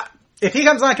 If he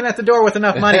comes knocking at the door with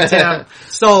enough money, Tim,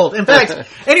 sold. In fact,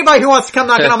 anybody who wants to come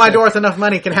knocking on my door with enough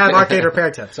money can have Arcade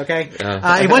Repair Tips, okay?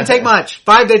 It wouldn't take much.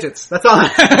 5 digits. That's all.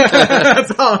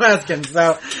 That's all I'm asking.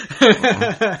 So,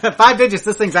 5 digits,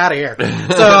 this thing's out of here.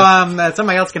 So,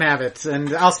 somebody else can have it.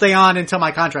 And I'll stay on until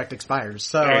my contract expires.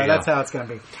 So, that's how it's gonna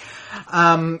be.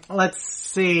 Let's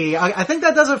see. I think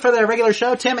that does it for the regular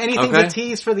show. Tim, anything to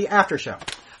tease for the after show?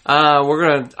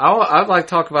 I'd like to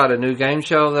talk about a new game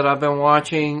show that I've been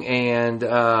watching and,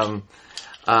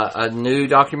 a new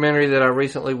documentary that I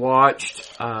recently watched.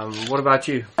 What about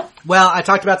you? Well, I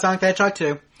talked about Sonic the Hedgehog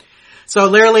 2. So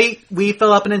literally, we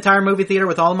fill up an entire movie theater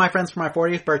with all of my friends for my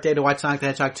 40th birthday to watch Sonic the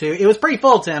Hedgehog 2. It was pretty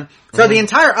full, Tim. So the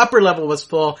entire upper level was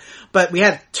full, but we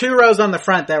had 2 rows on the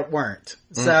front that weren't.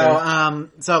 So,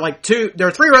 there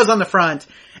were 3 rows on the front,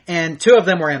 and 2 of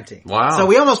them were empty. Wow. So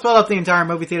we almost filled up the entire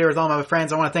movie theater with all my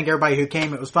friends. I want to thank everybody who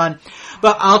came. It was fun.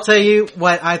 But I'll tell you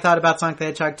what I thought about Sonic the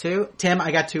Hedgehog 2. Tim,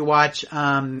 I got to watch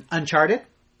Uncharted.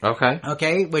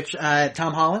 Okay. which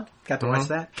Tom Holland got to watch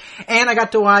that, and I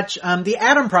got to watch The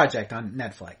Adam Project on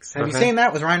Netflix. Have you seen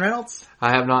that with Ryan Reynolds?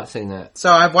 I have not seen that.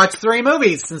 So I've watched 3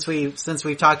 movies since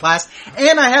we've talked last,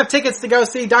 and I have tickets to go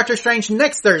see Doctor Strange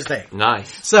next Thursday.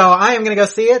 Nice. So I am going to go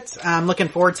see it. I'm looking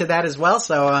forward to that as well.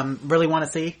 So really want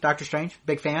to see Doctor Strange.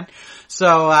 Big fan. So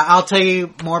I'll tell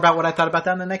you more about what I thought about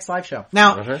that in the next live show.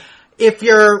 Now, if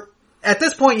you're at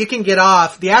this point, you can get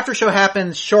off. The after show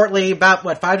happens shortly, about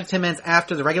 5 to 10 minutes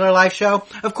after the regular live show.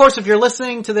 Of course, if you're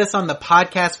listening to this on the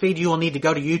podcast feed, you will need to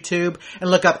go to YouTube and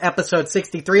look up episode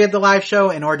 63 of the live show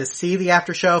in order to see the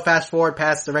after show. Fast forward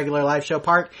past the regular live show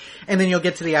part, and then you'll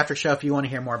get to the after show if you want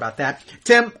to hear more about that.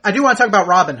 Tim, I do want to talk about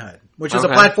Robinhood, which is a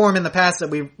platform in the past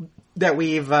that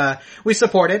we've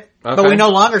supported, but we no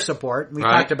longer support. We've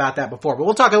talked about that before, but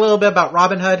we'll talk a little bit about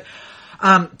Robinhood.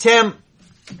 Tim,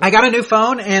 I got a new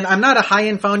phone, and I'm not a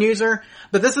high-end phone user,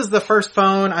 but this is the first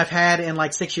phone I've had in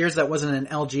 6 years that wasn't an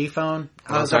LG phone.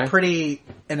 I was an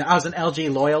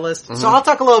LG loyalist. So I'll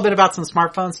talk a little bit about some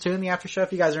smartphones too in the after show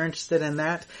if you guys are interested in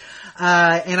that.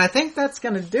 And I think that's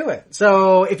going to do it.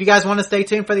 So if you guys want to stay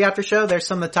tuned for the after show, there's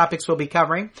some of the topics we'll be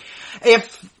covering.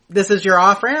 If this is your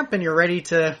off ramp and you're ready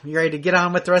to get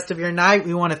on with the rest of your night,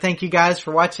 we want to thank you guys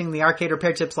for watching the Arcade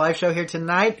Repair Tips live show here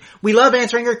tonight. We love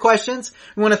answering your questions.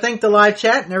 We want to thank the live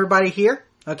chat and everybody here.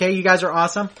 Okay, you guys are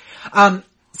awesome.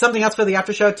 Something else for the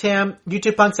after show, Tim.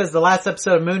 YouTube Punk says the last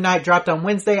episode of Moon Knight dropped on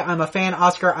Wednesday. I'm a fan.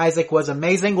 Oscar Isaac was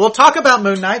amazing. We'll talk about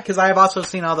Moon Knight because I have also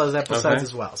seen all those episodes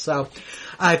as well. So,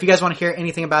 if you guys want to hear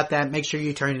anything about that, make sure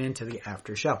you turn it into the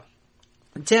after show.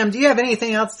 Tim, do you have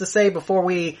anything else to say before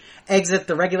we exit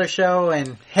the regular show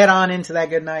and head on into that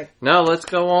good night? No, let's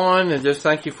go on and just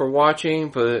thank you for watching,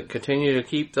 but continue to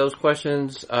keep those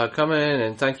questions coming in,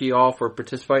 and thank you all for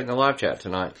participating in the live chat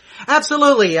tonight.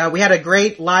 Absolutely. We had a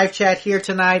great live chat here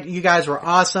tonight. You guys were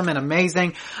awesome and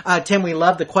amazing. Tim, we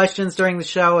love the questions during the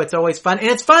show. It's always fun. And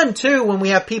it's fun too when we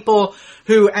have people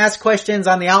who ask questions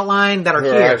on the outline that are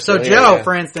here. So Joe,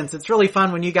 for instance, it's really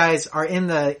fun when you guys are in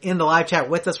the live chat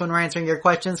with us when we're answering your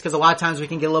questions, because a lot of times we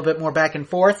can get a little bit more back and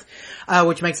forth,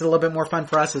 which makes it a little bit more fun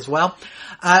for us as well.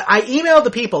 I emailed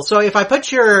the people. So if I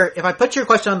put your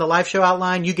question on the live show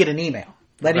outline, you get an email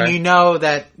letting you know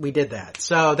that we did that.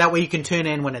 So that way you can tune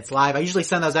in when it's live. I usually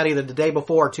send those out either the day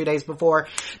before or 2 days before,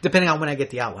 depending on when I get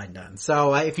the outline done.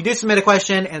 So if you do submit a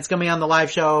question and it's going to be on the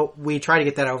live show, we try to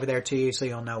get that over there to you so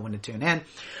you'll know when to tune in.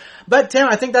 But Tim,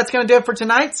 I think that's going to do it for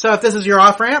tonight. So if this is your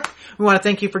off-ramp, we want to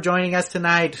thank you for joining us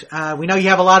tonight. We know you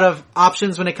have a lot of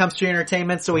options when it comes to your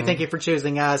entertainment, so we thank you for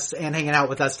choosing us and hanging out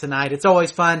with us tonight. It's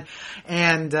always fun.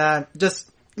 And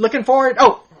just looking forward.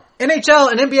 Oh,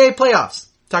 NHL and NBA playoffs.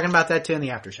 Talking about that too in the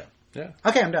after show. Yeah.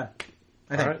 Okay, I'm done.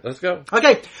 I think. All right, let's go.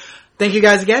 Okay. Thank you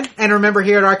guys again. And remember,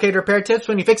 here at Arcade Repair Tips,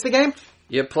 when you fix the game,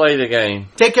 You play the game.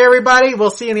 Take care, everybody.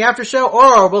 We'll see you in the after show,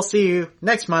 or we'll see you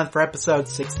next month for episode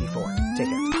 64. Take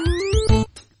care.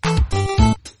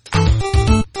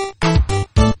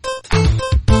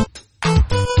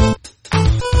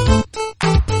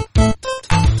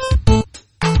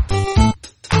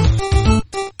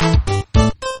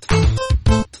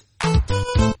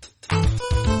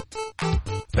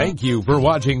 Thank you for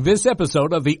watching this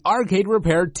episode of the Arcade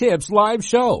Repair Tips live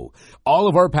show. All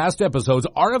of our past episodes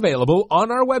are available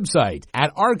on our website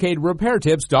at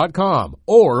arcaderepairtips.com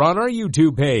or on our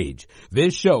YouTube page.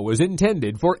 This show is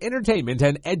intended for entertainment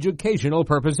and educational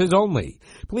purposes only.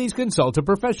 Please consult a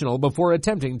professional before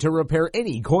attempting to repair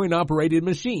any coin-operated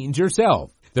machines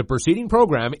yourself. The preceding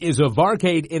program is a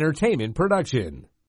Varcade Entertainment production.